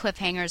strangest of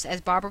cliffhangers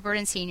as Barbara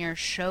Gordon Sr.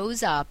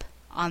 shows up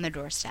on the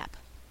doorstep.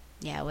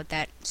 Yeah, let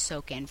that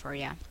soak in for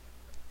you.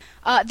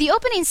 The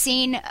opening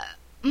scene,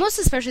 most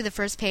especially the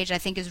first page, I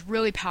think is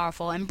really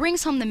powerful and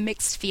brings home the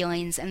mixed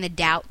feelings and the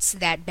doubts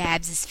that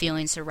Babs is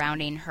feeling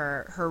surrounding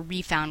her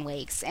refound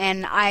lakes.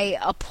 And I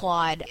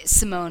applaud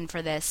Simone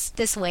for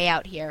this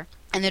layout here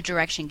and the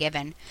direction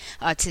given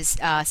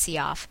to see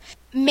off.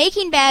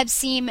 Making Babs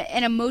seem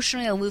an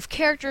emotionally aloof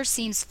character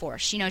seems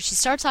forced. You know, she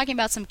starts talking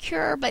about some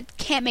cure, but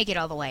can't make it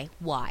all the way.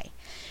 Why?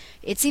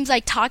 It seems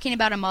like talking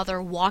about a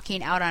mother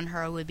walking out on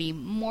her would be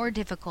more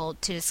difficult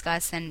to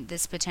discuss than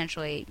this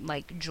potentially,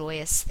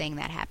 joyous thing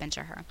that happened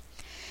to her.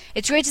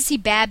 It's great to see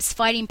Babs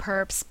fighting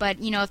perps, but,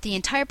 if the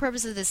entire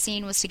purpose of the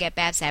scene was to get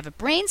Babs to have a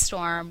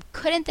brainstorm,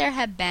 couldn't there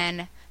have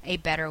been a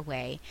better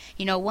way?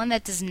 One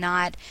that does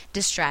not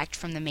distract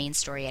from the main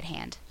story at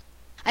hand.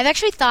 I've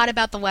actually thought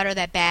about the letter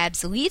that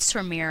Babs leaves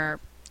for Mirror,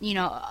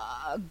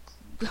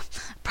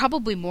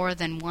 probably more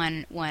than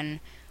one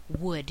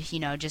would,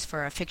 just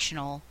for a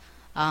fictional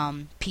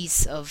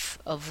piece of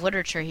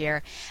literature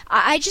here.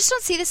 I just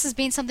don't see this as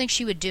being something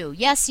she would do.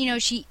 Yes,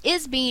 she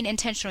is being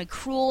intentionally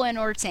cruel in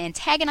order to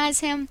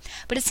antagonize him,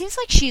 but it seems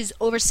like she is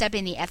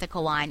overstepping the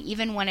ethical line,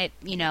 even when it,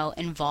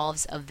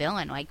 involves a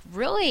villain.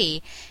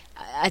 Really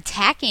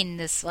attacking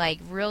this,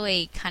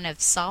 really kind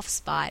of soft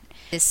spot,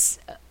 this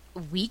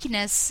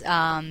weakness,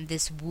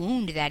 this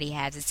wound that he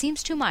has. It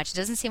seems too much. It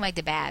doesn't seem like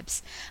the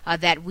Babs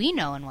that we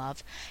know and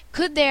love.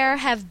 Could there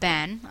have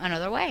been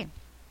another way?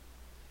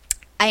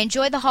 I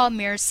enjoyed the Hall of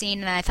Mirrors scene,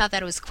 and I thought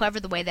that it was clever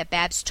the way that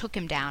Babs took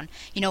him down.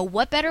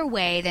 What better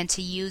way than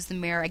to use the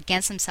mirror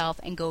against himself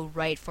and go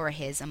right for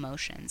his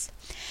emotions?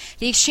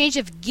 The exchange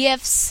of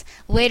gifts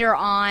later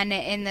on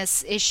in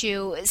this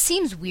issue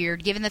seems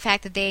weird, given the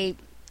fact that they've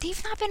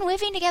not been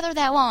living together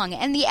that long,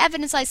 and the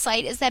evidence I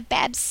cite is that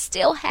Babs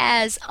still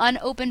has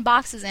unopened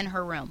boxes in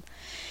her room.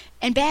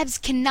 And Babs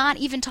cannot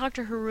even talk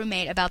to her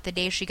roommate about the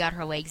day she got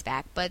her legs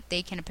back, but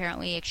they can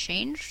apparently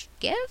exchange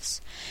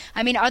gifts?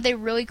 Are they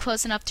really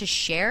close enough to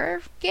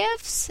share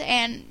gifts?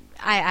 And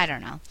I don't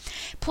know.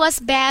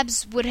 Plus,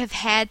 Babs would have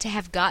had to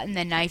have gotten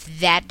the knife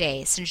that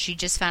day, since she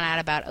just found out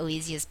about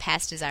Elysia's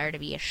past desire to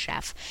be a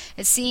chef.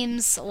 It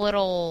seems a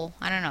little,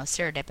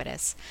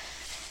 serendipitous.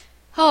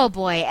 Oh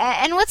boy,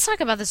 and let's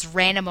talk about this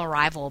random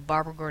arrival of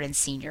Barbara Gordon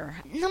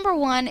Sr. Number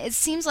one, it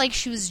seems like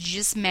she was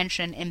just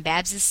mentioned in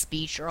Babs'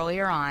 speech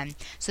earlier on,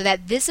 so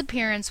that this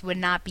appearance would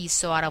not be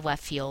so out of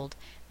left field.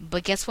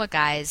 But guess what,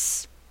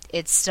 guys?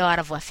 It's still out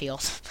of left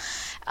field.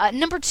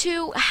 Number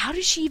two, how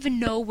does she even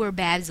know where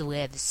Babs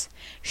lives?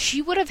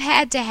 She would have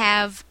had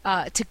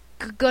to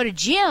go to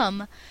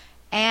Jim,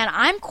 and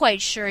I'm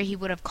quite sure he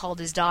would have called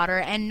his daughter,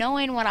 and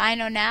knowing what I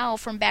know now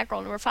from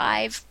Batgirl number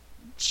 5,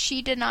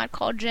 she did not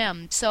call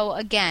Jim. So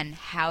again,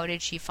 how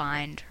did she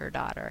find her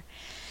daughter?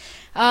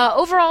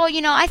 Overall,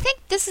 I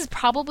think this is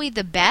probably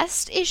the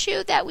best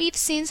issue that we've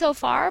seen so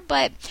far,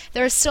 but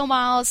there are still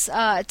miles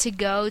to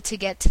go to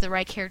get to the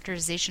right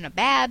characterization of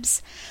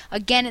Babs.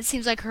 Again, it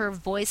seems like her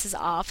voice is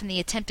off, and the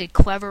attempted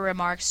clever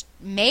remarks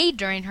made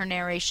during her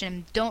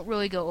narration don't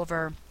really go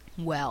over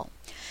well.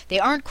 They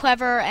aren't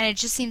clever, and it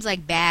just seems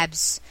like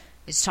Babs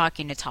is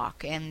talking to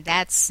talk, and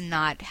that's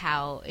not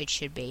how it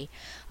should be.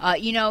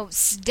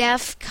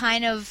 Steph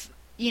kind of,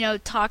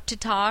 talked to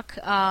talk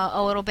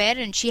a little bit,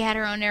 and she had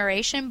her own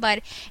narration,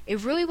 but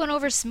it really went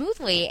over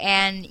smoothly,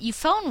 and you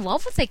fell in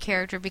love with the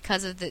character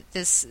because of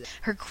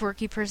her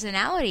quirky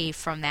personality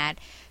from that.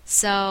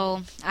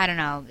 So, I don't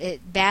know.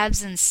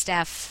 Babs and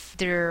Steph,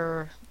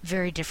 they're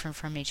very different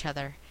from each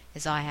other,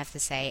 is all I have to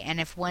say.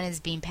 And if one is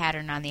being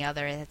patterned on the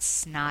other,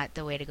 that's not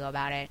the way to go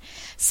about it.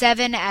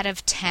 7 out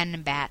of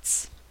 10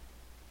 bats.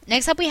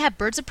 Next up, we have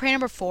Birds of Prey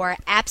number 4,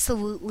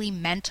 Absolutely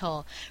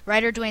Mental.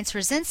 Writer Dwayne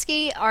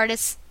Swarzynski,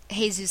 artist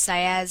Jesus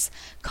Saez,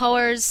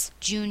 colors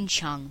June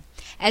Chung.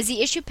 As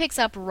the issue picks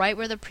up right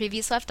where the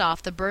previous left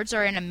off, the birds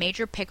are in a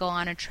major pickle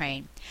on a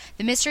train.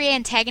 The mystery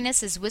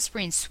antagonist is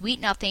whispering sweet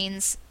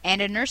nothings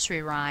and a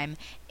nursery rhyme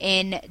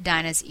in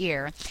Dinah's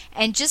ear.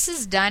 And just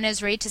as Dinah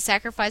is ready to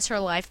sacrifice her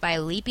life by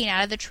leaping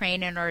out of the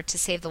train in order to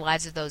save the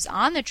lives of those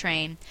on the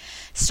train,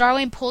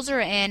 Starling pulls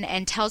her in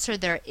and tells her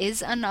there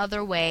is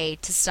another way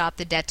to stop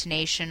the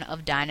detonation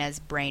of Dinah's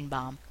brain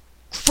bomb.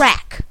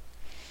 Crack!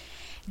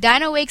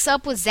 Dinah wakes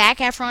up with Zac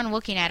Efron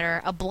looking at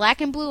her, a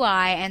black and blue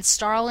eye, and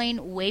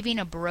Starling waving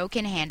a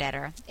broken hand at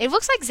her. It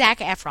looks like Zac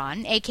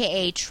Efron,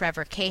 a.k.a.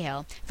 Trevor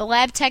Cahill, the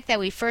lab tech that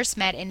we first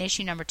met in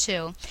issue number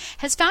 2,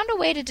 has found a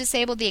way to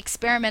disable the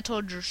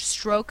experimental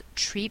stroke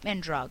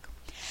treatment drug.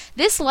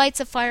 This lights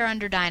a fire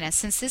under Dinah,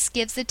 since this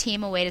gives the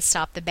team a way to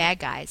stop the bad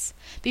guys.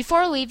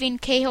 Before leaving,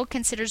 Cahill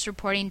considers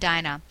reporting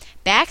Dinah,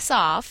 backs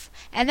off,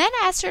 and then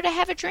asks her to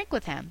have a drink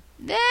with him.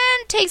 Then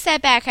takes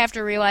that back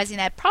after realizing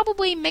that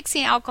probably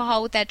mixing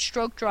alcohol with that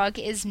stroke drug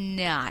is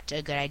not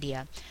a good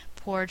idea.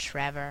 Poor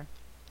Trevor.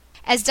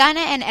 As Dinah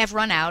and Ev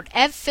run out,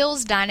 Ev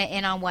fills Dinah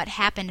in on what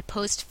happened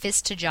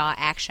post-fist-to-jaw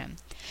action.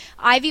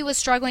 Ivy was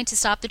struggling to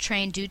stop the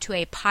train due to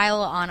a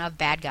pile-on of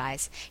bad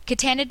guys.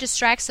 Katana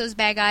distracts those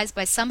bad guys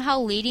by somehow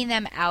leading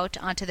them out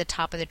onto the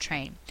top of the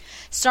train.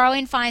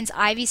 Starling finds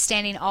Ivy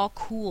standing all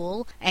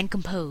cool and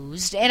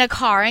composed in a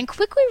car and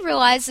quickly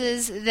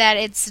realizes that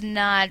it's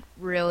not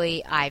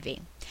really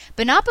Ivy.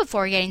 But not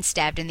before getting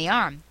stabbed in the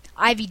arm.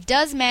 Ivy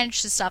does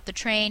manage to stop the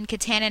train,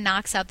 Katana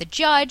knocks out the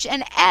judge,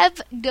 and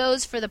Ev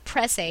goes for the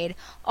press aid,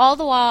 all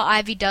the while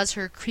Ivy does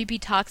her creepy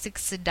toxic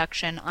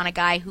seduction on a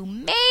guy who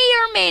may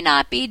or may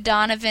not be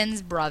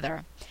Donovan's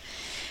brother.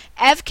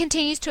 Ev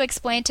continues to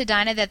explain to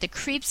Dinah that the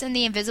creeps in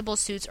the invisible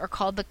suits are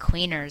called the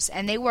Cleaners,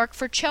 and they work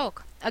for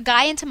Choke, a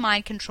guy into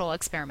mind control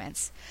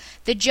experiments.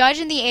 The judge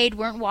and the aide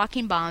weren't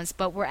walking bombs,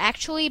 but were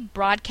actually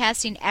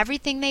broadcasting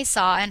everything they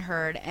saw and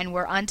heard, and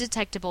were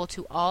undetectable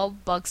to all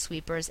bug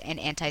sweepers and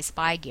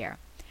anti-spy gear.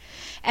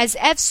 As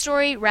Ev's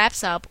story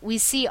wraps up, we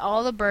see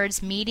all the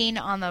birds meeting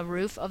on the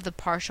roof of the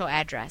partial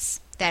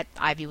address that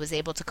Ivy was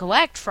able to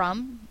collect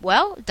from,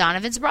 well,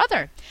 Donovan's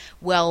brother.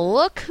 Well,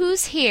 look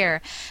who's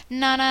here.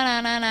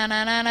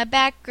 Na-na-na-na-na-na-na,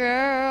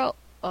 Batgirl.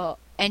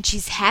 And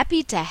she's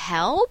happy to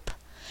help?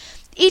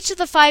 Each of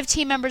the 5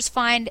 team members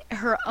find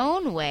her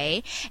own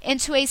way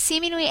into a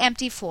seemingly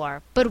empty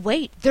floor. But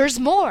wait, there's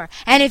more!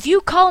 And if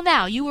you call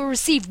now, you will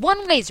receive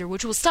 1 laser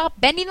which will stop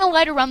bending the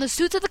light around the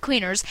suits of the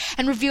Cleaners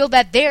and reveal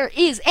that there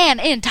is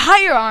an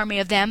entire army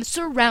of them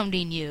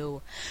surrounding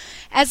you.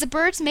 As the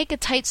birds make a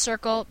tight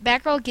circle,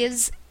 Batgirl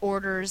gives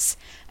orders,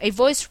 a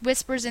voice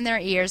whispers in their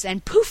ears,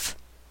 and poof!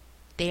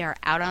 They are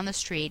out on the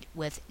street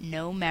with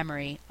no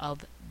memory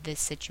of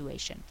this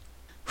situation.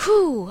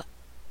 Whew!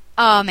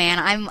 Oh man,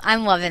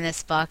 I'm loving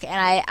this book,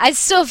 and I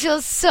still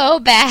feel so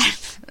bad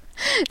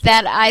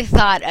that I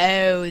thought,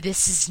 oh,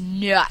 this is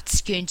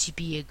not going to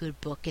be a good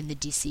book in the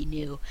DC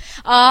New.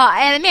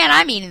 And man,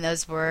 I'm eating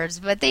those words,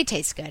 but they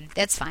taste good.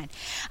 That's fine.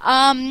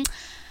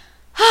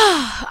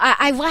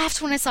 I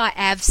laughed when I saw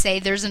Ev say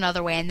there's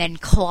another way and then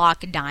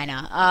clock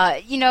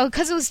Dinah.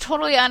 Because it was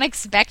totally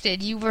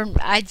unexpected. You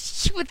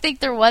would think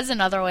there was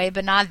another way,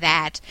 but not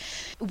that.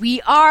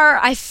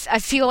 I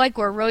feel like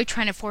we're really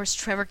trying to force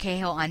Trevor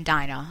Cahill on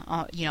Dinah,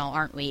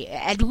 aren't we?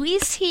 At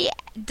least he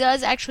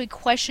does actually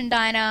question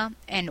Dinah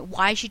and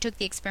why she took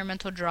the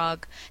experimental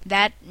drug.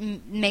 That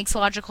makes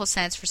logical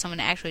sense for someone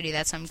to actually do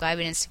that, so I'm glad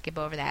we didn't skip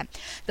over that.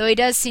 Though he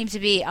does seem to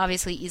be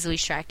obviously easily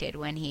distracted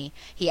when he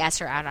asks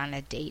her out on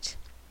a date.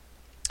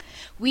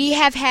 We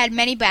have had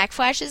many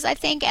backflashes, I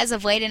think, as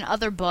of late in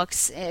other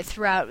books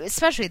throughout,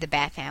 especially the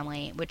Bat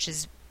family, which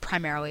is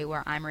primarily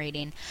where I'm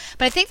reading.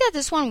 But I think that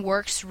this one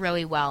works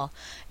really well.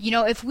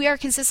 If we are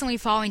consistently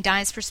following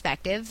Dinah's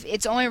perspective,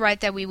 it's only right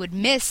that we would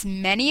miss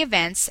many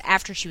events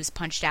after she was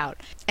punched out.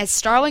 As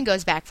Starling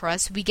goes back for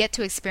us, we get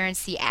to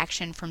experience the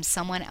action from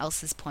someone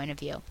else's point of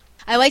view.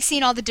 I like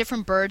seeing all the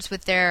different birds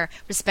with their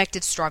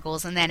respective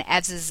struggles, and then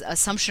Ev's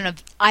assumption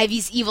of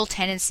Ivy's evil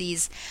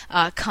tendencies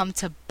come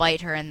to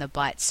bite her in the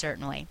butt,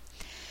 certainly.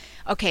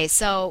 Okay,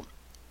 so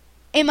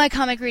in my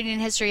comic reading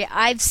history,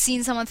 I've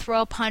seen someone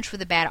throw a punch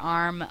with a bad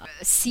arm,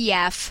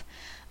 CF,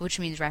 which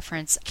means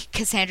reference,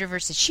 Cassandra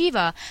versus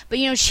Shiva, but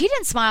she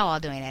didn't smile while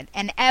doing it,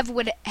 and Ev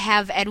would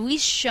have at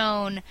least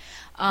shown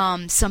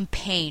some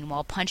pain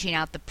while punching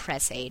out the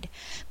press aide.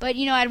 But,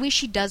 at least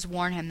she does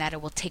warn him that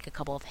it will take a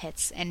couple of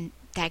hits, and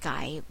that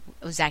guy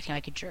was acting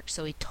like a jerk,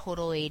 so he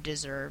totally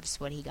deserves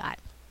what he got.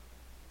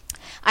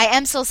 I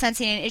am still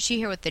sensing an issue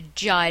here with the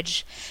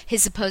judge,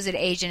 his supposed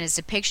age, and his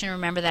depiction.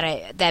 Remember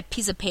that that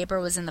piece of paper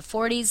was in the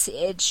 40s.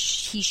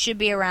 He should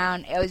be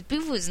around. I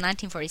believe it was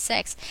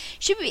 1946.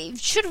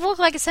 Should look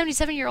like a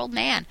 77-year-old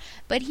man,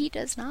 but he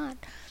does not.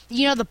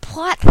 The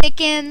plot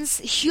thickens.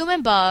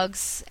 Human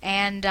bugs,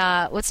 and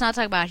let's not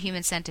talk about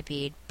human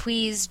centipede.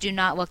 Please do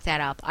not look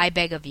that up. I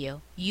beg of you.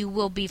 You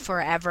will be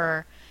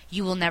forever.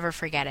 You will never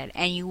forget it,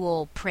 and you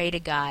will pray to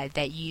God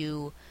that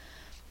you,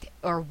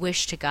 or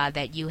wish to God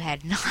that you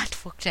had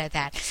not looked at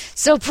that.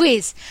 So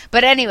please.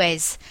 But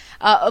anyways,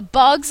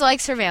 bugs like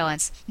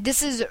surveillance.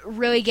 This is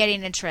really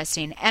getting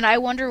interesting, and I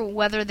wonder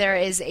whether there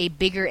is a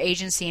bigger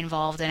agency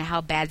involved and how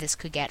bad this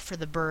could get for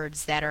the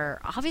birds that are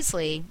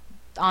obviously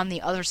on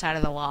the other side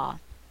of the law.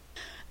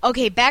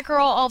 Okay, Batgirl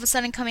all of a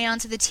sudden coming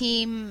onto the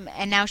team,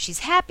 and now she's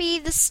happy.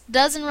 This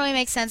doesn't really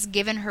make sense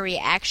given her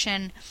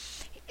reaction.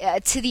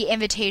 to the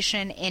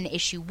invitation in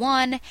issue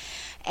 1.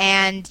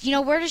 And,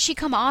 where does she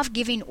come off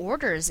giving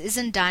orders?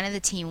 Isn't Dinah the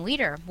team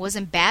leader?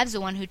 Wasn't Babs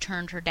the one who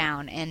turned her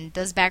down? And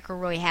does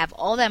Batgirl really have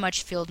all that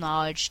much field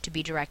knowledge to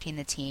be directing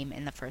the team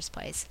in the first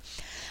place?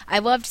 I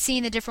loved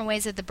seeing the different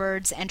ways that the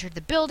birds entered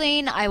the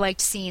building. I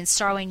liked seeing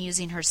Starling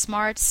using her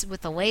smarts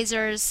with the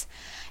lasers.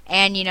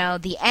 And,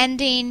 the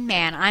ending,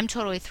 man, I'm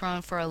totally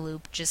thrown for a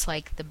loop, just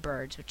like the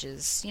birds, which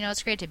is,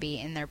 it's great to be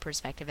in their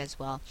perspective as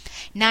well.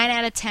 9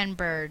 out of 10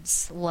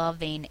 birds,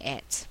 loving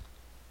it.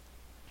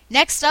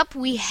 Next up,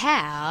 we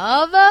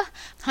have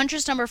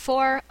Huntress number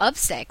 4 of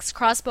 6,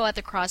 Crossbow at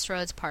the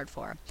Crossroads, Part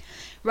 4.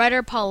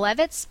 Writer Paul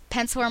Levitz,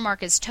 penciler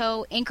Marcus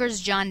Toe,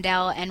 inkers John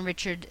Dell and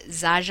Richard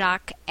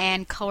Zajac,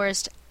 and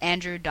colorist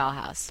Andrew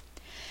Dahlhaus.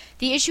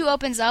 The issue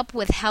opens up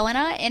with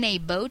Helena in a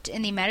boat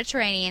in the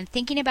Mediterranean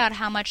thinking about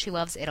how much she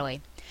loves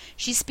Italy.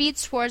 She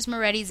speeds towards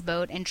Moretti's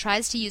boat and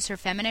tries to use her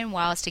feminine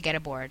wiles to get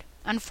aboard.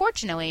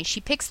 Unfortunately, she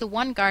picks the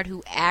one guard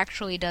who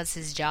actually does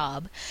his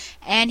job,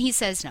 and he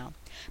says no.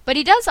 But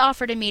he does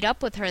offer to meet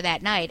up with her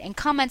that night and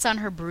comments on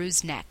her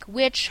bruised neck,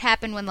 which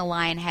happened when the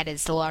lion had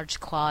his large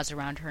claws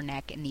around her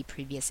neck in the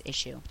previous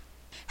issue.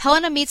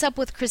 Helena meets up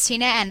with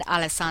Christina and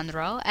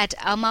Alessandro at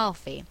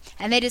Amalfi,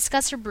 and they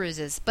discuss her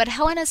bruises, but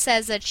Helena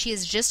says that she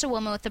is just a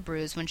woman with a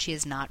bruise when she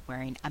is not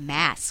wearing a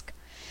mask.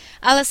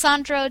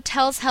 Alessandro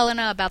tells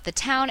Helena about the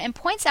town and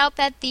points out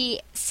that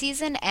the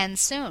season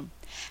ends soon.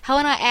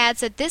 Helena adds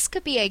that this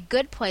could be a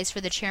good place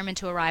for the chairman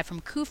to arrive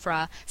from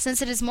Kufra,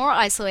 since it is more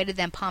isolated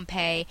than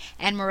Pompeii,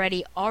 and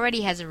Moretti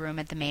already has a room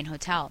at the main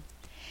hotel.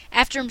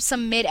 After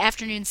some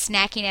mid-afternoon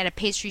snacking at a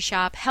pastry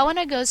shop,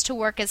 Helena goes to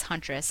work as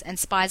Huntress and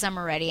spies on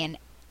Moretti and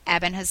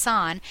Aben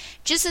Hassan,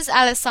 just as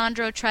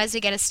Alessandro tries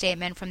to get a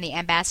statement from the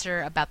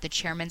ambassador about the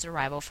chairman's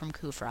arrival from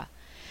Kufra.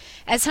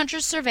 As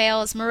Huntress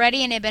surveils,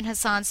 Moretti and Ibn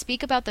Hassan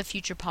speak about the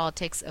future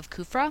politics of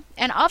Kufra,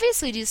 and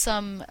obviously do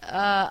some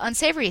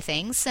unsavory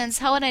things, since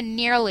Helena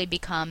nearly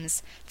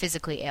becomes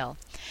physically ill.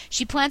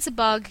 She plants a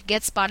bug,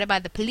 gets spotted by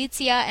the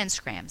Polizia, and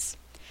scrams.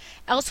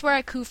 Elsewhere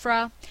at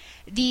Kufra,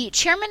 the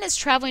chairman is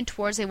traveling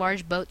towards a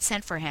large boat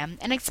sent for him,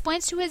 and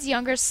explains to his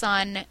younger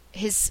son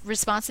his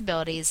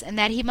responsibilities, and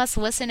that he must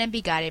listen and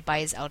be guided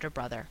by his elder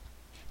brother.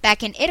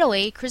 Back in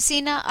Italy,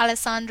 Cristina,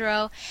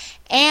 Alessandro,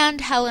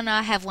 and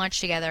Helena have lunch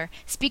together,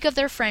 speak of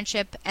their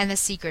friendship and the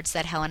secrets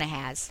that Helena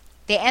has.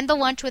 They end the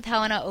lunch with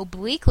Helena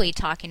obliquely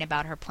talking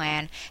about her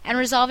plan and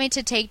resolving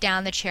to take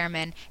down the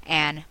chairman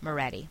and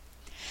Moretti.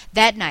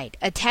 That night,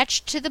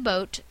 attached to the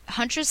boat,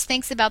 Huntress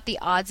thinks about the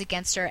odds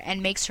against her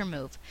and makes her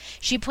move.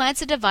 She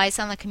plants a device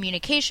on the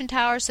communication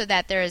tower so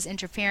that there is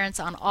interference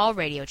on all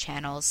radio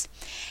channels,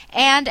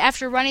 and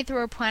after running through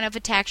her plan of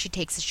attack, she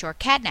takes a short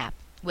cat nap,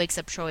 wakes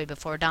up shortly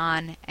before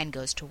dawn, and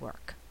goes to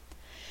work.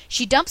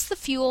 She dumps the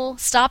fuel,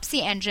 stops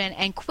the engine,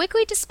 and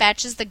quickly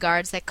dispatches the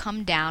guards that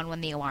come down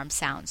when the alarm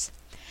sounds.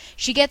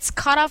 She gets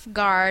caught off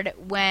guard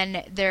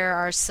when there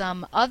are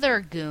some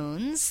other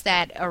goons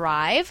that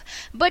arrive,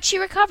 but she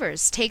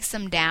recovers, takes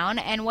them down,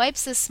 and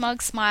wipes the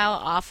smug smile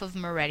off of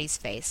Moretti's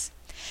face.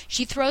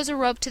 She throws a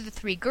rope to the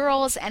 3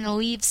 girls and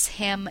leaves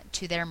him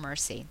to their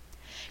mercy.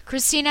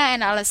 Cristina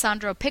and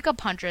Alessandro pick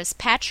up Huntress,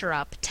 patch her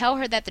up, tell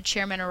her that the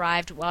chairman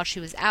arrived while she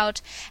was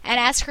out, and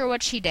ask her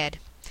what she did.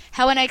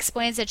 Helena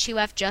explains that she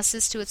left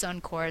justice to its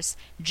own course,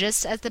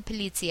 just as the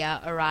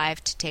Polizia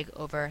arrived to take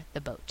over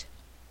the boat.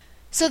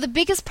 So the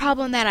biggest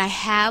problem that I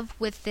have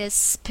with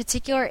this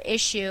particular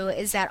issue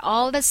is that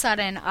all of a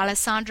sudden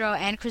Alessandro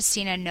and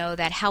Cristina know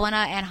that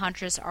Helena and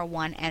Huntress are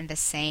one and the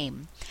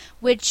same,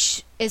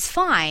 which is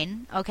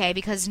fine, okay,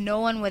 because no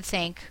one would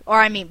think,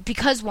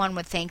 because one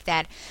would think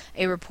that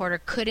a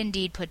reporter could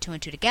indeed put 2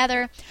 and 2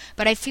 together,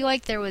 but I feel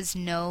like there was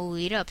no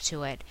lead up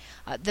to it.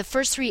 The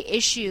first 3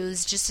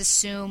 issues just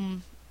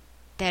assume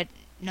that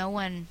no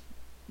one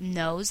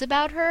knows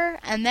about her,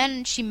 and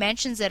then she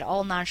mentions it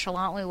all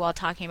nonchalantly while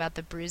talking about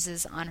the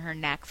bruises on her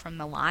neck from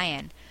the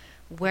lion.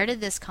 Where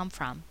did this come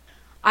from?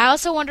 I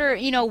also wonder,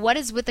 what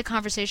is with the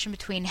conversation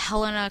between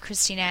Helena,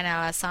 Cristina, and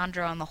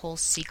Alessandro on the whole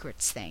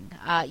secrets thing?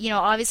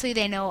 Obviously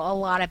they know a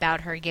lot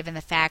about her given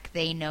the fact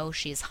they know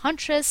she's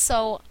Huntress,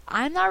 so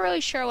I'm not really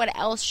sure what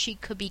else she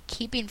could be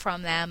keeping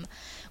from them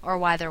or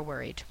why they're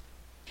worried.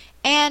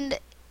 And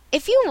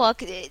if you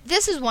look,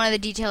 this is one of the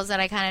details that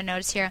I kind of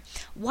noticed here.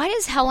 Why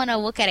does Helena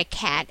look at a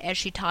cat as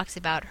she talks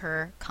about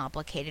her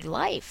complicated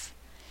life?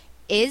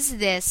 Is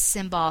this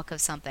symbolic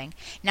of something?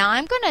 Now,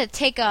 I'm going to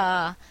take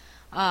a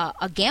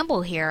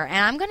gamble here, and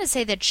I'm going to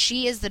say that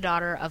she is the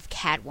daughter of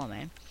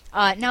Catwoman.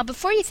 Now,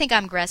 before you think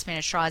I'm grasping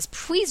at straws,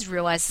 please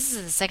realize this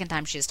is the second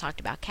time she has talked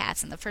about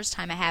cats, and the first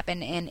time it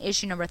happened in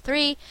issue number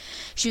 3.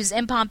 She was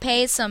in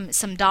Pompeii, some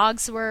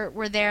dogs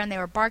were there, and they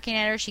were barking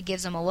at her. She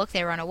gives them a look,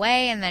 they run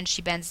away, and then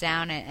she bends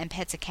down and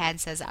pets a cat and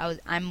says,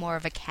 I'm more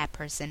of a cat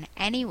person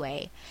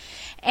anyway.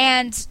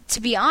 And to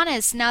be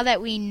honest, now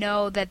that we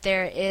know that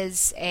there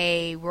is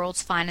a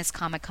World's Finest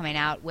comic coming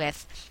out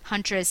with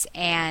Huntress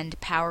and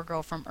Power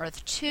Girl from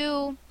Earth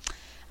 2,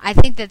 I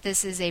think that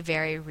this is a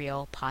very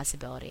real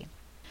possibility.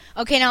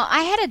 Okay, now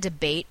I had a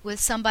debate with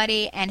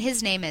somebody, and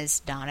his name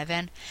is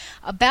Donovan,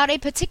 about a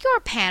particular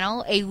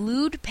panel, a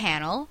lewd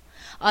panel,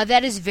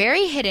 that is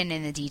very hidden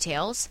in the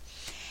details.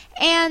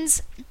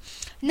 And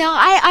now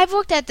I've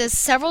looked at this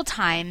several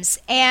times,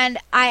 and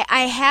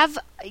I have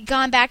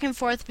gone back and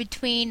forth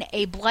between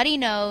a bloody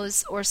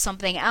nose or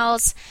something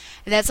else.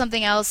 That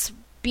something else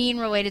being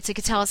related to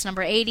Catullus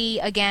number 80.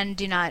 Again,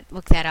 do not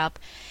look that up.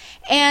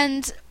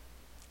 And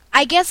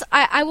I guess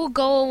I will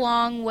go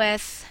along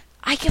with...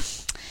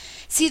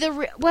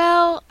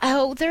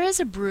 there is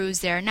a bruise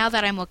there, now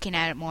that I'm looking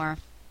at it more.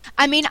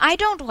 I mean, I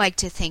don't like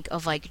to think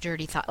of, like,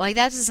 dirty thoughts. Like,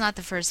 that is not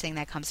the first thing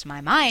that comes to my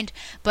mind.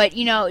 But,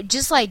 you know,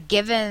 just, like,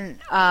 given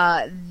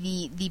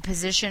the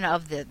position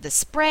of the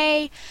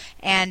spray,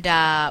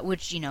 and,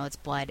 which, you know, it's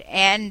blood.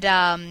 And,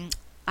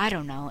 I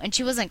don't know. And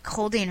she wasn't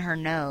holding her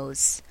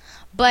nose.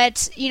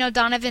 But, you know,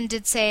 Donovan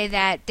did say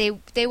that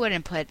they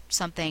wouldn't put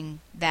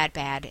something that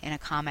bad in a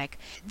comic.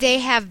 They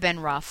have been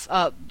rough.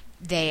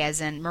 They, as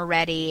in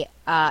Moretti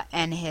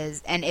and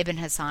Ibn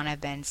Hassan,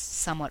 have been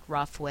somewhat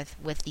rough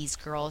with these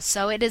girls,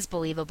 so it is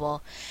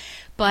believable.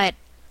 But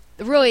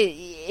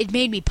really, it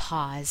made me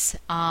pause.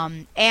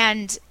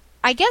 And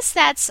I guess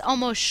that's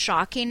almost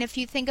shocking if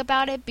you think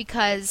about it,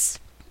 because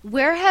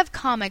where have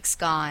comics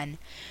gone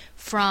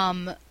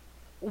from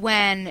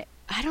when...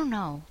 I don't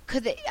know.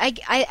 Could they?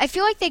 I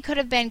feel like they could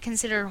have been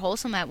considered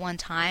wholesome at one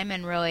time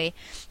and really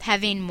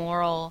having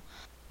moral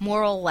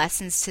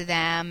lessons to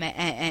them,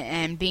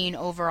 and being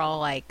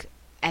overall, like,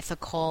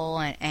 ethical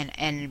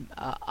and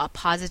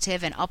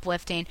positive and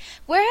uplifting.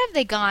 Where have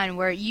they gone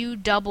where you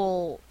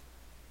double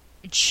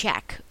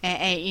check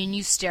and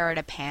you stare at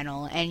a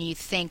panel and you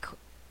think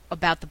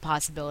about the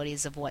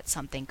possibilities of what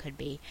something could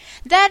be?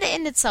 That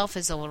in itself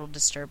is a little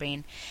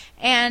disturbing.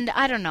 And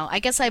I don't know, I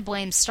guess I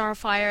blame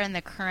Starfire and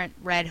the current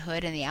Red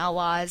Hood and the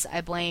Outlaws.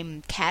 I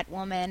blame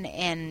Catwoman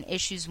in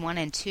issues 1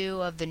 and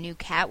 2 of the new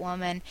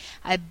Catwoman.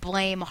 I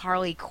blame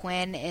Harley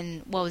Quinn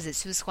in, what was it,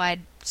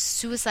 Suicide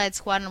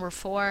Squad number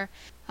 4.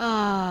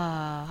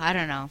 Oh, I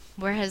don't know.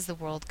 Where has the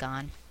world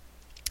gone?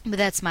 But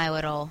that's my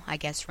little, I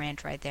guess,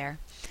 rant right there.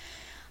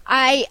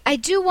 I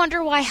do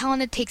wonder why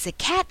Helena takes a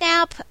cat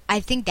nap.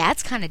 I think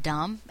that's kind of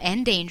dumb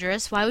and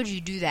dangerous. Why would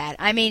you do that?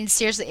 I mean,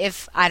 seriously,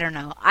 I don't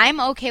know. I'm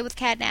okay with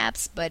cat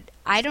naps, but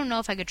I don't know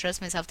if I could trust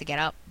myself to get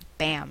up.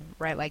 Bam,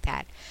 right like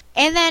that.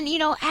 And then, you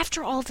know,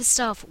 after all the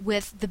stuff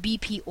with the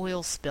BP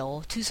oil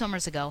spill 2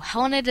 summers ago,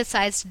 Helena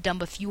decides to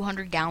dump a few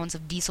hundred gallons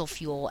of diesel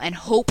fuel and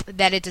hope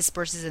that it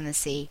disperses in the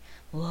sea.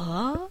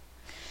 What?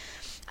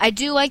 I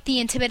do like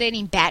the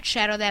intimidating bat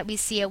shadow that we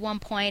see at one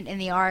point in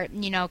the art,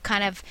 you know,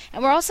 kind of,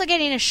 and we're also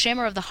getting a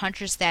shimmer of the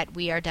Huntress that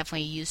we are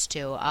definitely used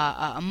to,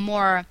 a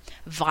more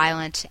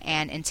violent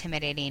and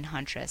intimidating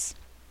Huntress.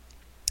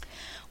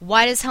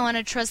 Why does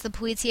Helena trust the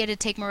Polizia to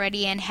take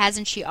Moretti in?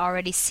 Hasn't she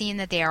already seen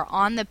that they are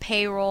on the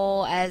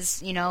payroll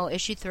as, you know,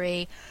 issue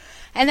 3?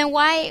 And then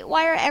why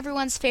are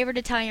everyone's favorite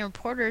Italian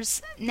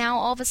reporters now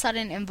all of a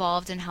sudden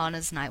involved in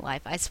Helena's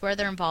nightlife? I swear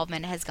their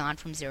involvement has gone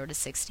from 0 to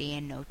 60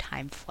 in no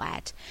time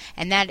flat.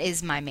 And that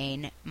is my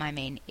main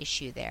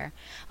issue there.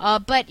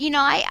 But, you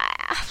know,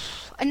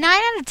 a 9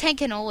 out of 10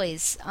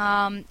 cannolis.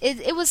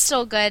 It was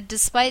still good,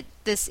 despite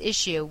this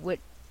issue with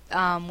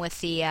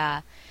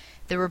the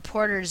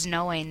reporters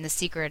knowing the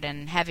secret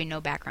and having no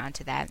background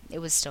to that. It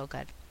was still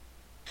good.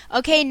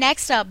 Okay,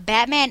 next up,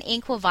 Batman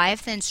Inc.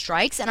 Leviathan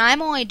Strikes, and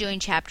I'm only doing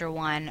Chapter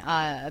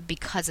 1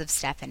 because of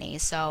Stephanie,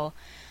 so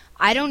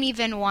I don't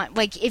even want...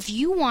 Like, if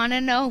you want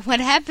to know what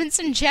happens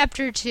in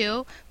Chapter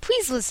 2,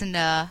 please listen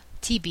to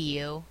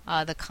TBU,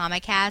 the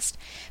comic cast.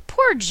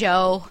 Poor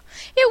Joe.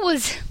 It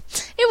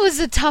was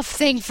a tough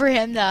thing for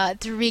him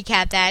to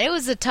recap that. It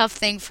was a tough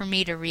thing for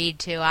me to read,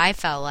 too. I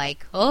felt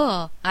like,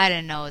 I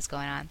didn't know what was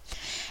going on.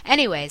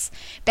 Anyways,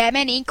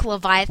 Batman Inc.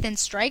 Leviathan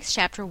Strikes,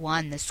 Chapter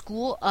 1, The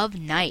School of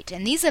Night.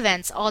 And these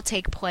events all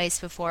take place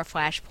before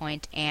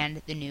Flashpoint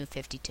and the New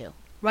 52.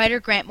 Writer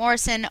Grant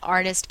Morrison,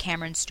 artist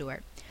Cameron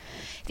Stewart.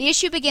 The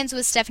issue begins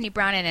with Stephanie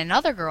Brown and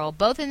another girl,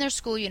 both in their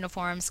school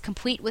uniforms,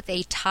 complete with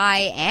a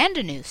tie and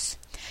a noose.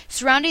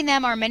 Surrounding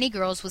them are many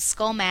girls with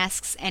skull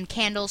masks and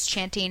candles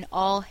chanting,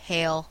 "All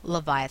Hail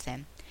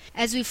Leviathan."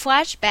 As we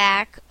flash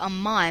back a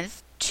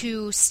month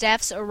to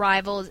Steph's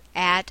arrival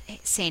at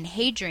St.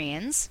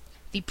 Hadrian's,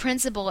 the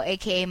principal,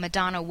 aka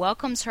Madonna,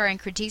 welcomes her and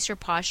critiques her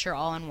posture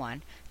all in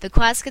one. The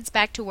class gets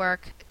back to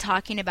work,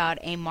 talking about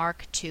a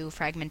Mark II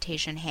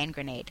fragmentation hand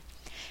grenade.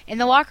 In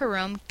the locker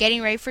room,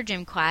 getting ready for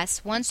gym class,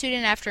 one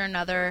student after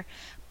another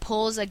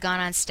pulls a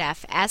gun on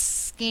Steph,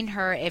 asking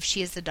her if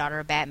she is the daughter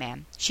of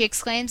Batman. She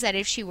exclaims that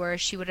if she were,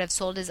 she would have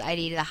sold his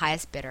ID to the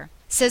highest bidder.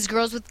 Says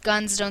girls with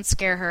guns don't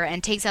scare her,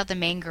 and takes out the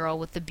main girl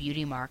with the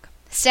beauty mark.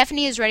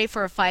 Stephanie is ready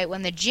for a fight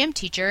when the gym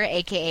teacher,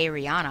 aka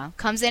Rihanna,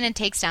 comes in and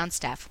takes down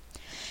Steph.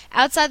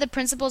 Outside the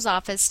principal's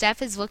office,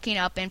 Steph is looking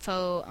up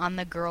info on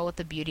the girl with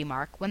the beauty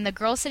mark, when the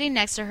girl sitting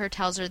next to her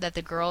tells her that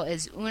the girl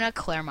is Una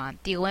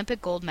Claremont, the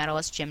Olympic gold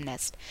medalist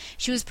gymnast.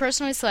 She was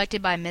personally selected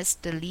by Miss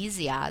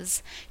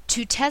Delisias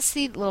to test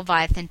the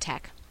Leviathan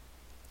tech.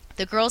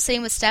 The girl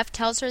sitting with Steph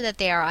tells her that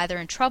they are either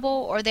in trouble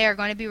or they are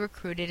going to be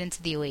recruited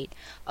into the elite.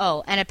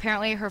 Oh, and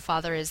apparently her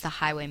father is the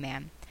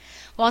highwayman.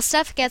 While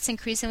Steph gets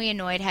increasingly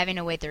annoyed having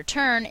to wait their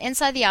turn,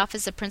 inside the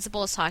office the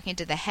principal is talking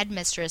to the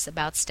headmistress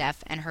about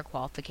Steph and her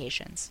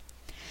qualifications.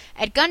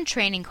 At gun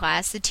training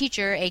class, the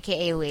teacher,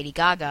 aka Lady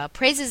Gaga,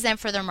 praises them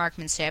for their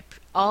marksmanship,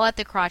 all at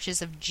the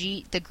crotches of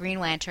the Green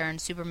Lantern,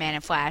 Superman,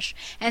 and Flash,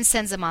 and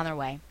sends them on their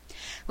way.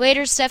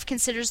 Later, Steph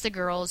considers the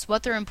girls,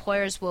 what their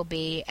employers will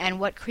be, and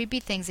what creepy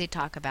things they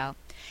talk about.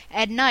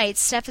 At night,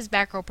 Steph as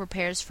Batgirl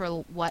prepares for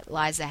what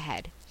lies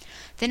ahead.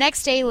 The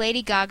next day,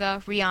 Lady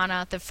Gaga,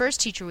 Rihanna, the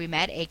first teacher we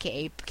met,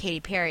 aka Katy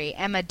Perry,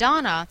 and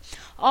Madonna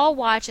all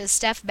watch as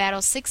Steph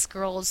battles 6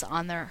 girls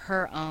on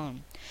her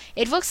own.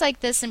 It looks like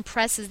this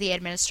impresses the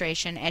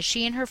administration as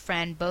she and her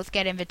friend both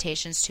get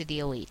invitations to the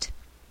elite.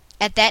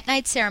 At that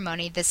night's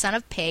ceremony, the son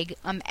of Pig,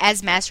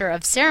 as master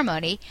of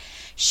ceremony,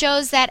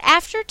 shows that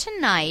after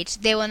tonight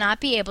they will not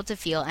be able to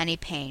feel any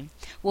pain,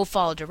 will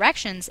follow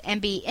directions,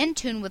 and be in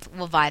tune with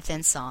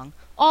Leviathan's song,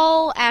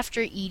 all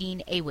after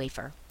eating a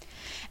wafer.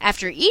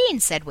 After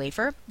eating said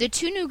wafer, the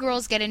 2 new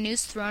girls get a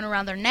noose thrown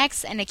around their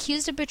necks and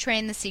accused of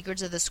betraying the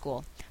secrets of the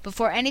school.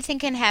 Before anything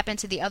can happen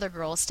to the other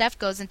girls, Steph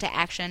goes into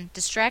action,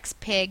 distracts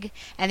Pig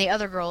and the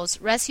other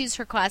girls, rescues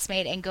her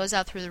classmate, and goes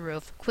out through the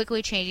roof,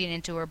 quickly changing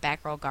into her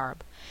Batgirl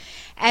garb.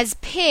 As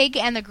Pig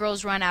and the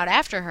girls run out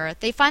after her,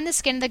 they find the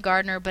skin of the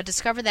gardener but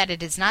discover that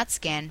it is not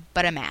skin,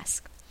 but a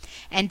mask.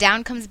 And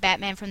down comes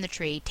Batman from the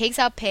tree, takes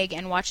out Pig,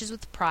 and watches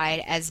with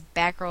pride as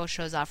Batgirl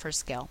shows off her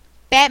skill.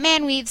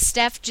 Batman leaves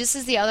Steph just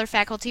as the other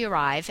faculty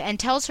arrive and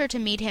tells her to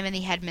meet him in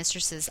the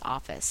headmistress's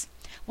office.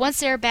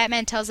 Once there,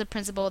 Batman tells the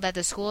principal that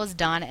the school is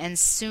done and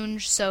soon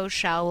so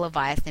shall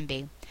Leviathan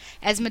be.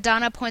 As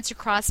Madonna points a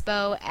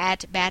crossbow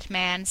at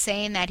Batman,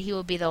 saying that he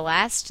will be the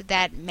last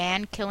that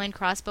man-killing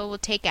crossbow will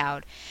take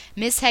out,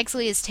 Miss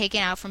Hexley is taken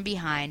out from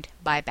behind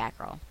by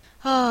Batgirl.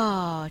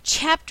 Oh,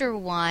 Chapter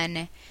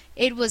 1.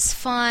 It was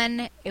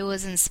fun. It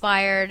was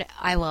inspired.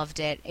 I loved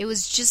it. It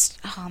was just,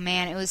 oh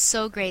man, it was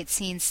so great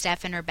seeing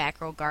Steph in her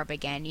Batgirl garb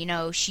again. You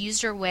know, she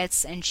used her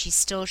wits and she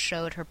still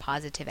showed her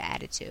positive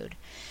attitude.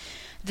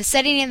 The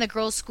setting in the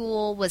girls'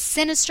 school was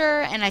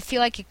sinister, and I feel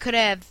like it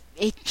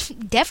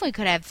definitely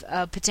could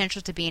have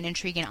potential to be an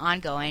intriguing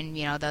ongoing,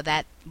 you know, though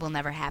that will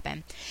never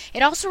happen.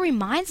 It also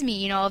reminds me,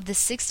 you know, of the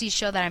 60s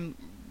show that I'm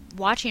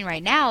watching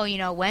right now, you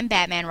know, when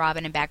Batman,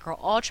 Robin, and Batgirl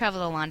all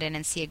travel to London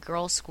and see a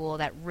girls' school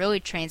that really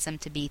trains them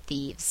to be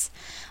thieves.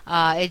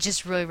 It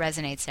just really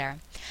resonates there.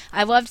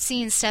 I loved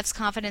seeing Steph's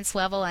confidence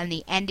level, and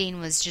the ending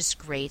was just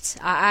great.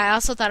 I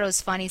also thought it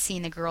was funny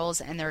seeing the girls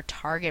and their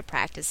target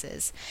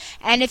practices.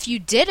 And if you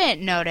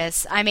didn't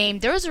notice, I mean,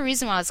 there was a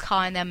reason why I was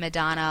calling them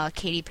Madonna,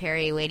 Katy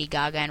Perry, Lady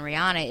Gaga, and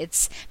Rihanna.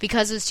 It's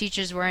because those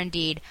teachers were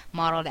indeed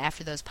modeled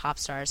after those pop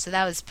stars, so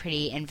that was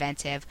pretty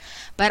inventive.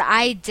 But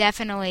I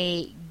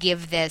definitely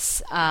give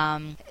this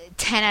 10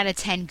 out of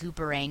 10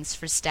 gooberangs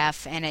for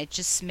Steph, and it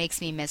just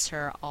makes me miss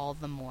her all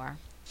the more.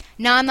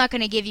 Now, I'm not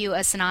going to give you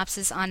a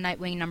synopsis on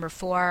Nightwing number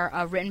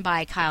 4, written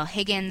by Kyle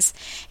Higgins.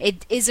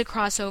 It is a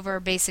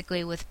crossover,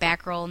 basically, with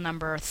Batgirl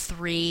number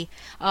 3,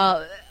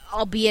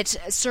 albeit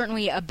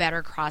certainly a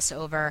better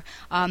crossover.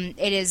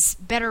 It is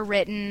better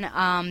written.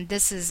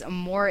 This is a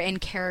more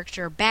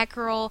in-character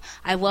Batgirl.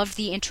 I loved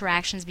the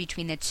interactions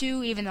between the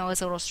two, even though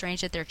it's a little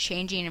strange that they're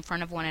changing in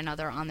front of one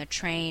another on the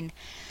train.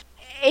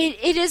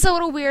 It is a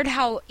little weird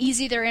how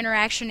easy their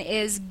interaction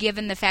is,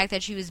 given the fact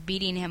that she was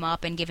beating him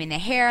up and giving the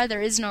hair.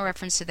 There is no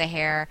reference to the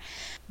hair.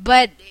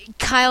 But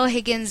Kyle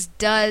Higgins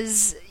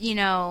does, you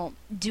know,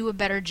 do a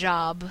better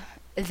job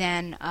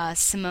than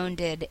Simone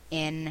did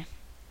in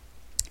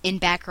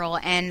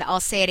Batgirl, and I'll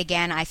say it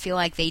again, I feel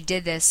like they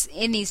did this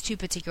in these 2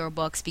 particular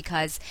books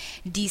because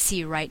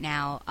DC right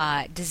now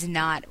does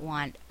not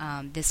want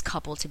this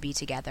couple to be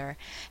together.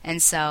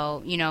 And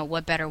so, you know,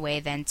 what better way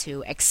than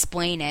to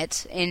explain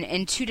it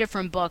in 2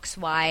 different books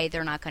why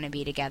they're not going to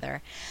be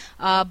together.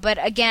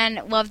 But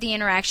again, love the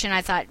interaction.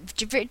 I thought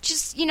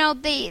just, you know,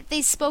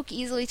 they spoke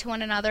easily to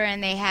one another,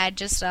 and they had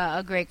just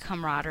a great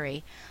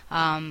camaraderie.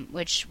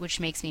 Which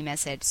makes me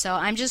miss it. So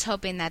I'm just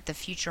hoping that the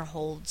future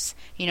holds,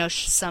 you know,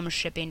 some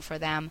shipping for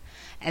them,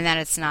 and that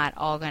it's not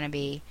all going to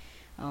be,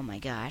 oh my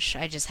gosh,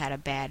 I just had a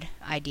bad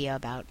idea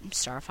about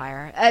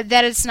Starfire.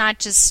 That it's not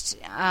just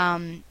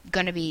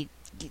going to be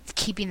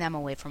keeping them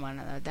away from one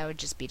another. That would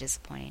just be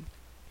disappointing.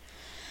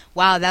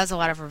 Wow, that was a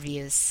lot of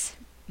reviews.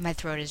 My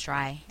throat is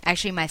dry.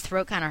 Actually, my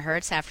throat kind of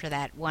hurts after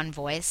that one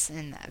voice,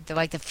 and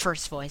the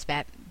first voice,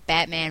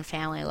 Batman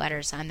Family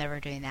Letters. I'm never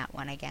doing that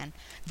one again.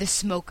 The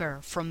Smoker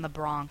from the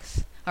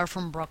Bronx, or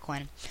from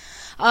Brooklyn.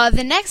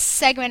 The next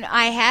segment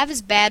I have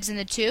is Babs in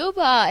the Tube.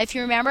 If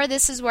you remember,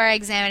 this is where I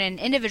examine an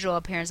individual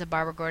appearance of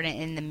Barbara Gordon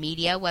in the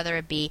media, whether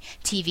it be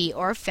TV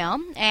or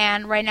film.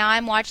 And right now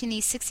I'm watching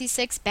the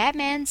 66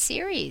 Batman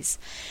series.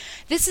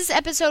 This is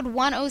episode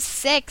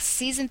 106,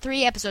 season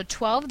 3, episode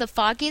 12, The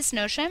Foggiest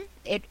Notion.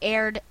 It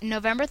aired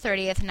November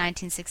 30th,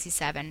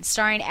 1967,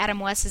 starring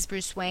Adam West as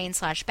Bruce Wayne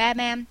 /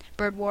 Batman,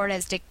 Burt Ward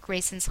as Dick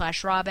Grayson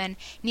 / Robin,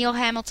 Neil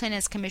Hamilton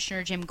as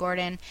Commissioner Jim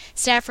Gordon,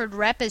 Stafford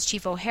Repp as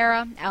Chief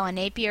O'Hara, Alan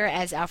Napier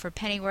as Alfred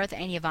Pennyworth,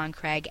 and Yvonne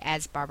Craig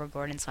as Barbara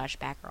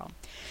Gordon/Batgirl.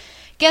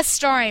 Guest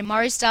starring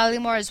Maurice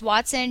Dollymore as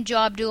Watson, Joe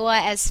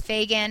Abdullah as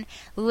Fagin,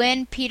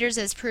 Lynn Peters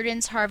as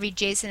Prudence, Harvey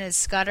Jason as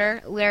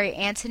Scudder, Larry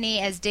Anthony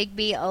as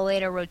Digby,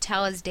 Aleda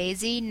Rotel as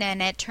Daisy,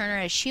 Nanette Turner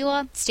as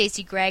Sheila,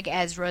 Stacey Gregg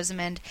as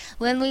Rosamund,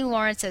 Lindley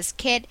Lawrence as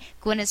Kit,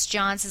 Gwyneth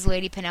Johns as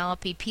Lady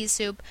Penelope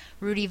Peasoup,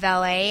 Rudy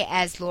Valet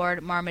as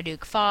Lord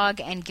Marmaduke Fogg,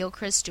 and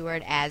Gilchrist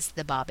Stewart as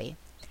the Bobby.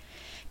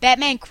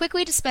 Batman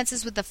quickly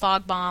dispenses with the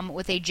fog bomb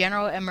with a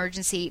general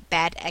emergency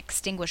bat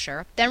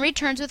extinguisher, then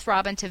returns with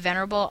Robin to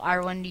Venerable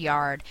Ireland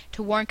Yard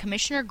to warn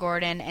Commissioner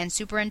Gordon and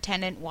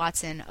Superintendent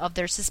Watson of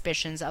their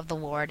suspicions of the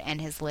Lord and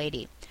his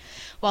lady.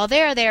 While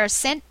there, they are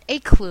sent a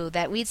clue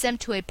that leads them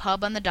to a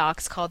pub on the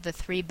docks called the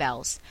Three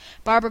Bells.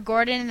 Barbara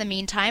Gordon, in the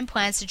meantime,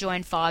 plans to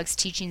join Fogg's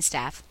teaching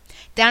staff.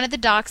 Down at the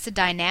docks, the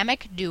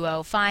dynamic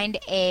duo find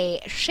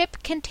a ship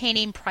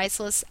containing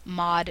priceless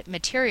mod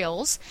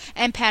materials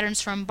and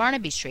patterns from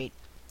Barnaby Street.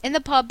 In the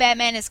pub,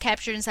 Batman is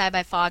captured inside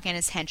by Fogg and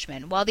his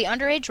henchmen, while the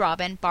underage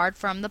Robin, barred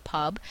from the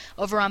pub,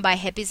 overrun by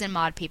hippies and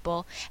mod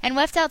people, and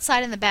left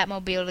outside in the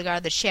Batmobile to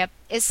guard the ship,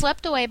 is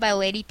swept away by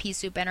Lady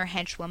Peasoup and her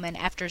henchwoman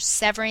after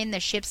severing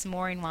the ship's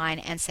mooring line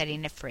and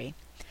setting it free.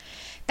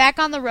 Back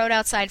on the road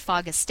outside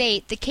Fogg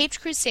Estate, the Caped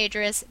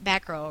Crusaderess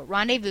Batgirl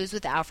rendezvous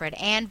with Alfred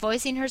and,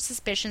 voicing her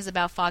suspicions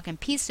about Fogg and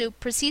Peasoup,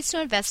 proceeds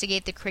to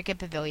investigate the Cricket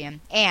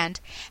Pavilion and,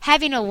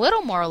 having a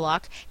little more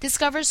luck,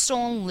 discovers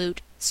stolen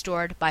loot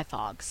stored by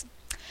Fogg's.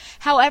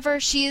 However,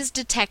 she is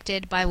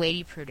detected by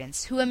Lady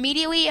Prudence, who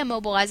immediately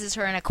immobilizes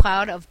her in a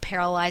cloud of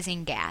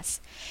paralyzing gas.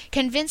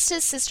 Convinced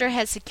his sister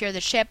has secured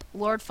the ship,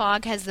 Lord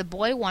Fogg has the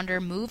Boy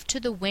Wonder moved to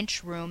the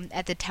winch room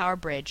at the Tower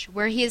Bridge,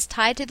 where he is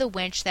tied to the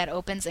winch that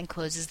opens and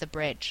closes the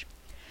bridge.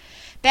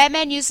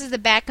 Batman uses the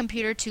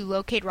Batcomputer to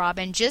locate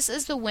Robin just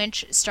as the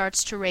winch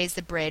starts to raise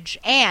the bridge,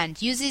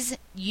 and,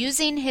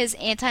 using his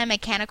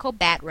anti-mechanical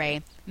bat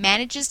ray,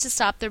 manages to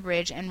stop the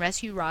bridge and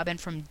rescue Robin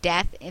from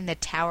death in the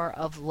Tower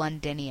of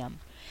Londinium.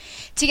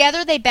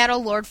 Together they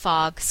battle Lord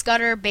Fogg,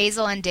 Scudder,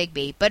 Basil, and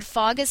Digby, but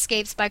Fogg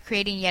escapes by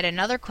creating yet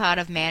another cloud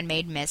of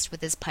man-made mist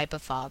with his pipe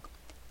of fog.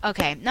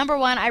 Okay, number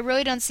one, I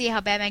really don't see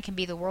how Batman can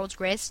be the world's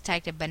greatest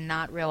detective but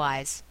not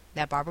realize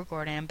that Barbara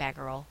Gordon and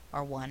Batgirl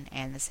are one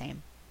and the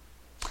same.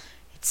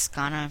 It's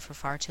gone on for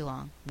far too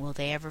long. Will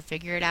they ever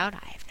figure it out?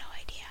 I have no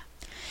idea.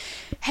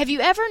 Have you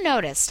ever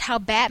noticed how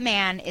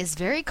Batman is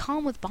very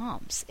calm with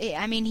bombs?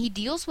 I mean, he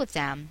deals with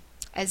them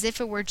as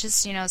if it were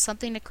just,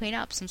 something to clean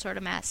up, some sort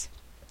of mess.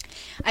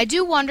 I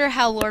do wonder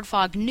how Lord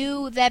Fogg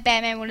knew that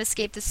Batman would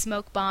escape the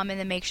smoke bomb in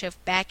the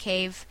makeshift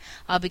Batcave,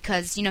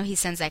 because, he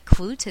sends that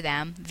clue to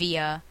them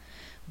via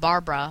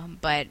Barbara,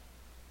 but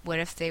what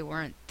if they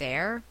weren't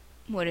there?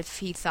 What if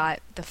he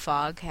thought the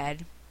fog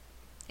had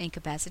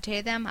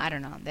incapacitated them? I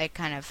don't know. That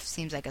kind of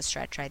seems like a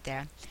stretch right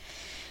there.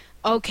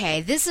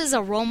 Okay, this is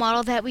a role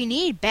model that we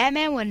need.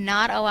 Batman would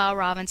not allow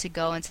Robin to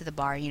go into the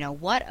bar.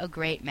 What a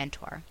great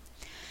mentor.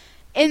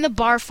 In the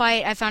bar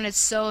fight, I found it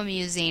so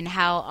amusing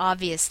how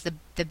obvious the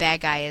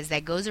bad guy is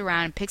that goes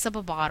around and picks up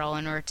a bottle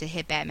in order to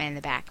hit Batman in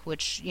the back,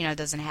 which,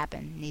 doesn't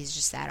happen. He's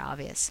just that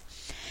obvious.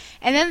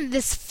 And then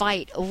this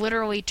fight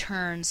literally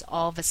turns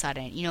all of a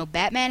sudden.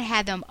 Batman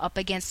had them up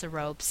against the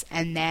ropes,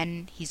 and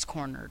then he's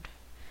cornered.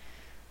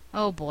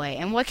 Oh boy,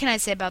 and what can I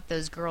say about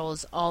those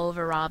girls all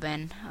over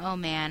Robin? Oh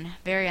man,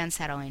 very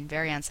unsettling,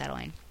 very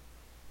unsettling.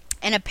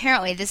 And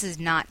apparently this is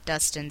not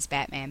Dustin's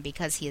Batman,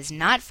 because he is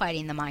not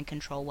fighting the mind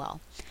control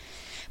well.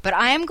 But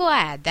I am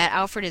glad that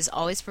Alfred is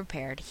always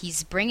prepared.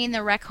 He's bringing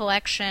the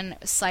Recollection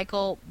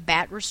Cycle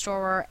Bat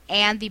Restorer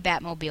and the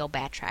Batmobile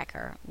Bat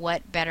Tracker.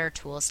 What better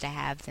tools to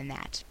have than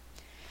that?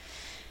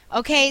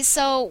 Okay,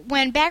 so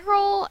when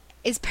Batgirl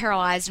is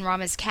paralyzed and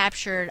Robin is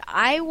captured,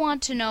 I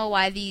want to know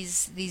why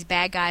these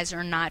bad guys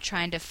are not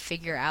trying to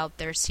figure out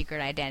their secret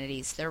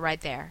identities. They're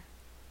right there.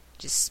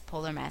 Just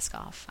pull their mask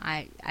off.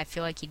 I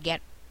feel like you'd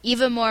get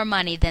even more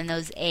money than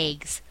those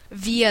eggs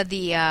via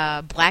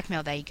the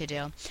blackmail that you could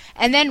do.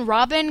 And then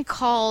Robin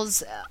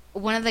calls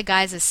one of the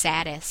guys a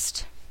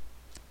sadist.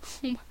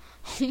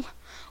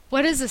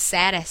 What is a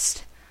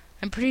sadist?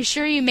 I'm pretty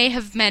sure you may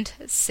have meant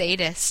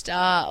sadist.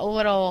 A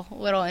little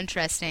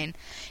interesting.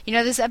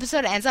 This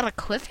episode ends on a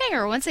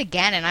cliffhanger once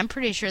again, and I'm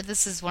pretty sure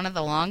this is one of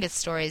the longest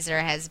stories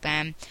there has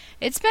been.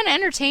 It's been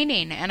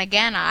entertaining, and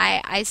again,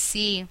 I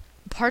see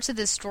parts of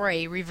this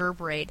story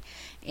reverberate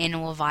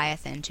in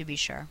Leviathan, to be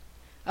sure.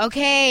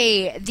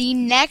 Okay, the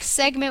next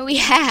segment we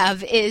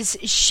have is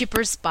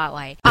Shipper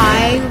Spotlight.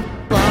 I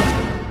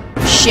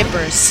love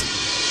shippers.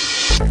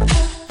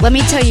 Let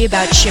me tell you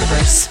about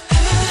shippers.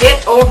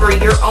 Get over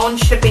your own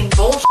shipping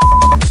bullshit.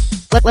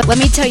 Let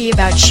me tell you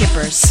about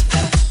shippers.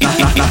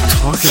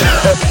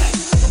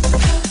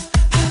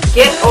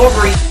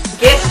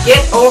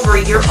 Get over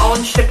your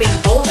own shipping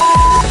bullshit.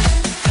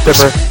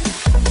 Shipper.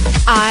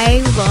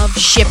 I love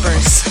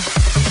shippers.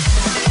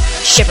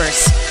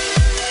 Shippers.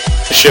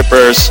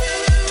 Shippers.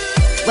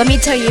 Let me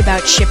tell you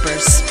about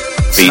shippers.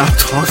 Stop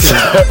talking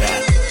about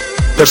that.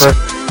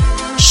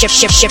 Shipper.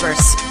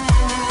 Shippers.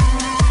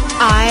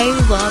 I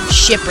love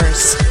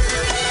shippers.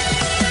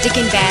 Dick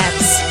and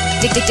Babs.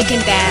 Dick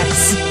and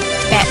Babs.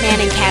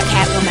 Batman and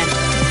Catwoman.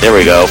 There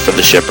we go for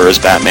the shippers.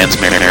 Batman's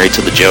married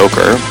to the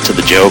Joker.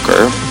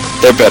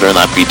 They're better than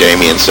that. Be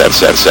Damien said.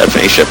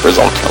 Any shippers,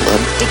 I'll kill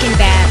them. Dick and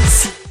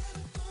Babs.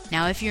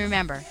 Now, if you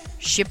remember,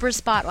 Shipper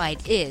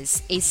Spotlight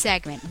is a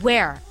segment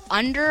where,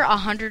 under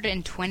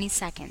 120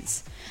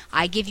 seconds,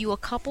 I give you a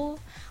couple,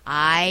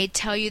 I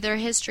tell you their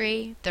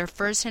history, their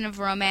first hint of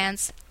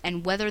romance,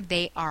 and whether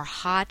they are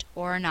hot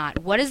or not.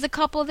 What is the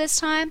couple this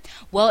time?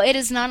 Well, it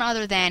is none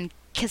other than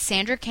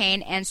Cassandra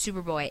Cain and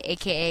Superboy,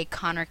 aka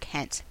Connor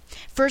Kent.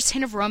 First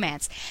hint of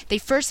romance. They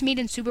first meet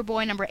in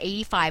Superboy number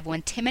 85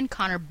 when Tim and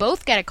Connor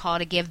both get a call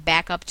to give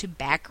backup to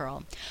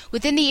Batgirl.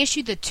 Within the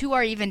issue, the two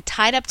are even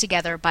tied up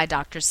together by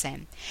Dr.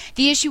 Sim.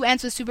 The issue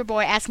ends with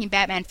Superboy asking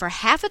Batman for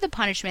half of the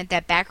punishment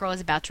that Batgirl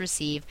is about to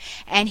receive,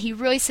 and he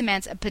really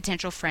cements a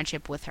potential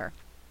friendship with her.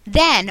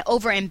 Then,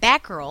 over in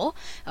Batgirl,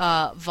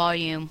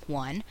 Volume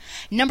 1,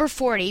 number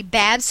 40,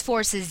 Babs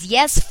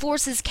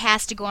forces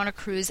Cass to go on a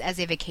cruise as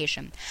a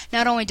vacation.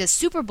 Not only does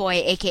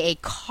Superboy, aka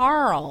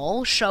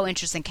Carl, show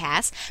interest in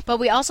Cass, but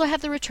we also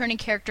have the returning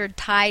character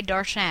Ty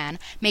Darshan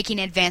making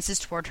advances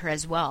toward her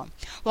as well.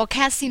 While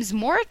Cass seems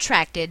more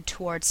attracted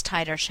towards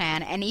Ty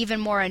Darshan and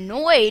even more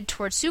annoyed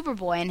towards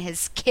Superboy and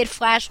his Kid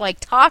Flash-like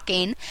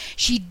talking,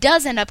 she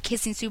does end up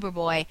kissing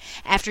Superboy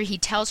after he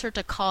tells her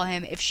to call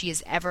him if she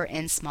is ever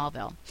in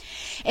Smallville.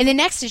 In the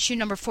next issue,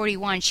 number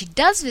 41, she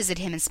does visit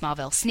him in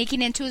Smallville,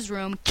 sneaking into his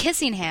room,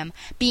 kissing him,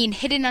 being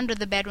hidden under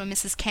the bed when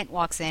Mrs. Kent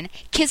walks in,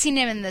 kissing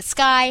him in the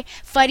sky,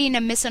 fighting a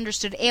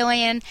misunderstood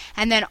alien,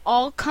 and then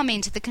all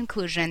coming to the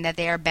conclusion that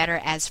they are better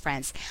as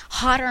friends.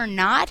 Hot or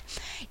not,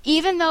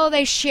 even though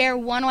they share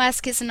one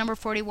last kiss in number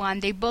 41,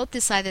 they both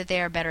decide that they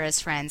are better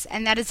as friends,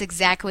 and that is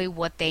exactly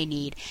what they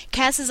need.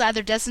 Cass is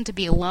either destined to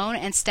be alone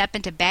and step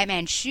into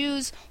Batman's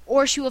shoes,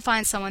 or she will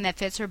find someone that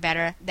fits her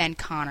better than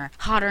Connor.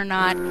 Hot or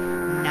not?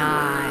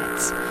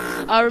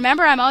 Not.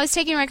 Remember, I'm always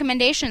taking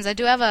recommendations. I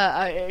do have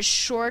a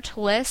short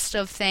list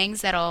of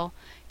things that'll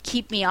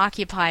keep me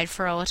occupied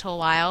for a little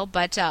while,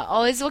 but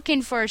always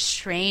looking for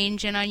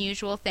strange and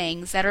unusual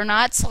things that are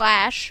not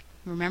Slash.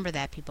 Remember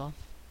that, people.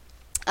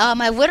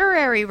 My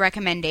literary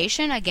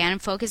recommendation, again,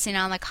 focusing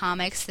on the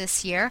comics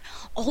this year,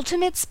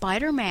 Ultimate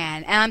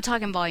Spider-Man, and I'm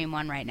talking Volume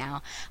 1 right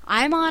now.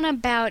 I'm on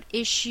about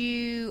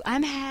maybe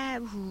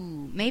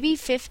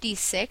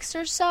 56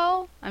 or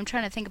so. I'm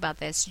trying to think about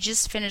this.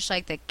 Just finished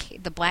like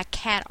the Black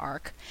Cat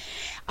arc.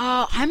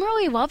 I'm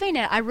really loving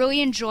it. I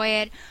really enjoy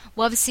it.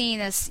 Love seeing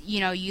this,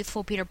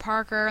 youthful Peter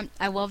Parker.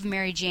 I love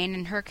Mary Jane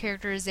and her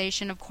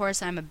characterization. Of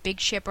course, I'm a big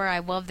shipper. I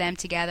love them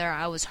together.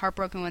 I was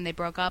heartbroken when they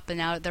broke up, and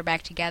now they're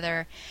back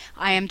together.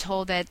 I am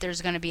told that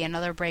there's going to be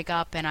another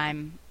breakup, and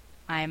I'm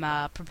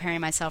preparing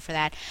myself for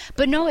that.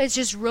 But no, it's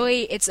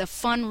a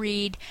fun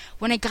read.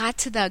 When it got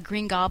to the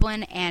Green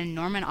Goblin and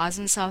Norman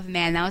Osborn stuff,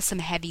 man, that was some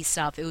heavy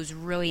stuff. It was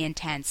really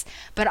intense.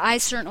 But I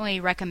certainly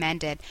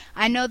recommend it.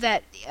 I know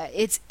that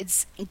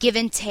it's give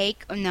and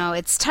take. No,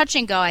 it's touch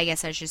and go, I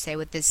guess I should say,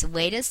 with this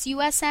latest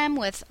USM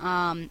with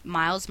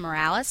Miles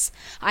Morales.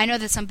 I know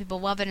that some people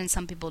love it and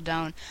some people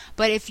don't.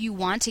 But if you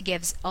want to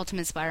give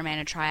Ultimate Spider-Man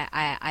a try,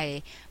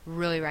 I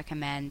really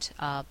recommend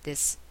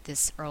this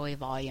early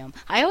volume.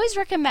 I always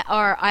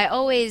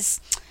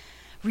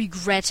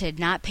regretted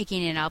not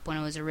picking it up when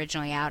it was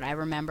originally out. I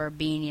remember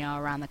being,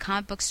 around the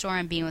comic book store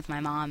and being with my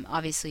mom,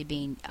 obviously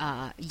being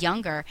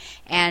younger,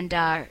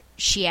 and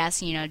she asked,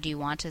 do you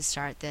want to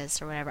start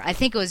this or whatever. I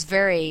think it was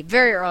very,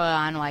 very early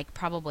on, like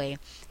probably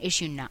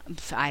issue 9,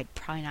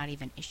 probably not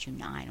even issue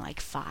 9,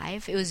 like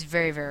 5. It was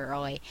very, very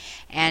early.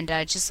 And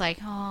just like,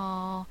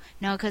 oh,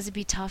 no, because it'd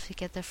be tough to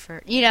get the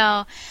first,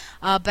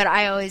 but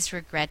I always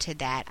regretted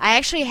that. I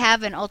actually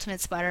have an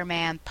Ultimate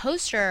Spider-Man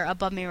poster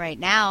above me right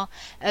now.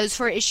 It was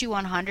for issue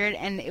 100,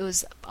 and it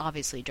was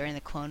obviously during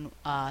the Clone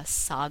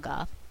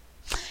Saga,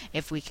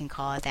 if we can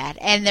call it that.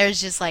 And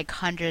there's just like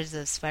hundreds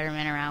of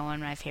Spider-Man around, one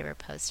of my favorite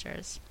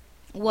posters.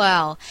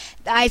 Well,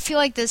 I feel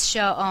like this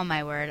show, oh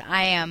my word,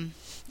 I'm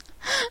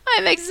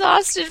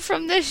exhausted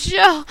from this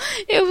show.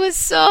 It was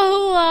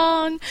so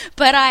long.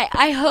 But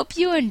I hope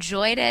you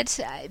enjoyed it.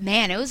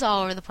 Man, it was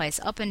all over the place,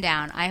 up and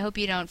down. I hope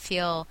you don't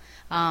feel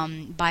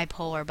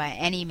bipolar by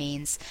any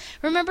means.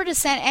 Remember to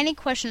send any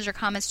questions or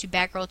comments to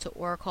Batgirl to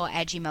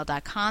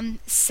oracle@gmail.com.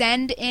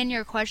 Send in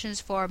your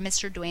questions for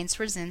Mr. Dwayne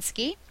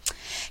Swarzinski.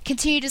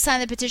 Continue to sign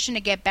the petition to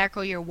get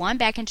Batgirl Year 1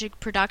 back into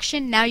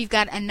production. Now you've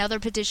got another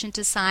petition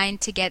to sign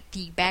to get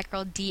the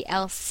Batgirl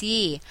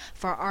DLC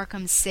for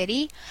Arkham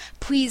City.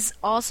 Please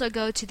also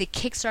go to the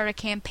Kickstarter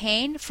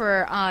campaign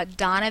for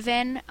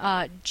Donovan,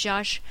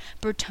 Josh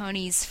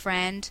Bertoni's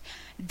friend.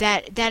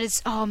 That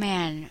is, oh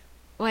man,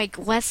 like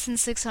less than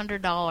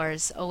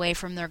 $600 away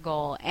from their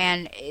goal,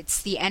 and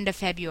it's the end of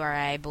February,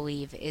 I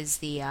believe, is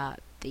the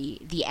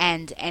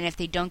end, and if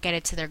they don't get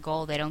it to their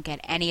goal, they don't get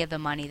any of the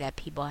money that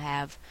people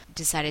have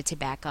decided to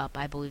back up.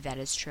 I believe that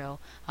is true.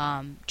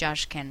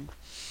 Josh can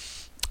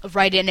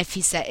write in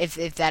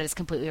if that is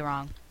completely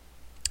wrong.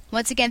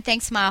 Once again,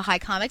 thanks to Mile High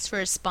Comics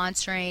for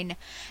sponsoring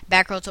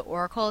Batgirl to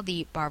Oracle,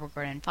 the Barbara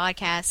Gordon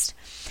podcast.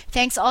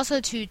 Thanks also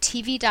to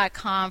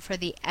TV.com for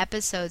the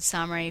episode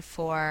summary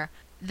for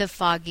The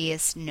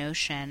Foggiest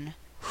Notion.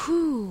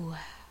 Whew.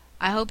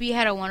 I hope you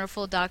had a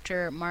wonderful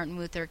Dr. Martin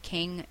Luther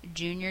King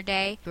Jr.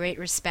 Day. Great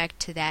respect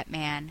to that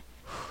man.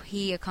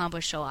 He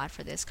accomplished a lot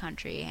for this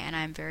country, and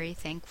I'm very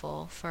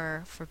thankful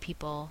for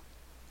people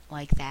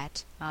like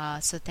that.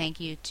 So thank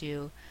you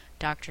to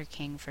Dr.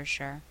 King for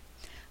sure.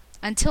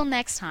 Until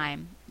next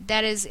time,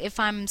 that is, if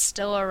I'm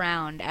still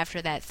around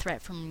after that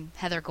threat from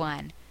Heather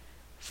Glenn,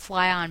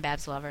 fly on,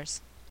 Babs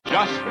lovers.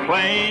 Just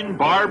plain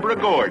Barbara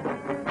Gordon,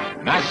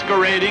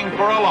 masquerading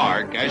for a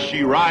lark as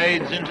she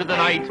rides into the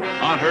night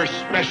on her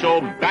special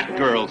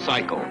Batgirl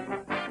cycle.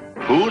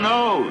 Who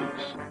knows?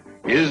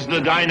 Is the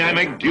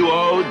dynamic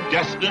duo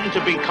destined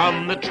to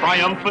become the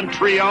triumphant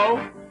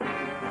trio?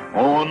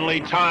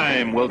 Only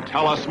time will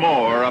tell us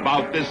more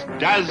about this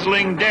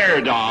dazzling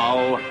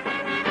daredoll.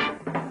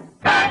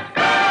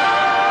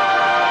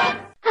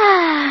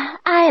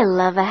 I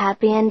love a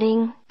happy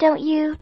ending, don't you?